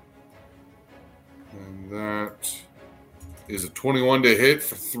 And that is a 21 to hit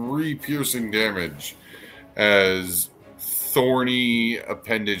for 3 piercing damage as thorny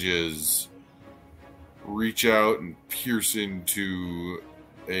appendages reach out and pierce into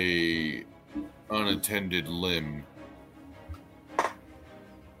a unattended limb.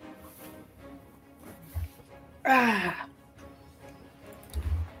 Ah.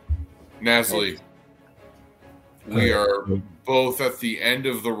 Nasli, we are both at the end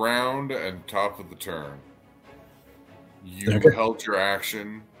of the round and top of the turn. You held your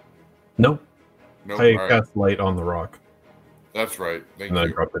action. Nope. Nope. I All right. cast light on the rock. That's right. Thank and you. I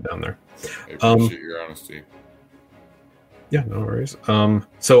dropped it down there. I appreciate your honesty. Yeah, no worries.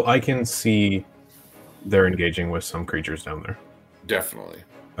 So I can see they're engaging with some creatures down there. Definitely.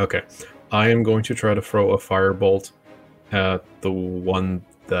 Okay. I am going to try to throw a firebolt at the one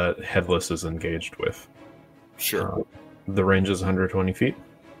that Headless is engaged with. Sure. The range is 120 feet?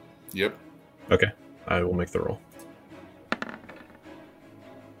 Yep. Okay. I will make the roll.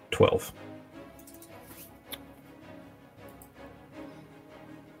 12.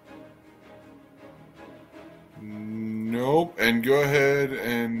 Nope. And go ahead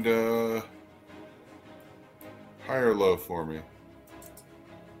and high or low for me.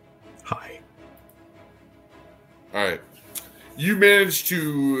 High. All right. You managed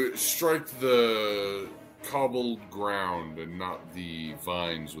to strike the cobbled ground and not the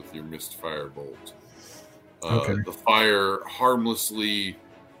vines with your missed firebolt. Okay. The fire harmlessly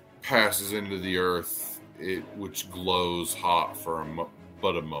passes into the earth, which glows hot for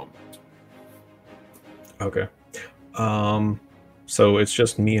but a moment. Okay. So it's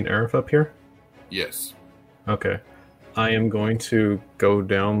just me and Aerith up here? Yes. Okay. I am going to go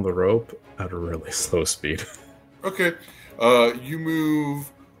down the rope at a really slow speed. Okay. You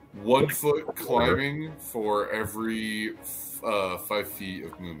move 1 foot climbing for every 5 feet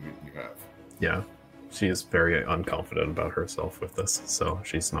of movement you have. Yeah. She is very unconfident about herself with this, so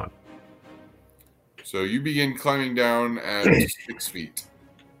she's not. So you begin climbing down at 6 feet.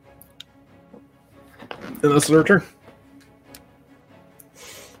 And that's her turn.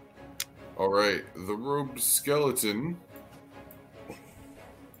 All right. The robed skeleton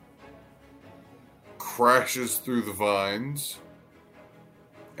crashes through the vines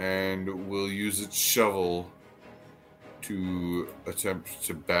and will use its shovel to attempt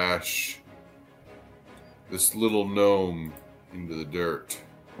to bash this little gnome into the dirt.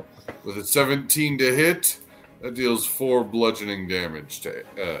 With a 17 to hit, that deals 4 bludgeoning damage to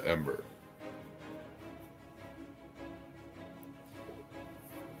Ember.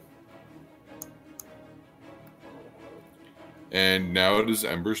 And now it is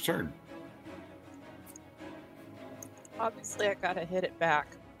Ember's turn. Obviously, I gotta hit it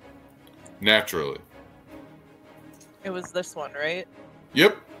back. Naturally. It was this one, right?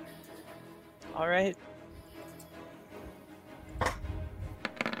 Yep. All right.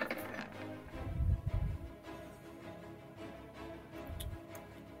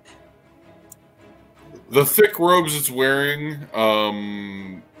 The thick robes it's wearing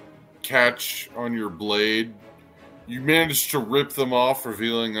catch on your blade. You manage to rip them off,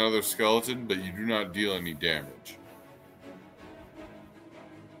 revealing another skeleton, but you do not deal any damage.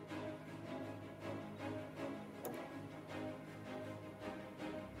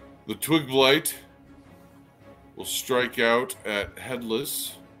 The Twig Blight will strike out at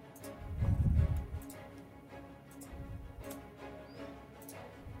Headless.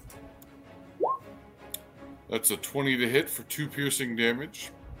 That's a 20 to hit for 2 piercing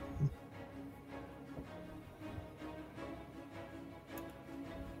damage.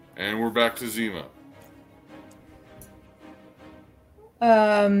 And we're back to Zima.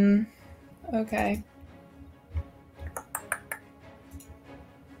 Okay.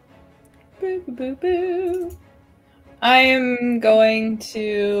 Boo, boo, boo, boo. I am going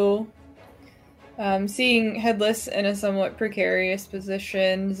to, seeing Headless in a somewhat precarious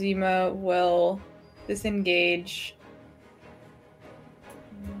position, Zima will disengage.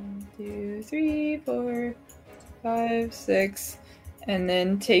 1, 2, 3, 4, 5, 6, and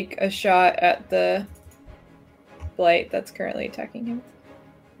then take a shot at the blight that's currently attacking him.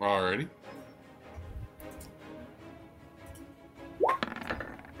 Alrighty.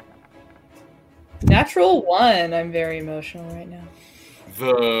 Natural 1. I'm very emotional right now.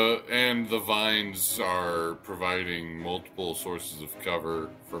 The vines are providing multiple sources of cover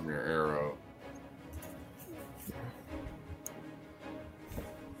from your arrow.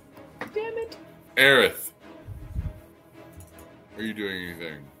 Damn it. Aerith, are you doing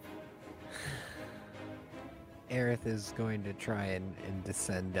anything? Aerith is going to try and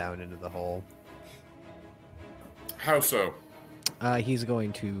descend down into the hole. How so? He's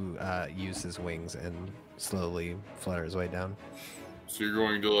going to use his wings and slowly flutter his way down. So you're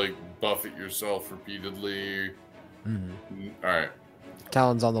going to like buffet yourself repeatedly. Mm-hmm. All right.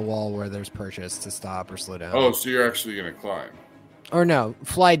 Talons on the wall where there's purchase to stop or slow down. Oh, so you're actually going to climb. Or no,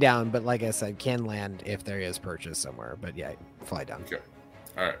 fly down, but like I said, can land if there is purchase somewhere. But yeah, fly down. Okay.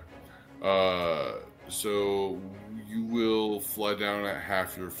 All right. So you will fly down at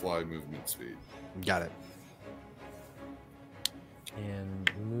half your fly movement speed. Got it. And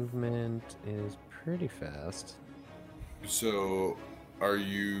movement is pretty fast. So are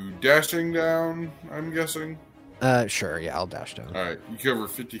you dashing down, I'm guessing? Sure, yeah, I'll dash down. All right. You cover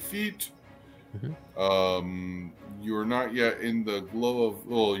 50 feet. Mm-hmm. You are not yet in the glow of...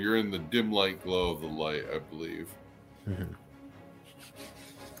 Well, you're in the dim light glow of the light, I believe. Mm-hmm.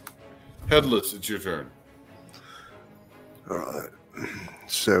 Headless, it's your turn. All right.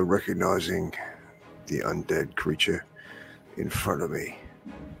 So, recognizing the undead creature in front of me,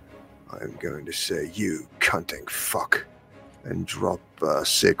 I am going to say, "You cunting fuck," and drop a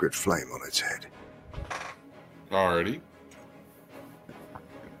sacred flame on its head. Alrighty.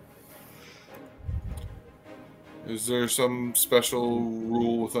 Is there some special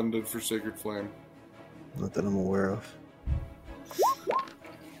rule with undead for sacred flame? Not that I'm aware of.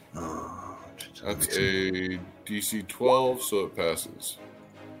 That's a DC 12, so it passes.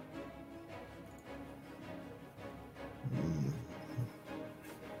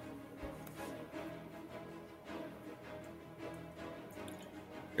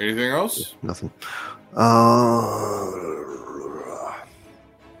 Anything else? Nothing.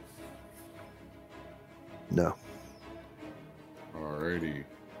 No. Alrighty.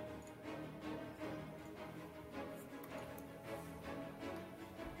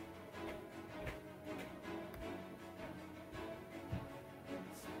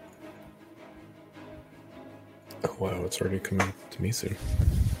 Oh wow, it's already coming to me soon.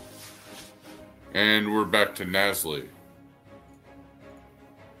 And we're back to Nasli.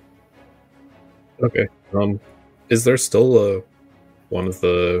 Okay. Is there still one of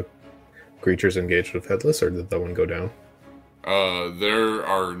the creatures engaged with Headless, or did that one go down? There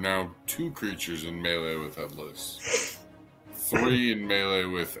are now 2 creatures in melee with Headless. 3 in melee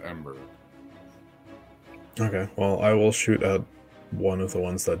with Ember. Okay, well, I will shoot at one of the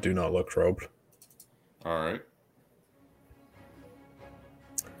ones that do not look robed. Alright.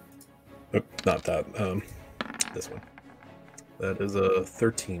 Nope, not that. This one. That is a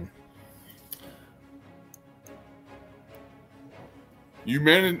 13. You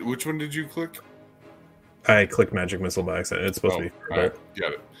managed... Which one did you click? I clicked Magic Missile by accident. It's supposed to be. Alright,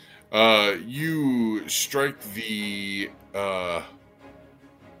 got it. You strike the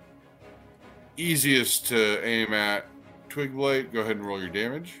easiest to aim at Twig Blight. Go ahead and roll your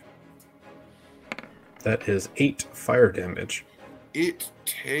damage. That is 8 fire damage. It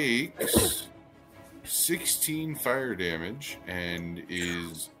takes 16 fire damage and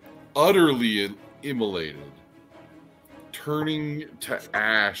is utterly immolated, turning to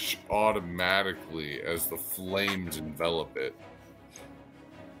ash automatically as the flames envelop it.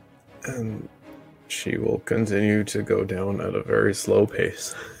 And she will continue to go down at a very slow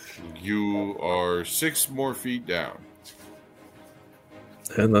pace. You are 6 more feet down.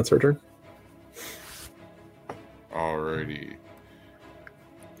 And that's her turn. Alrighty.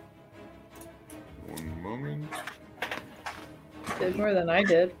 One moment. Did more than I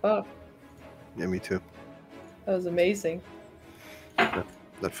did. Fuck. Yeah, me too. That was amazing.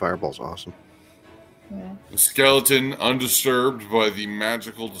 That fireball's awesome. Yeah. The skeleton, undisturbed by the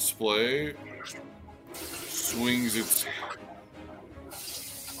magical display, swings its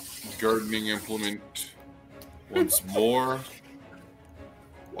gardening implement once more.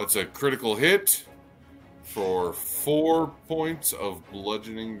 That's a critical hit for 4 points of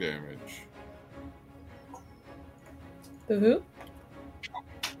bludgeoning damage. Woohoo.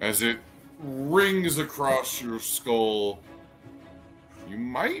 As it rings across your skull, you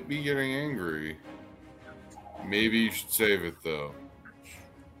might be getting angry. Maybe you should save it, though.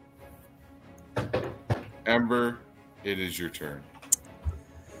 Ember, it is your turn.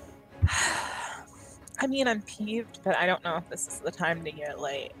 I mean, I'm peeved, but I don't know if this is the time to get,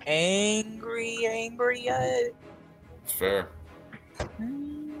 like, angry yet. It's fair.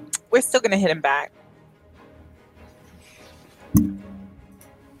 We're still gonna hit him back.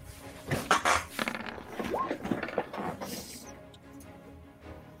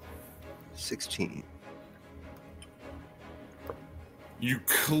 $16. You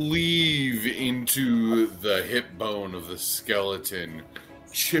cleave into the hip bone of the skeleton,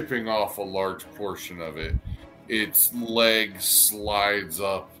 chipping off a large portion of it. Its leg slides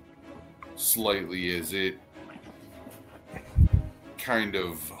up slightly as it kind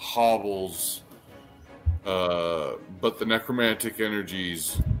of hobbles, but the necromantic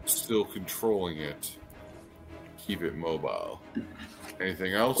energies still controlling it keep it mobile.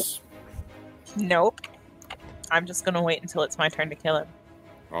 Anything else? Nope. I'm just gonna wait until it's my turn to kill him.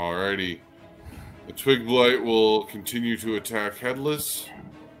 Alrighty. The Twig Blight will continue to attack Headless.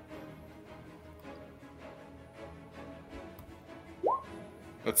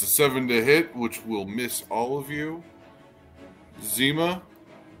 That's a 7 to hit, which will miss all of you. Zima,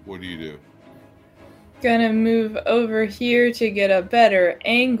 what do you do? Gonna move over here to get a better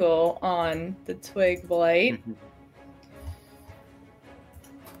angle on the Twig Blight.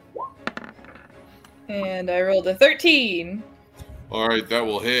 And I rolled a 13. Alright, that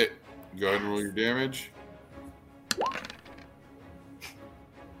will hit. Go ahead and roll your damage.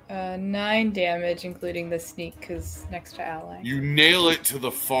 9 damage, including the sneak, because next to ally. You nail it to the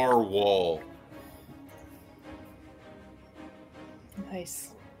far wall.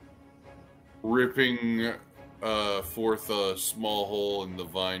 Nice. Ripping forth a small hole in the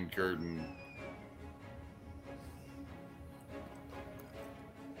vine curtain.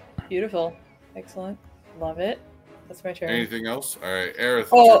 Beautiful. Excellent. Love it. That's my turn. Anything else? Alright, Aerith,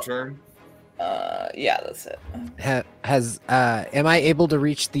 it's your turn. Yeah, that's it. Am I able to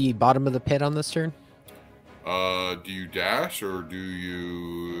reach the bottom of the pit on this turn? Do you dash or do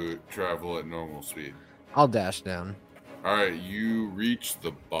you travel at normal speed? I'll dash down. Alright, you reach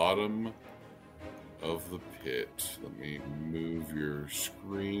the bottom of the pit. Let me move your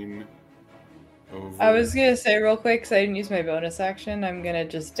screen over. I was gonna say real quick, because I didn't use my bonus action, I'm gonna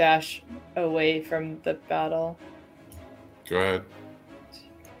just dash away from the battle. Go ahead.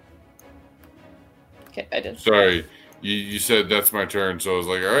 Okay, I did. Sorry, you said that's my turn, so I was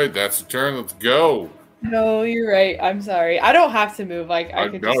like, alright, that's the turn, let's go. No, you're right. I'm sorry. I don't have to move. I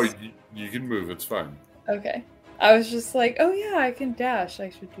could No, just... you can move, it's fine. Okay. I was just like, oh yeah, I can dash. I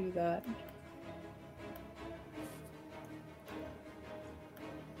should do that.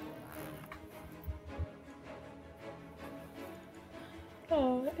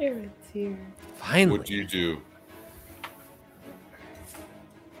 Oh, Aaron's here. Finally. What do you do?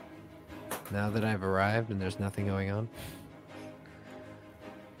 Now that I've arrived and there's nothing going on.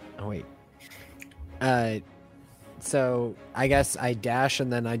 Oh wait. So I guess I dash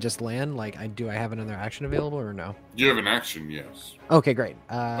and then I just land. Like, do I have another action available or no? You have an action, yes. Okay, great.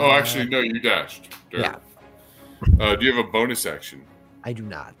 Actually, no, you dashed. Yeah. Do you have a bonus action? I do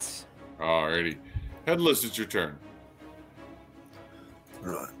not. Alrighty. Headless, it's your turn.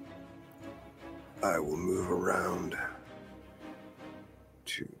 Right. I will move around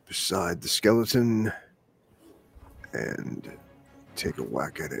to beside the skeleton and take a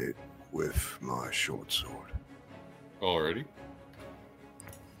whack at it with my short sword. Alrighty.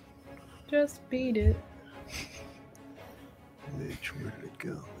 Just beat it. Which, where did it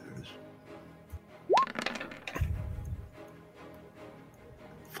go? There it is.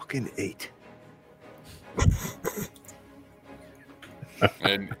 Fucking 8.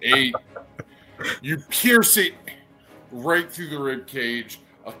 An 8. You pierce it right through the rib cage.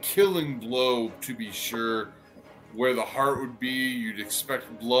 A killing blow, to be sure. Where the heart would be, you'd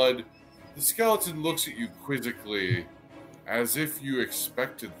expect blood. The skeleton looks at you quizzically, as if you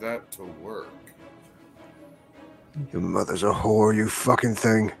expected that to work. Your mother's a whore, you fucking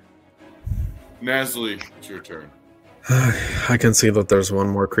thing. Nazli, it's your turn. I can see that there's one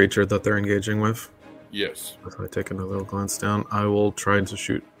more creature that they're engaging with. Yes. If I take another little glance down, I will try to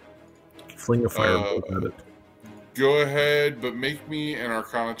shoot. Fling a firebolt at it. Go ahead, but make me an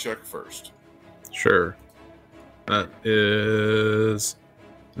Arcana check first. Sure. That is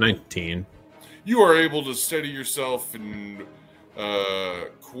 19. You are able to steady yourself and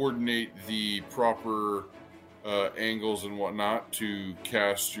coordinate the proper angles and whatnot to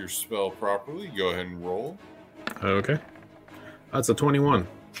cast your spell properly. Go ahead and roll. Okay. That's a 21.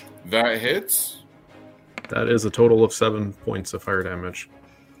 That hits. That is a total of 7 points of fire damage.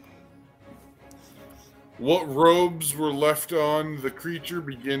 What robes were left on the creature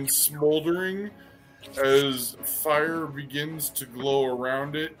begin smoldering. As fire begins to glow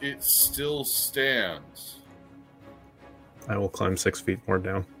around it, it still stands. I will climb 6 feet more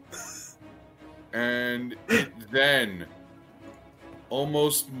down. And it then,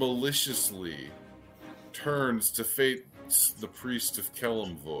 almost maliciously, turns to face the priest of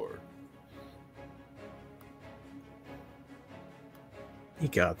Kelemvor. You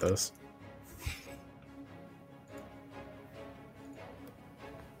got this.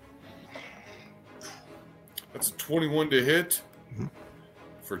 That's a 21 to hit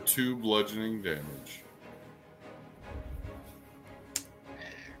for 2 bludgeoning damage.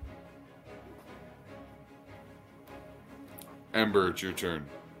 Ember, it's your turn.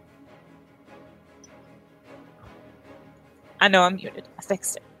 I know I'm muted. I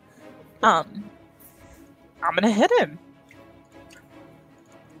fixed it. I'm gonna hit him.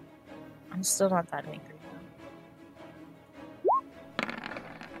 I'm still not that angry.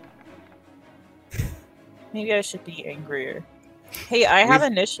 Maybe I should be angrier. Hey, I have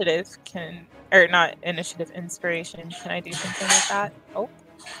initiative. Not initiative, inspiration. Can I do something like that? Oh.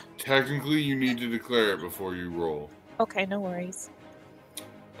 Technically, you need to declare it before you roll. Okay, no worries.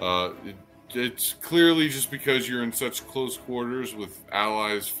 It's clearly just because you're in such close quarters with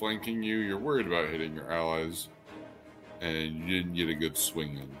allies flanking you, you're worried about hitting your allies, and you didn't get a good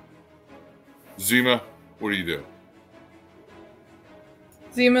swing in. Zima, what do you do?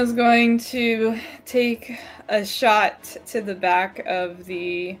 Zima's going to take a shot to the back of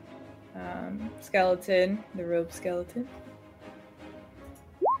the skeleton, the robe skeleton.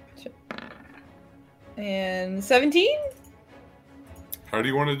 And 17? How do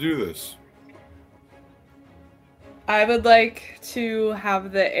you want to do this? I would like to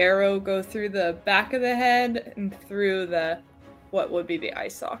have the arrow go through the back of the head and through what would be the eye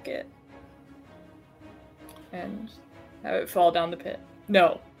socket. And have it fall down the pit.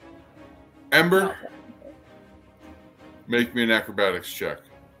 No. Ember, make me an acrobatics check.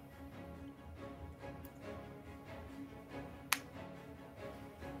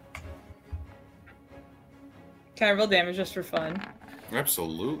 Can I roll damage just for fun?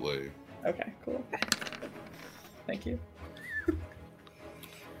 Absolutely. Okay, cool. Thank you.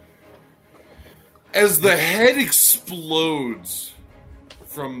 As the head explodes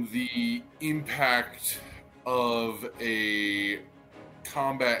from the impact of a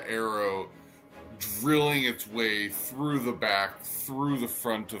combat arrow drilling its way through the back, through the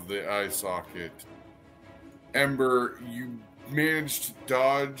front of the eye socket, Ember, you manage to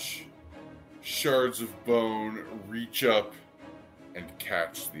dodge shards of bone, reach up, and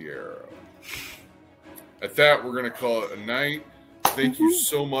catch the arrow. At that, we're going to call it a night. Thank you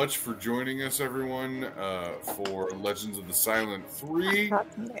so much for joining us, everyone, for Legends of the Silent 3.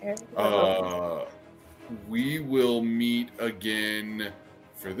 We will meet again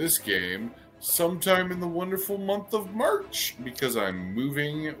for this game sometime in the wonderful month of March, because I'm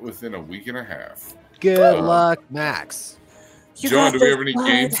moving within a week and a half. Good luck, Max. John, do we have any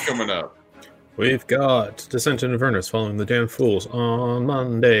games coming up? We've got Descent into Avernus following the Damned Fools on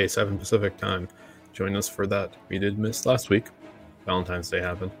Monday, 7 Pacific time. Join us for that. We did miss last week. Valentine's Day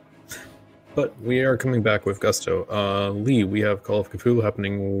happened. But we are coming back with gusto. Lee, we have Call of Cthulhu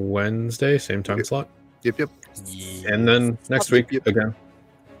happening Wednesday, same time slot. Yep. And then next week, again,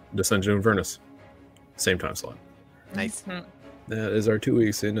 Descent into Avernus, same time slot. Nice. That is our 2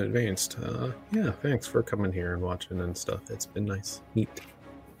 weeks in advance. Yeah, thanks for coming here and watching and stuff. It's been nice. Neat.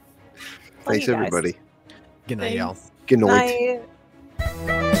 Thanks, everybody. Good night, y'all. Good night. Night.